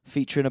remix,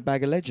 featuring a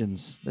bag of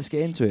legends. Let's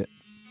get into it.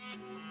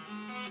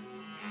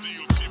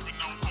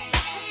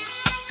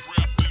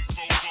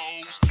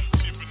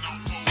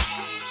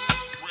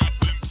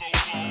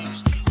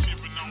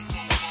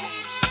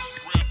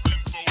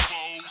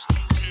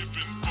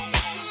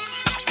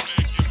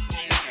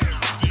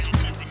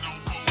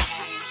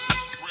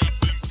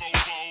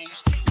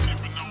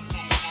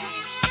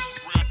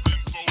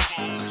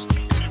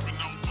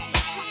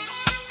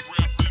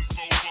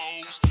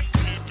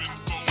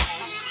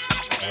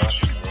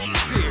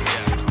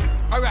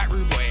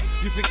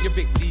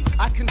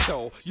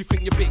 You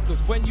think you're big,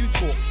 cause when you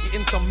talk, you're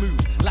in some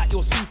mood, like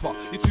you're super,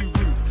 you're too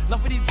rude.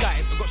 Enough of these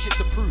guys, I got shit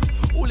to prove.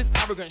 All this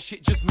arrogant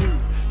shit, just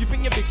move. You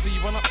think you're big, so you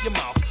run up your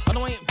mouth. I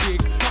know I ain't big,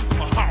 come to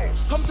my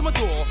house. Come to my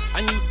door,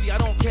 and you see I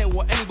don't care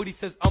what anybody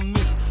says, I'm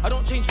me. I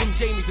don't change from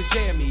Jamie to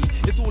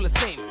JME. It's all the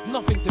same, it's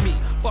nothing to me.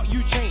 But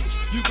you change,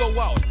 you go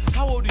wild.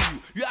 How old are you?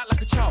 You act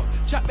like a child.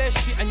 Chat bare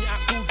shit and you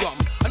act all dumb.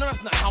 I know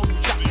that's not how you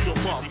chat to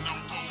your mum.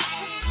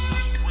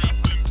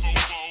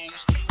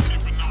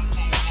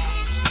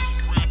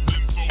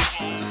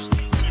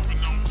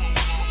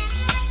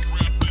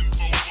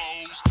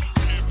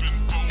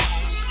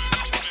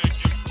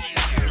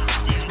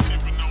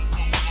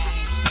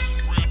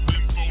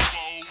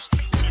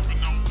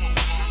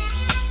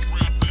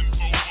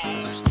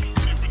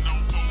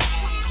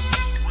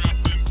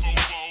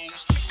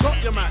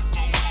 Stop your man.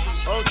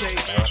 Okay,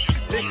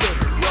 listen,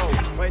 yo,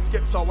 why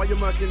Skepta, why you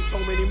murking so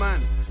many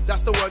man?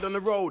 That's the word on the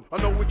road.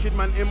 I know wicked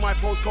man in my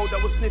postcode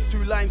that will sniff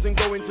 2 lines and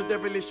go into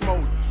devilish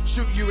mode.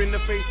 Shoot you in the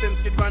face, then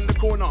skid round the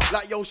corner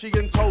like Yoshi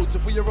and Toad. So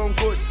for your own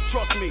good,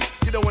 trust me,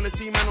 you don't wanna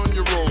see man on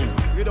your own.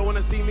 You don't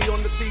wanna see me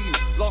on the scene.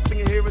 Last thing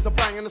you hear is a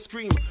bang and a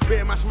scream.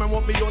 Better mash man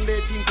want me on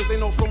their team, cause they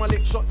know from my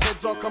lick shots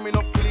heads are coming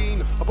off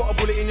clean. I put a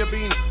bullet in your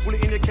bean,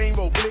 bullet in your cane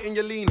roll, bullet in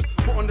your lean.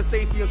 Put on the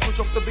safety and switch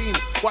off the beam.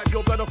 Wipe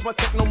your blood off my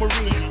techno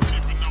marine.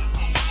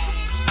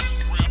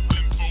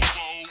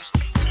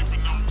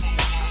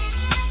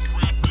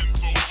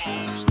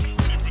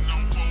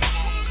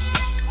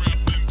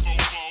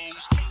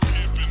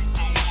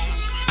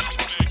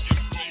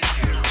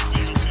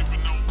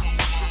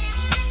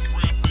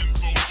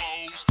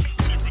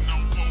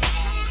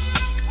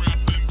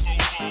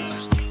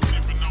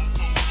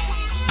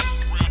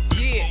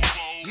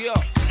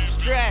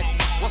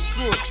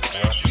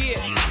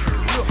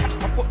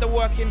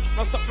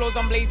 Non-stop flows,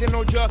 I'm blazing,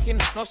 no jerking.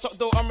 Non-stop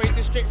though, I'm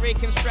raising straight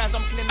raking. Strads,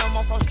 I'm killing them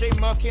off, I'm straight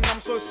murking. I'm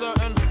so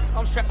certain.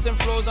 I'm straps and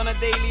flows on a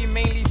daily,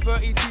 mainly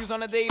 32s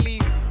on a daily.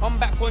 I'm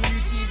back on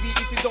UTV,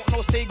 if you don't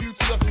know, stay glued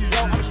to your TV.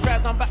 Yo, I'm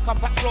Strads, I'm back, I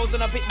pack flows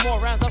and a bit more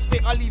rounds. I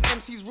spit, I leave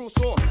MCs real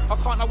sore.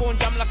 I won't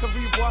jam like a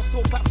rebar. I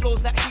still pack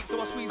flows that heat, so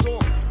I squeeze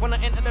off. When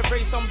I enter the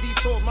race, I'm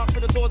detour. Mark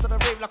through the doors of the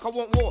rave like I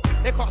want war.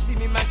 They can't see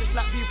me, man, just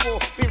like before.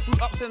 Been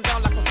through ups and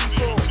downs like a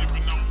seesaw.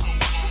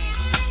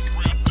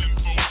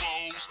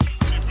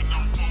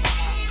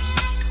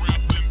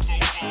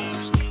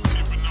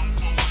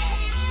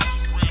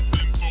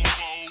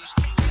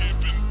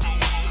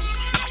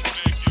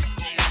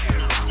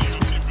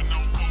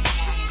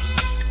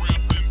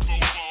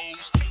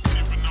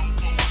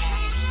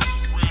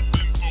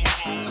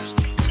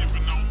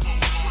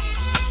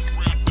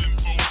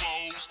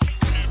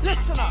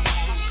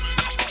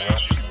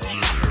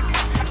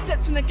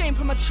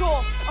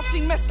 Premature. I've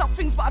seen messed up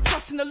things, but I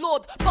trust in the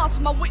Lord. Bars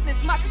is my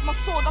witness, Mac is my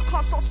sword. I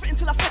can't stop spitting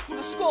till I settle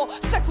the score.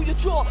 Settle your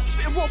jaw,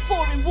 spitting raw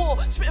 4 in war.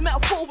 Spit a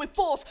metaphor with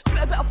force,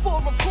 spit a metaphor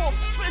of course.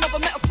 Spit another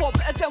metaphor,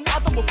 better than what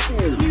I've done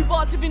before. New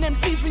bars giving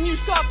MCs with new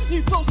scars.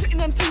 New flows hitting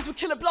MCs with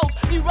killer blows.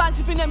 New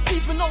rhymes giving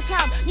MCs with no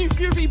time. New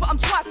fury, but I'm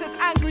twice as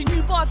angry.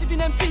 New bars giving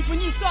MCs with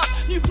new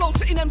scars. New flows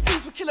hitting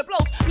MCs with killer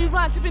blows. New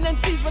rhymes giving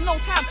MCs with no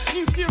time.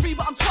 New fury,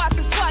 but I'm twice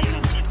as.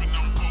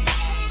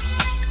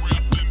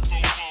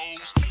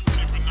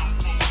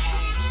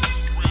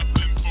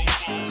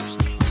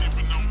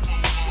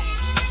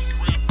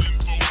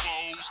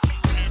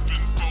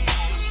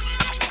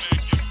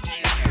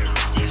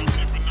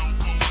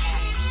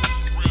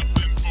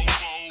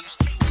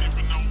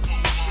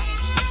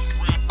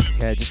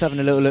 Yeah, just having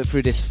a little look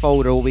through this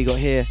folder, what we got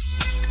here.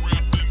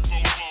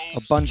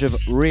 A bunch of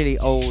really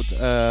old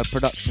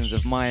productions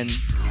of mine.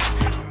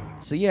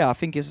 So yeah, I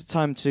think it's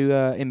time to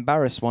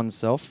embarrass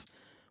oneself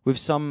with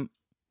some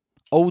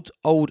old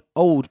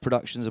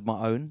productions of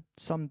my own.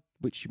 Some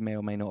which you may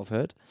or may not have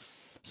heard.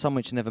 Some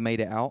which never made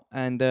it out.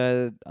 And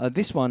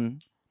this one,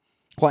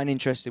 quite an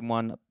interesting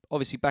one.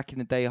 Obviously, back in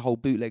the day, a whole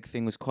bootleg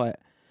thing was quite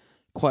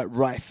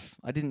rife.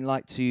 I didn't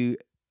like to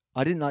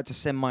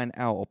send mine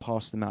out or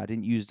pass them out. I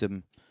didn't use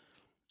them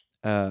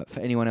for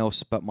anyone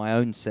else but my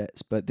own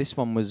sets. But this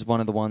one was one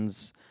of the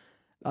ones.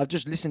 I've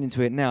just listening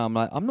to it now. I'm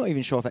like, I'm not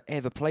even sure if I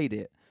ever played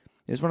it.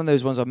 It was one of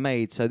those ones I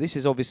made. So this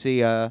is obviously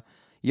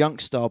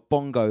Youngstar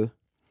Bongo,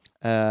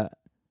 but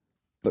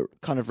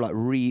kind of like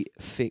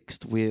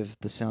refixed with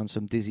the sounds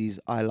from Dizzy's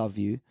I Love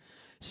You.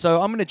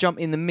 So I'm going to jump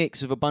in the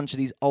mix with a bunch of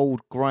these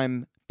old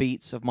grime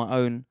beats of my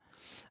own.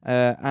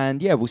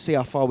 And yeah, we'll see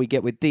how far we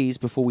get with these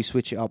before we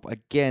switch it up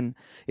again.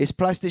 It's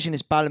Plastician,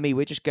 it's Bellamy.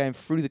 We're just going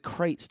through the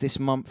crates this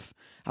month,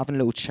 having a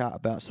little chat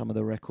about some of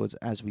the records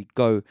as we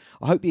go.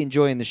 I hope you're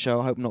enjoying the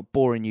show. I hope I'm not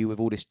boring you with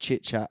all this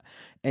chit-chat.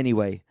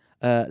 Anyway,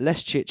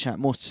 less chit-chat,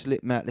 more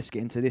slip mat. Let's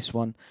get into this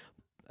one.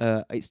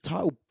 It's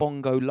titled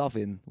Bongo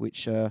Lovin',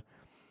 which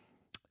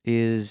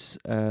is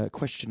a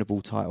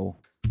questionable title.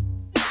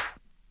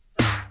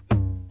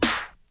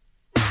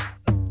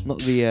 Not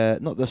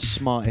the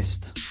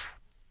smartest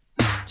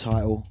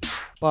title,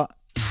 but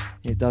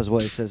it does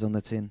what it says on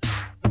the tin.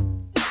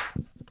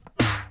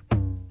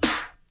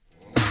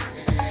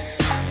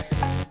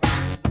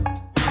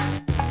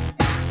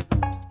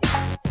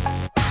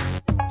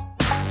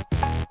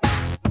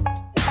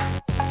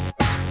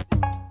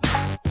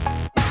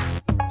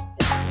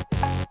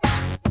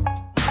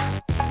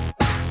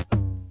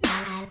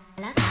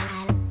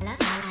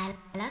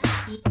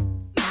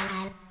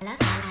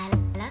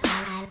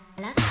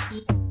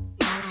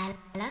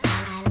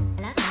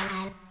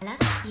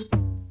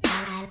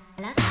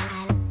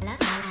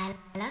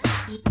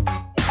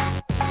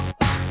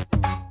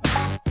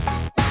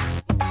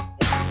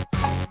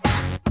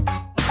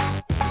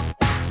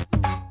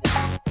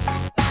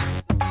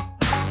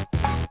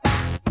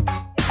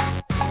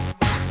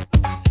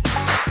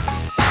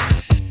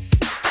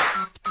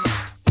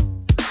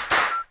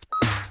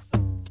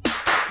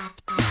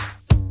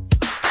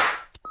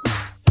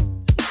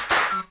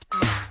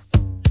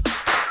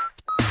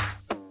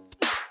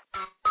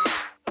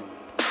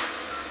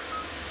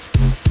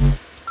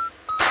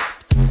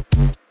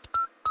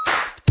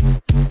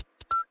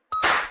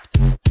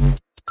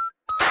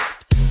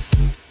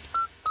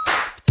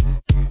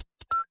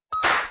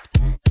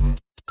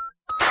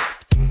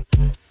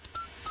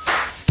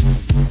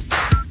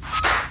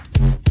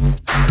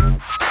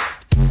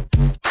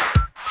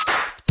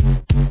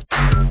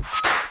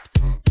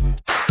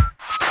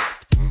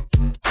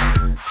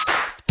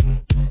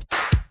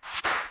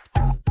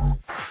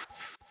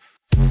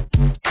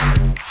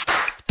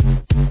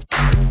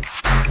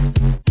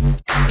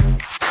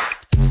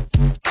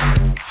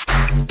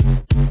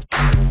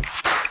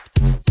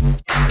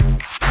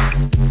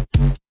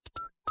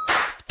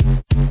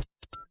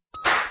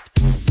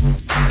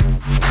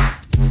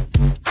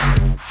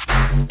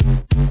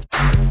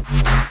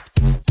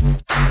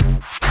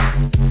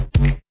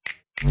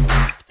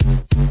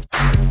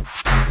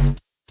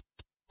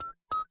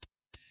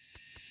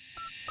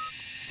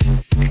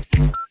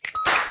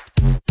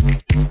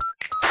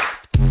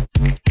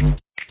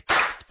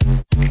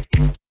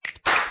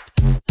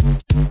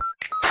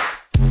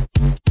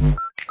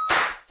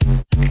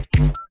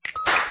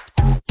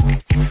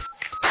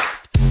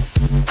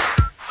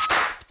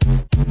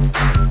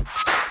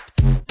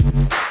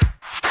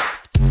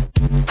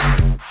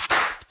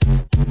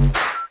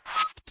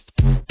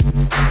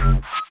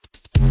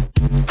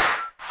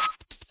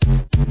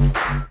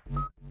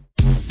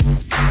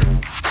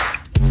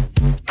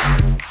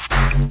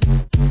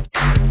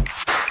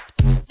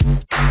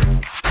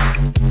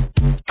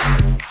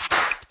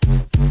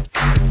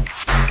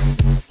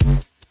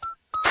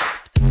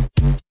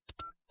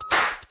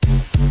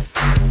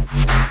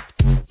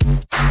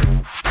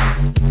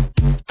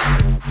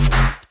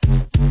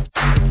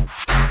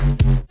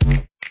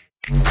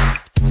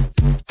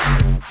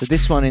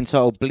 This one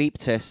entitled Bleep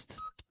Test.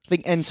 I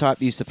think N-Type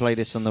used to play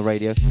this on the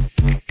radio.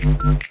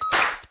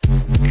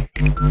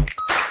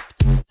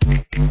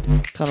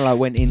 Kind of like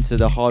went into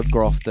the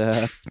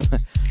Hardgraft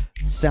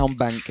sound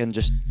bank and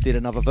just did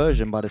another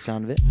version by the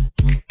sound of it.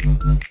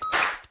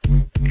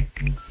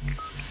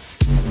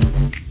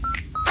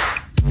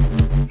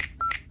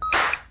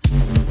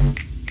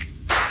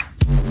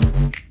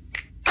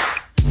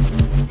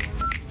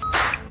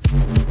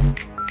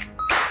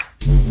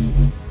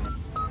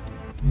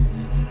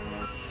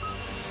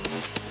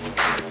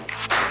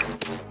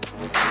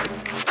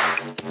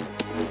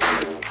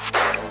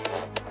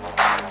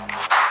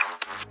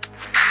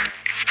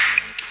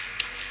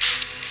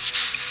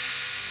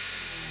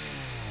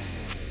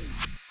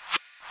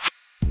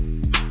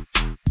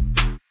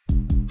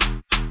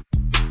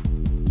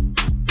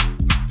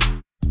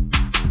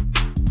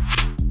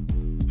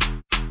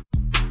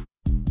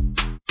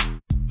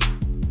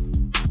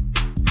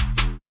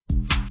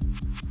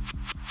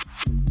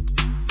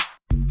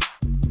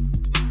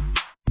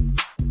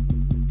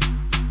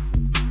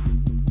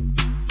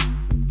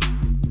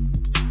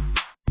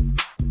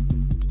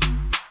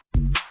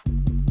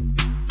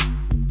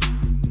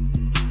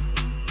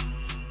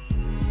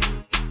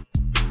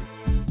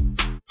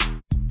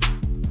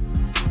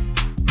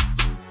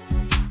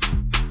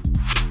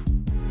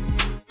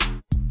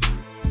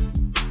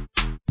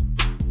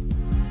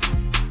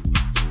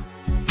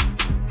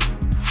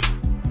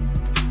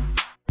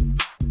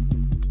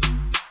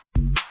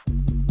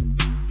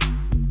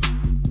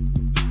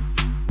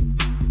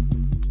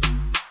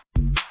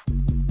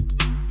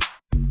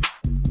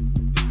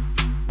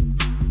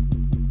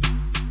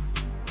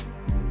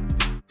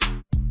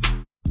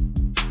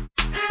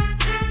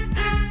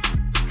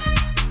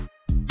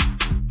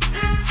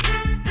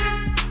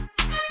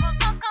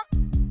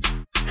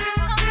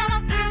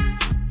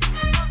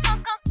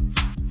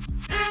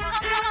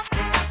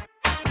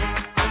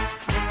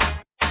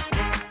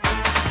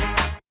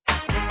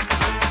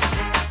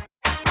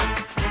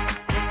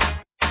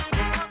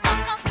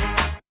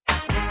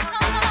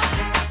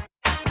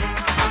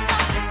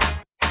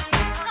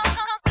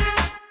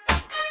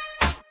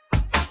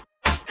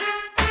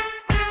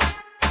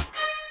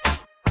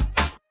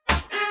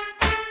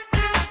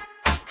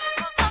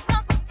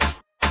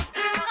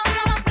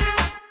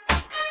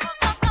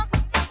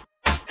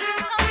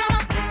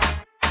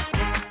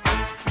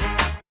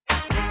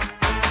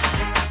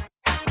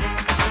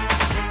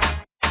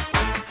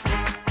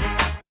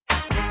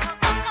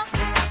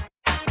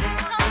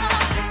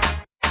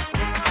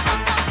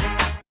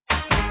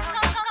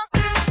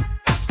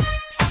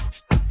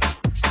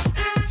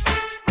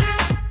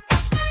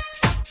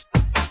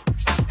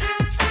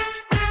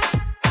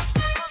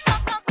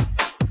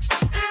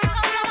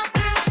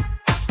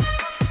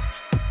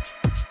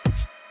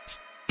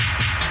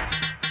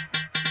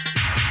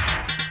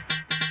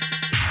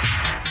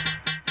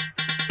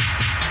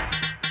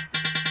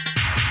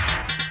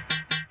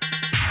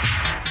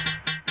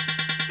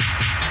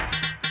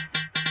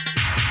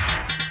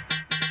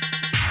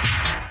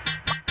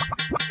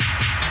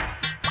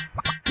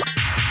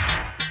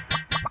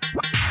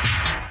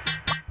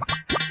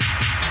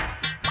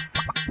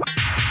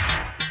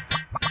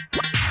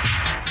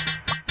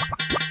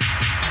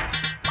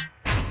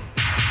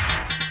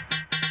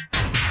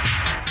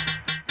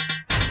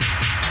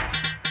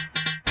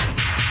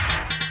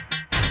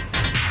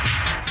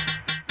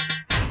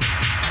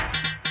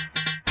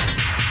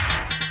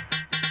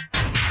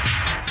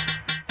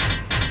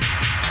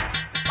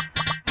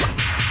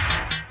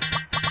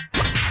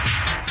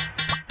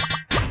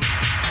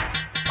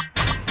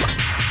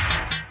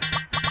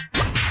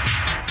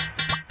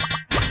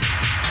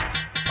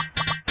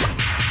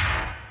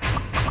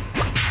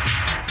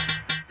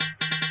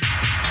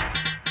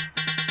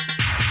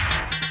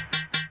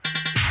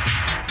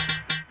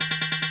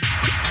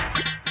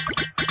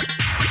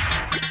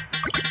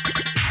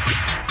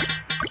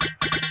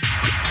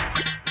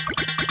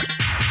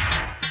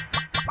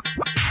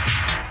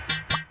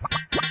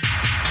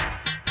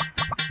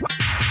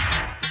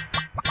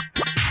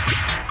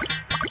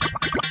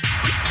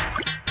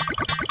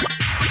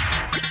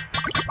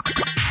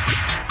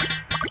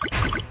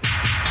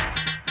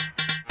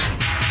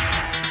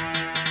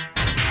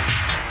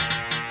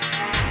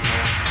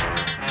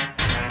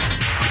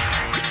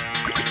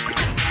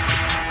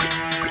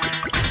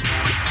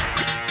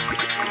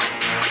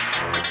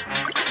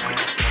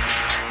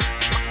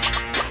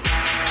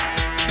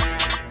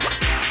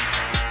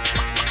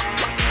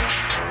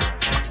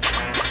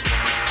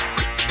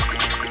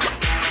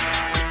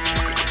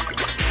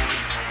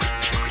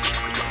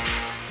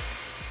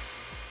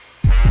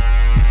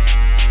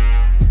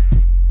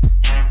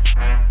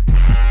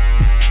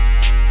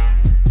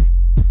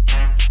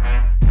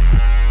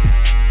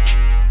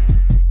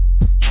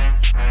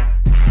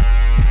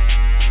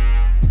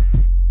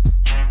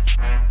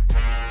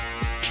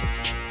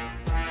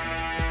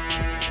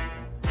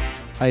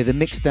 Hey, the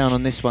mix down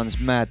on this one's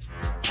mad.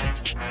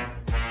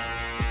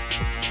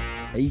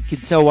 You can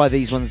tell why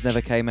these ones never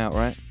came out,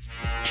 right?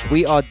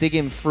 We are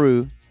digging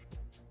through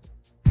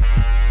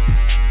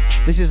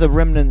This is the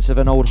remnants of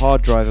an old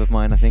hard drive of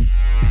mine, I think.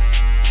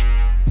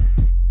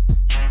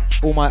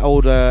 All my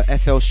older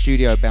FL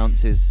Studio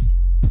bounces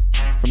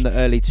from the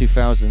early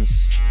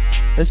 2000s.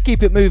 Let's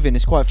keep it moving,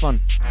 it's quite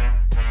fun.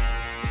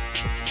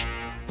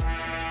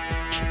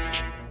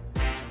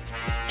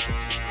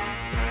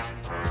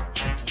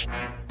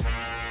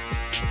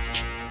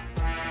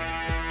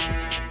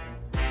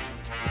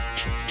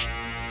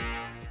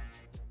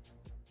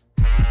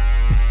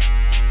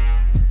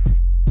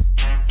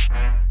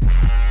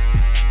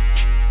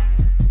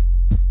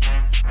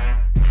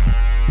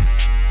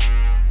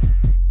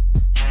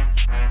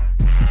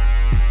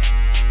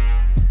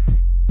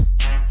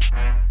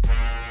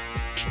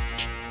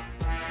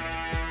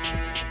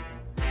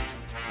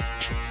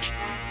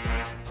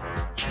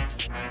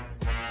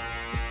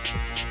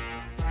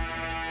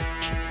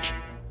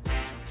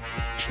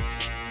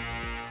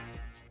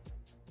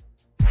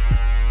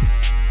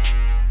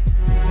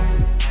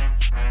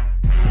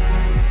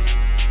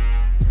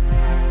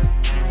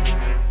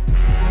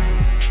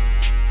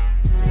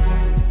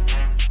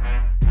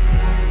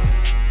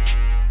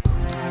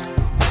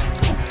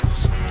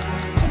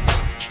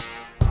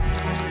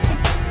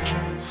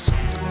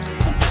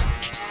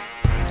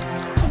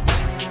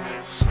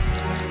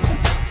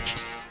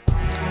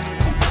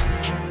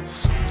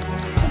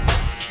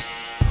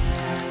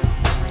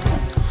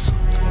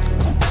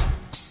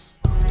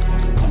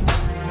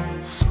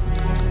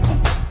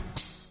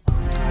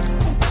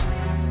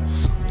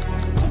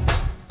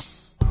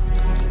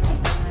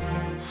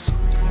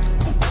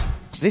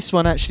 This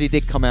one actually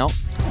did come out.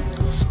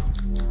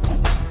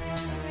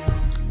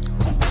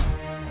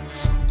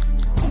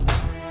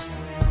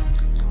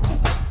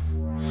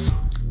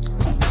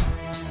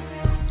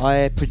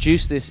 I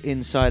produced this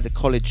inside the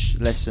college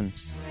lesson.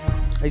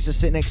 I used to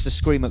sit next to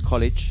Scream at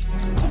college.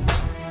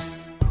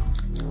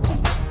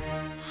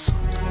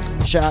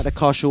 Shout out to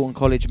Carshalton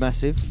College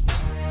Massive.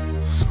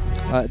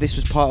 This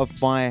was part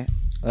of my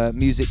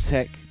music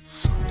tech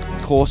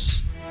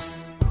course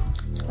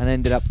and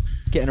ended up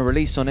getting a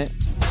release on it.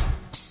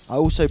 I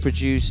also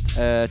produced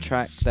a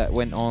track that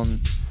went on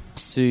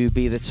to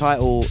be the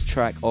title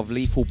track of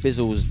Lethal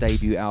Bizzle's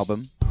debut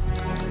album,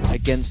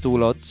 Against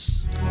All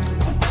Odds.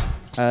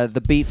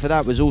 The beat for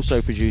that was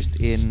also produced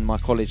in my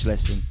college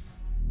lesson.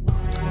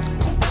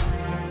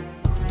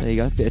 There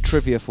you go, a bit of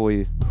trivia for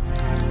you.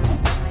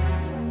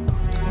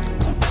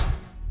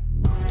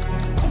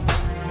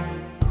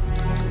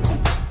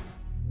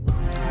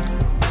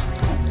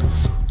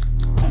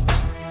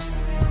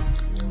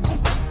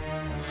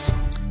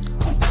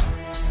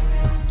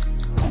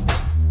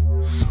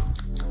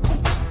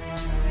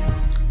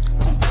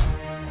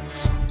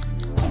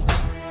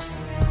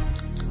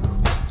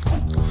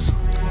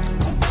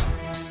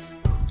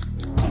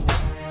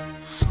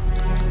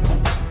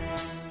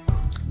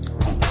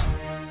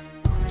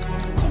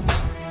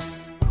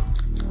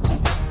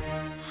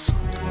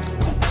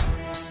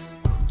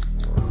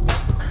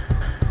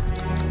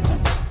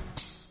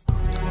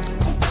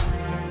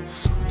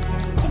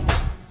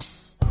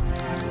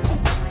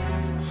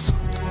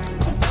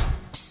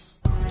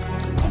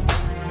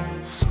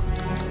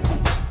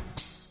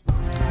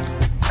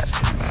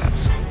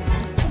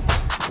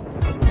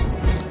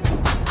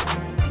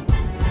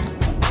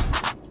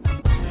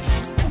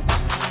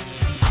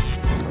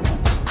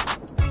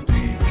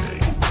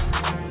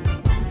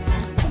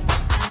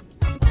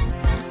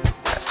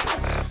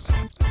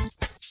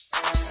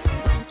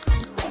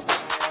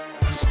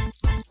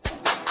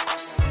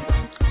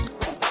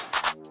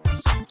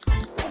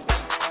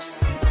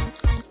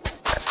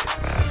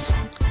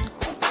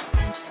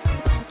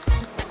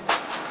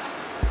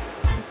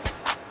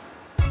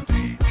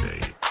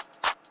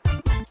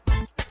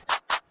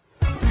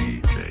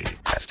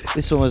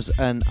 This one was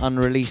an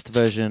unreleased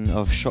version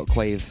of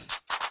Shockwave.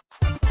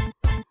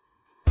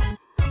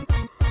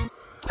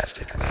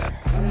 Plastic Man.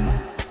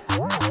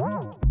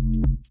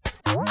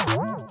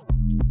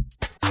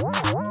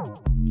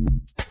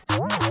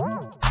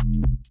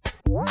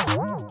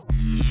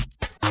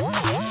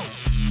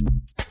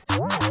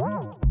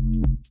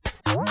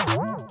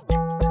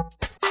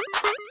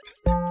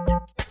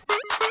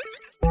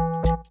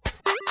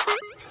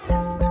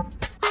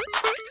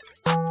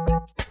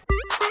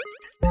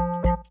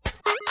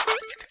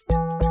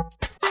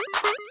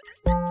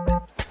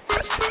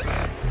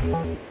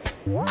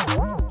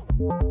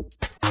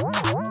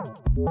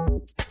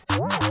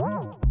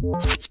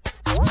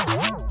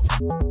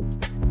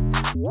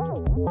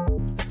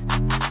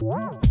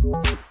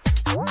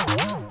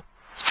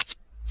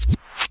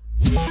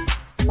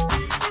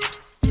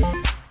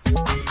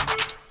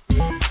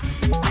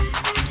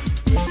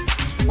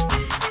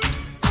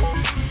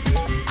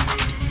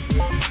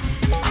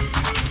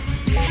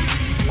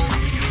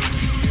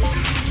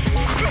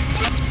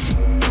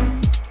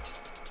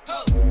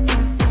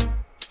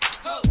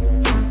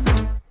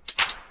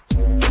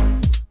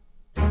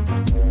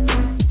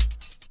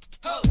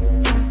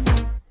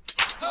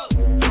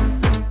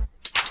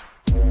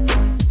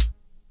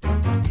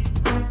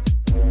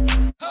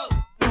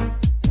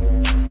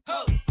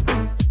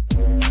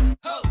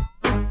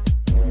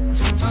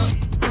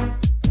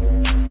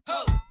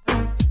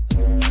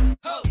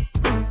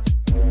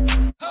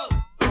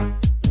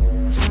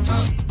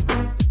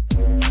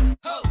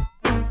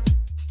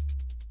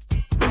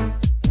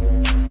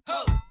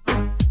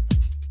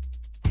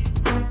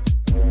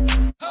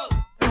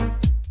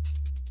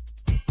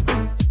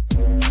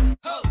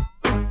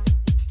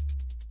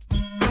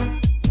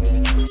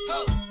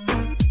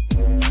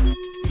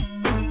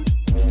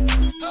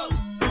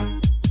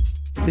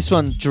 This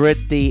one, Dread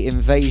the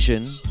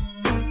Invasion,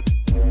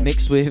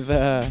 mixed with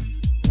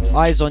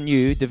Eyes on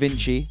You, Da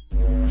Vinci,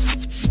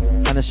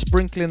 and a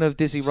sprinkling of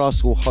Dizzy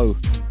Rascal, Ho.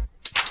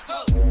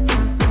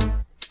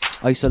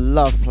 I used to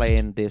love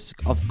playing this.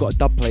 I've got a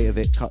dub plate of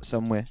it cut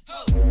somewhere.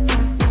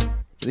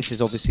 This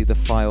is obviously the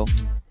file.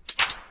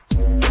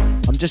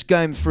 I'm just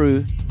going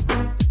through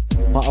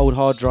my old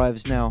hard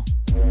drives now.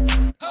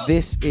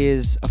 This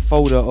is a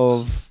folder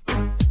of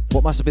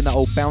what must have been the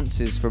old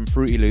bounces from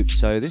Fruity Loops,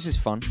 so this is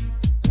fun.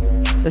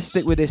 Let's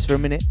stick with this for a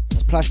minute.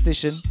 It's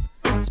Plastician,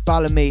 it's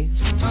Bal and me.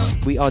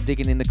 We are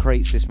digging in the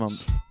crates this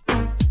month.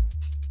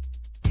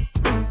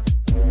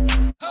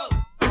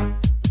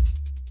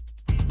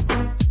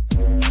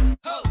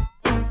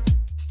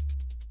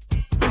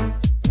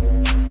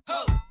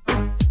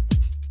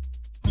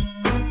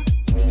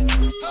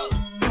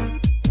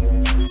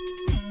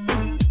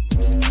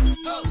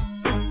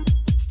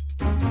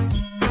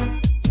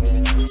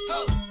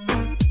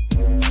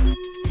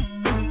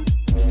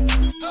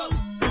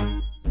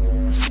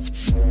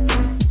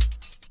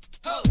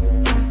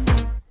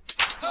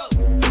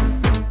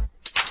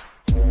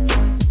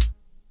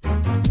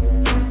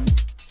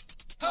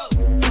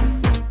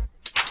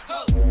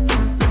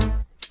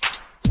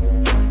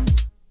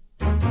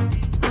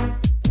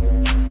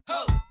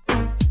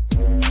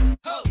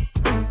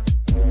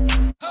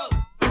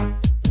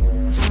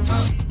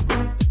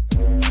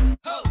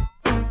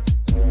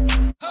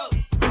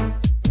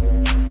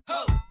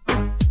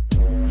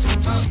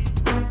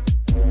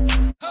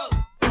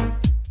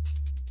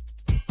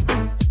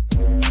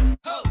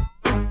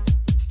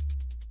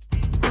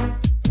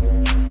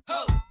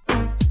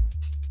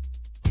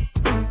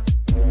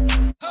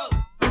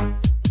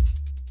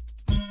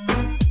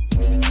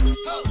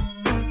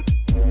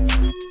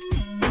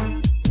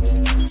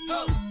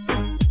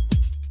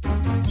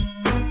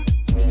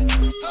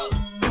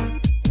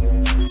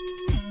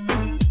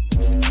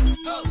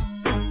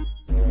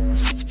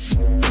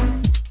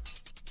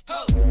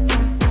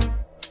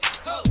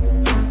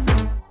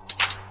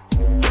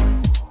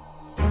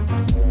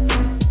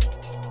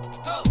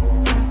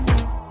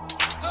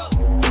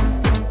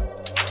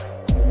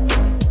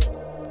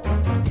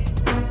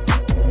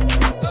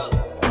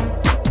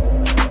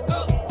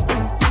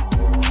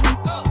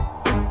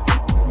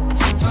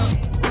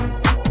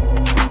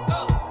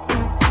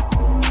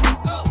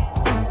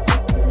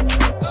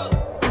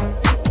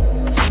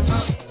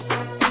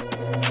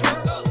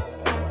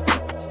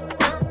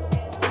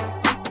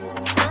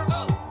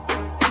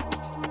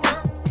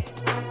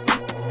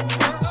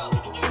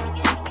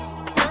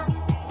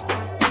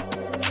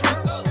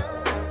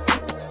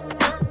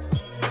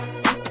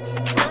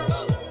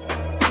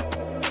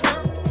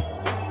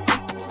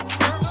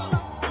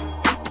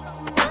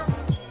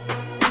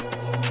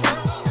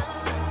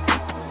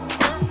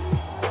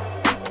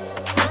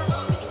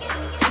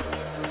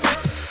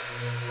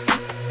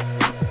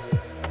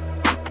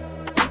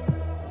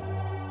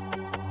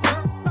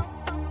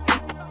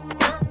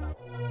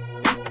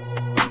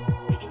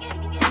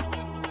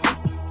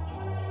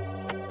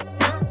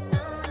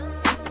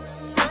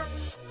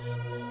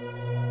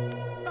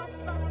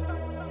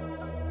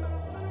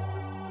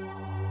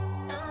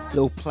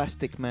 Little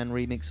Plastic Man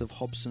remix of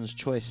Hobson's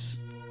Choice.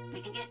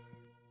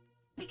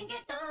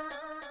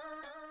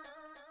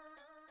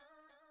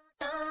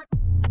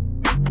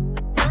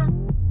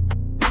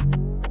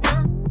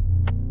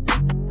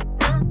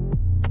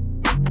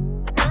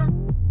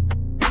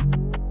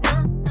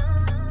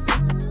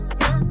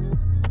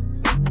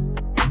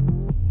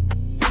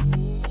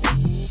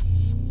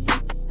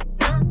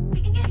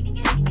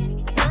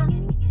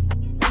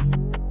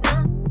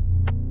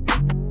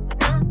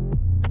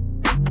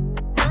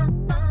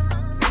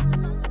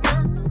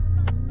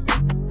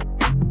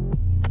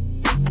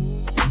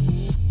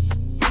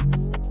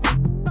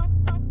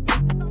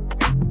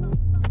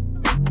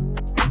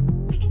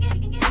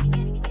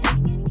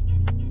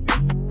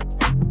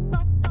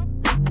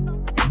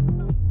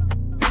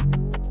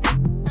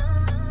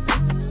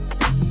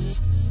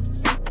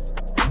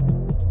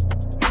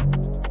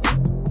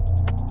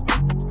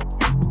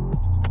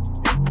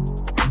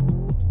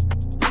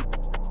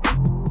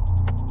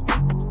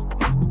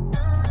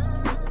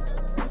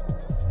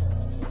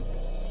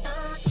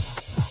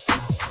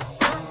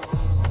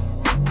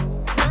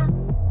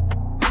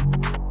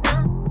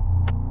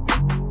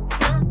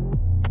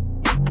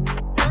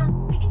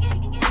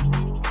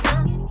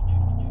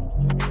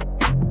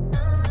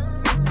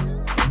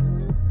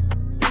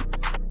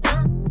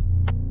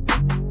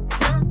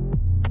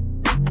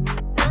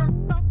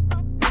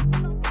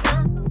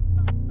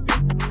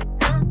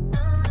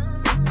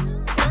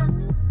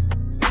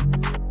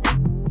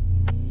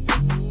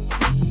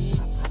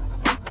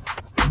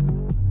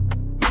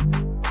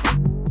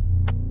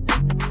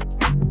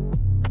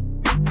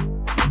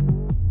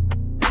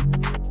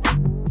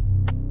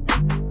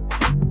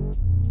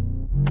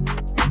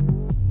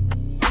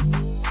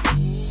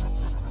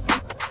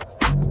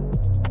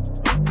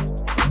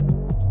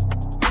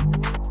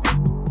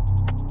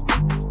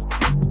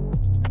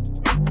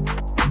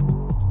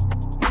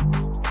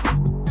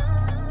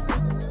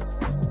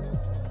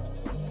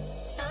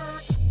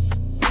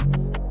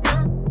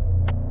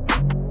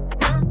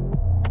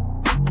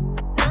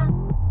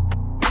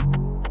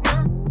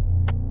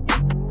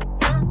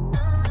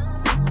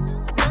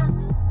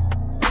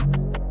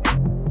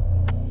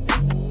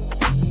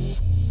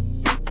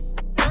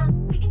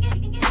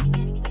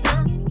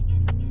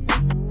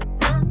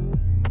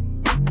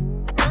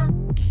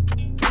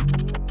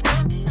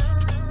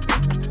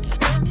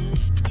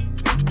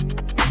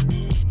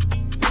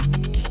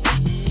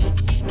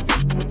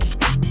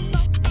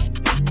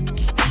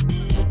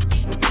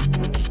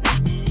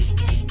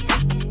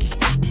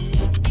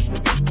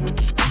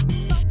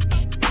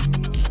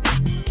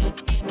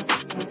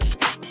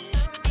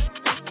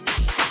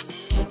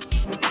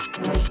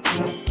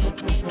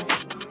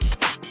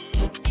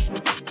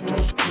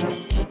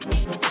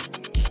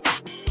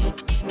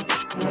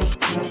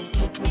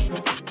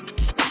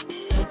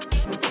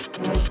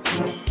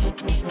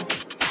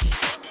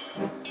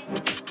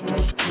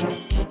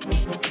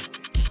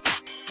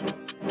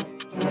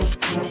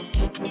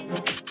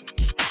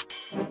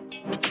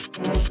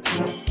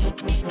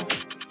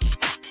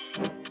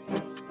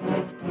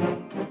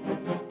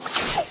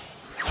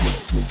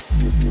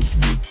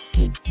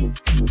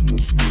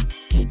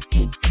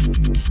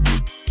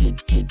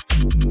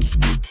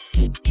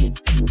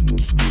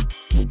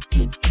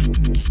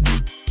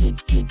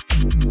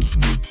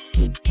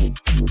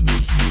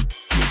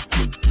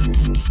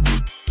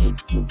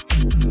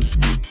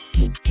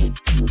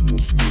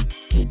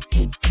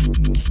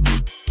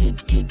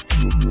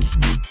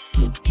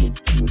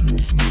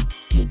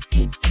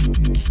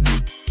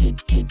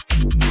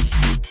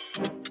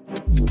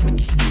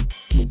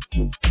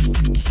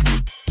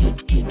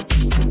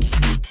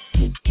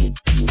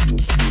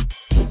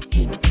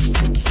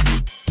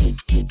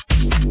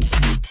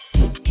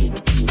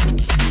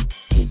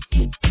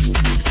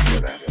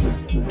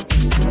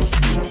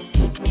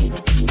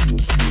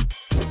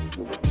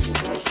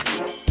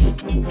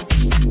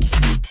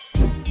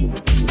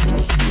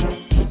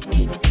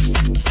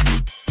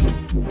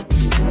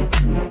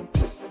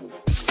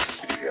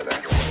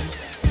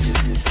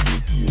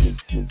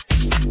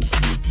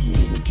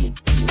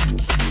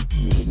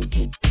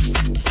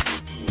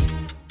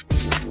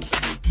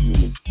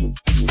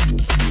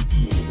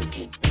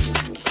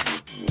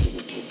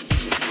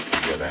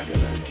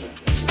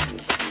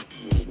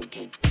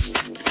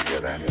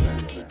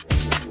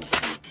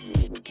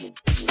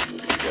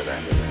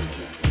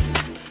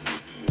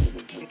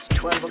 It's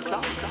 12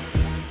 o'clock.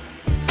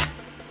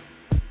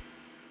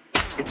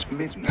 It's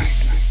midnight.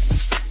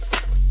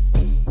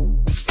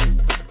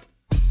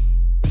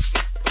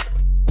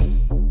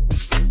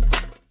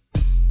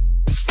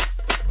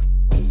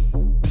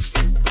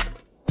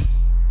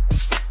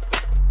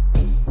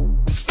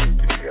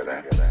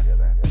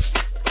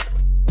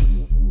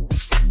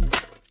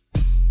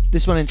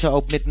 This one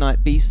entitled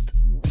Midnight Beast.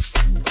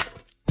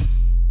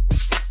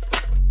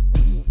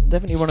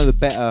 Definitely one of the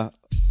better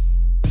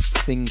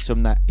things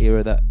from that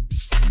era that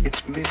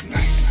It's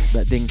midnight.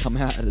 that didn't come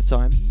out at the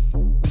time.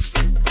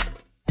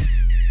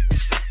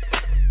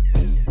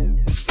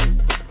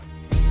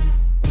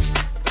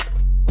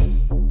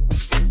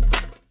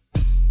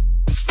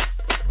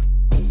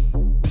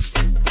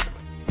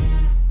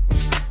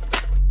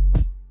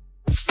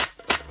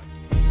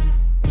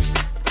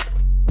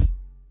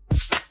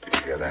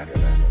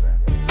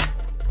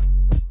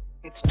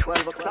 It's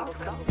 12 o'clock.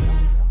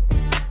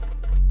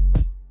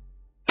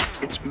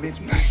 It's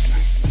midnight.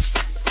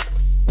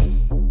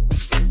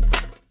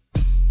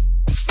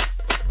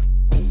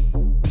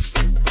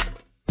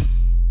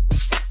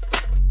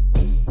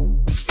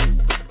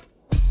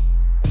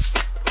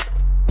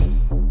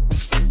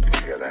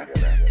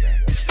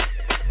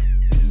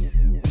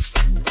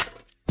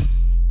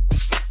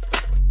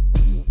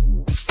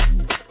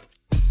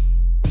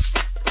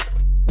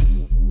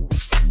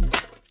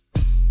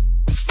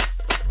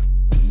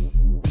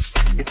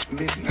 It's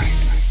midnight.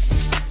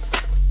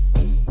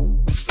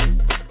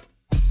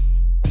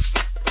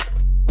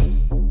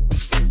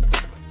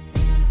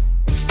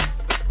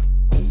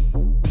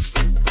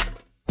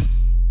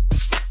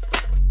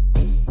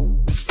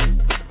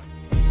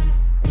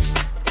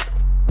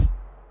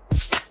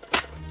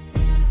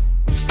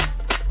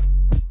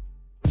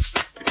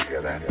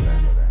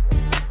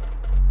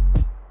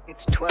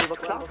 It's 12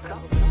 o'clock.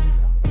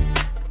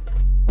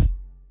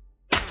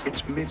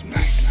 It's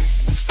midnight.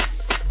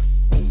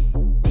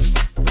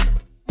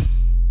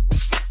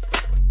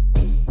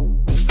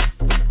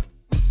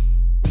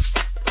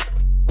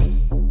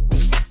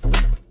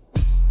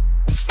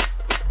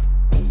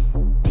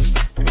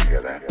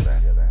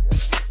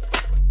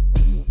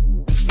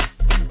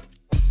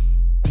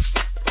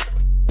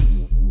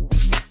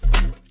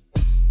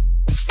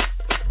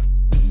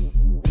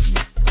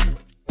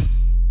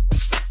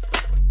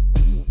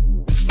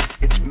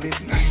 It's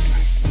midnight.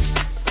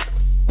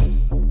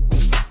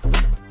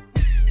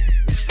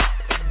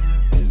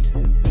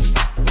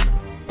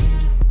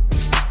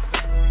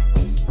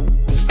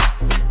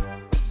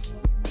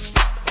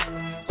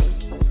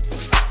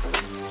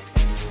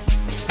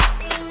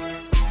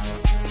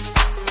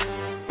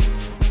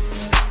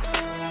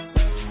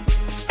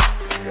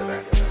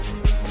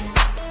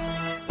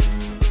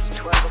 It's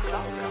 12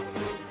 o'clock.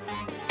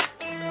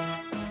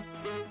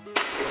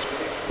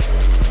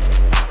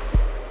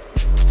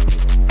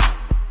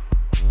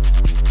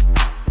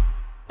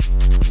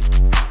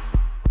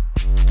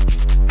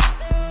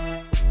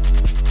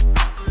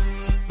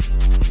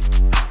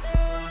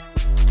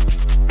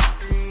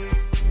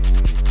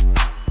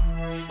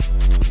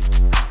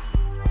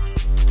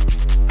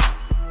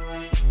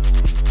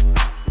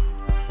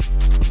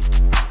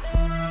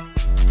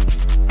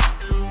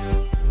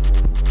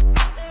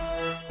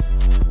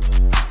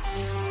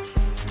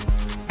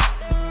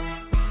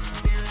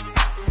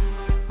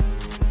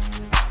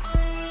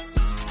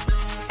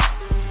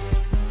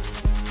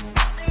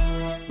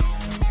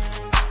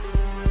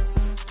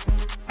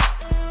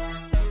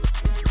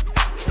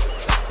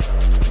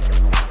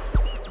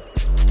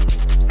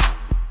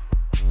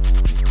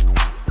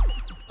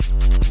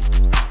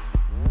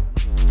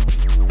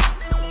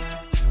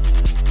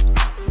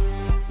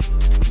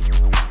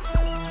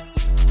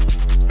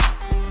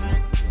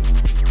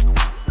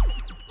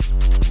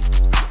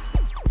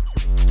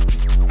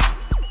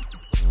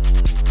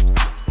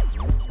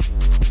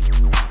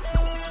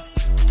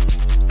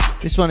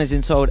 This one is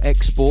entitled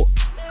Export.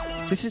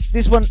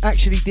 This one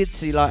actually did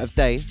see light of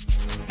day.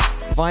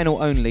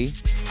 Vinyl only.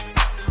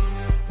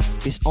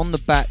 It's on the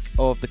back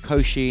of the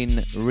Koshin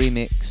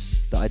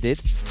remix that I did.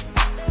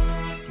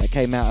 That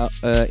came out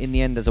in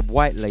the end as a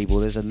white label.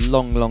 There's a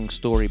long, long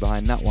story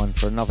behind that one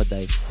for another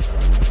day.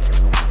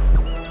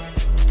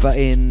 But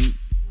I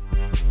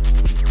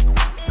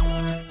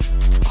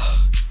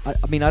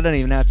mean, I don't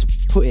even know how to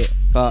put it,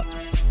 but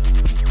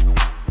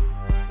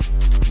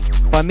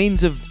by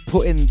means of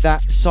putting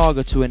that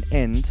saga to an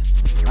end,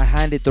 I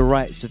handed the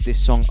rights of this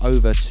song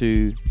over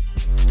to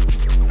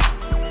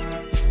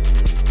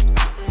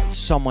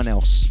someone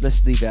else.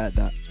 Let's leave it at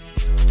that.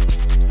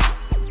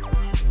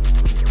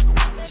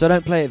 So I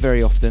don't play it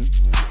very often,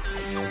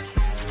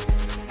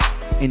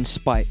 in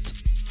spite.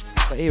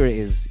 But here it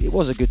is. It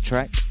was a good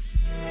track.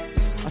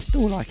 I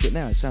still like it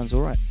now. It sounds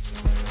alright.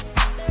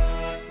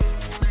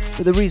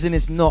 But the reason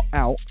it's not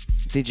out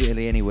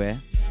digitally anywhere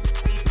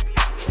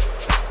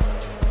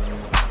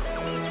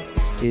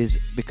is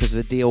because of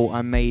a deal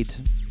I made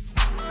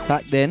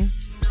back then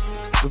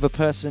with a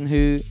person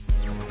who...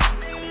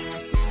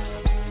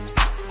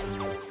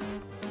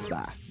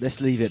 let's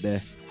leave it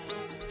there.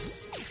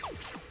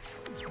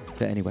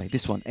 But anyway,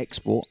 this one,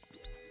 Export.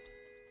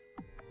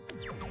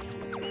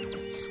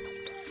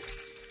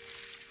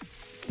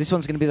 This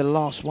one's going to be the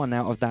last one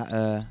out of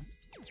that,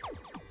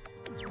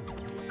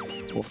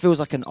 what feels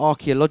like an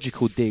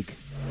archaeological dig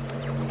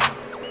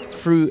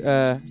through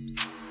the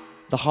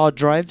hard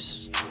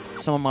drives.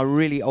 Some of my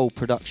really old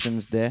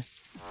productions there.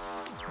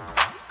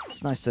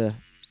 It's nice to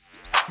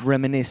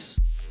reminisce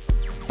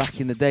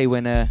back in the day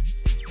when I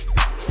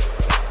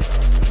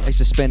used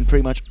to spend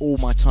pretty much all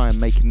my time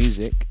making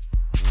music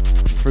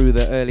through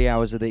the early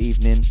hours of the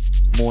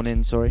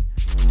morning,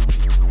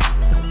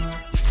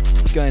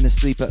 going to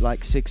sleep at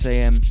like 6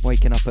 a.m,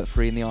 waking up at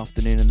 3 in the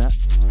afternoon and that.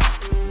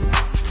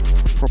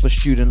 Proper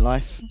student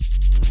life,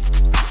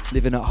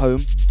 living at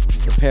home,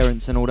 the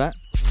parents and all that.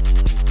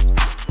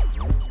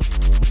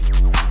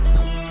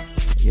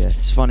 Yeah,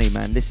 it's funny,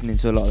 man, listening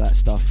to a lot of that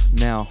stuff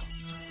now.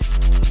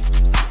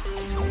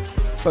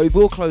 But we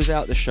will close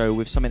out the show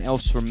with something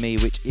else from me,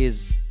 which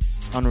is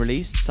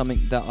unreleased, something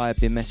that I've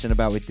been messing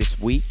about with this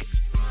week.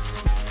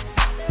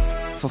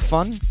 For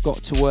fun, got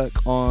to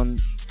work on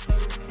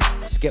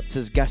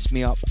Skepta's Gas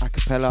Me Up a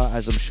cappella,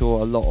 as I'm sure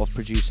a lot of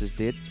producers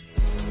did.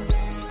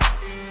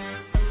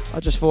 I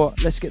just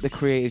thought, let's get the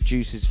creative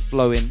juices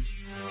flowing.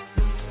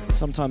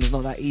 Sometimes it's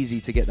not that easy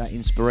to get that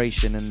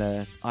inspiration and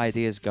the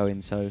ideas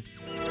going, so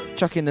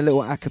chucking a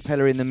little a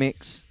cappella in the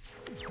mix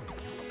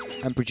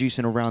and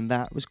producing around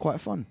that was quite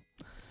fun.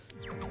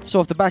 So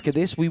off the back of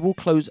this, we will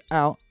close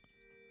out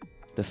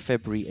the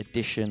February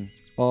edition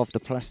of the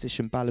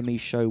Plastician Ballamy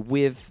Show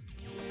with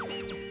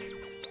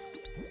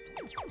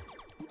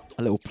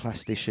a little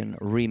Plastician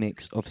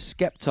remix of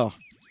Skepta,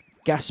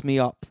 Gas Me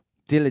Up,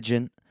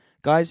 Diligent.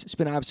 Guys, it's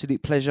been an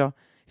absolute pleasure.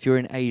 If you're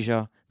in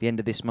Asia, the end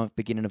of this month,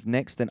 beginning of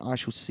next, then I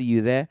shall see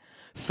you there.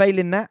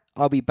 Failing that,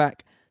 I'll be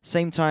back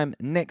same time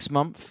next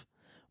month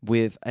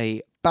with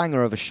a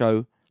banger of a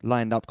show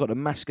lined up. Got the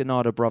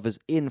Mascanada brothers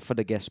in for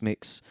the guest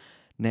mix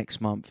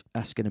next month.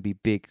 That's going to be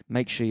big.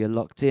 Make sure you're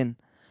locked in.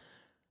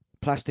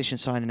 Plastician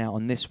signing out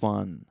on this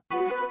one.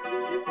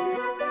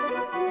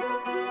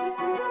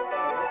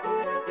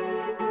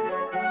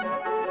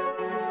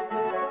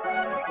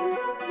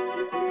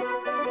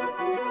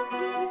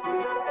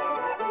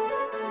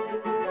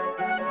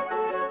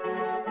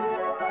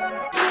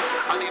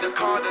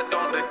 Car that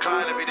don't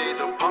decline, every day's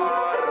a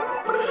part.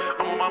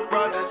 I'm with my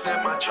brothers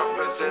and my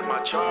choppers and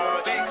my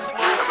charge. Big smoke,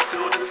 and we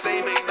do the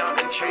same, ain't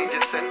nothing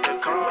changes, send the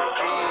car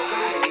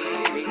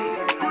keys.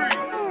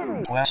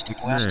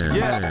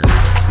 Yeah,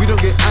 we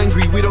don't get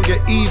angry, we don't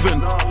get even.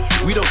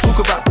 We don't talk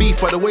about beef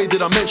by the way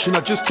that I mentioned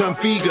I just turned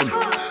vegan.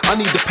 I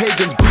need the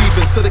pagans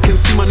breathing so they can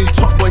see my new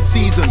Top Boy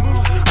season.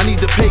 I need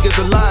the pagans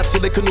alive so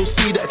they can all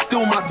see that it's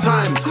still my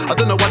time. I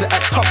don't know why they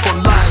act tough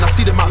online. I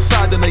see them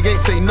outside and they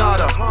ain't say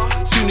nada.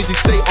 Soon as you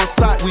say on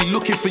site, we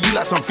looking for you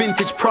like some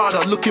vintage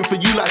Prada, looking for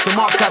you like some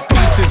archive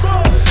pieces.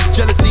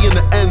 Jealousy in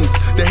the ends,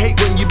 they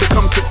hate when you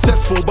become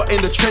successful, but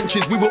in the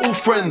trenches we were all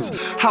friends.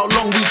 How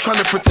long we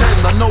trying to pretend?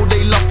 I know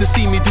they love to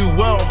see me do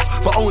well,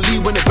 but only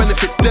when it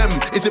benefits them.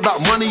 Is it about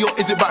money or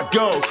is it about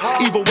girls?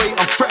 Either way,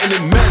 I'm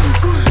threatening men.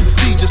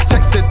 C just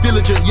text said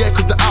Diligent, yeah,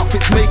 cause the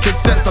outfit's making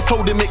sense. I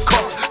told him it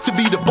costs to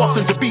be the boss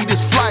and to be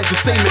this fly's the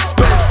same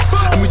expense.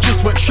 And we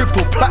just went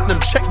triple platinum,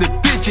 check the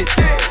digits.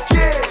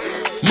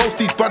 Most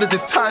these brothers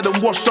is tired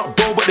and washed up,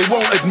 bro, but they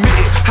won't admit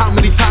it. How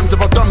many times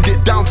have I dumbed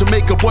it down to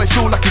make a boy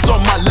feel like he's on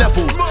my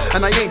level?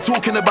 And I ain't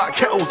talking about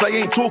kettles, I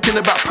ain't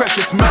talking about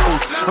precious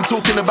metals. I'm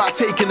talking about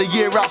taking a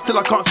year out, still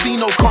I can't see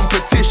no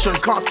competition.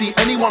 Can't see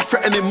anyone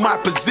threatening my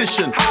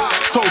position.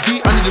 Told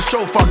D I need a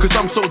chauffeur cause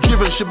I'm so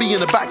driven. Should be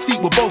in the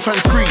backseat with both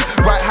hands free.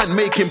 Right hand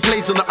making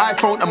plays on the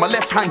iPhone and my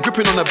left hand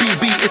gripping on the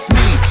BB. It's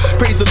me,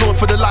 praise the Lord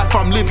for the life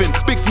I'm living.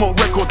 Big Smoke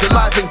Records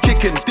alive and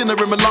kicking. Dinner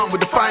in Milan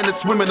with the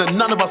finest women and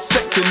none of us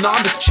sexing. Nah,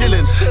 I'm just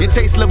chilling. Your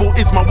taste level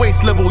is my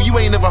waist level. You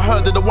ain't never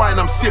heard of the wine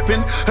I'm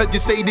sipping. Heard you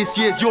say this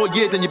year's your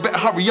year, then you better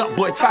hurry up,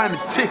 boy, time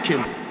is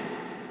ticking.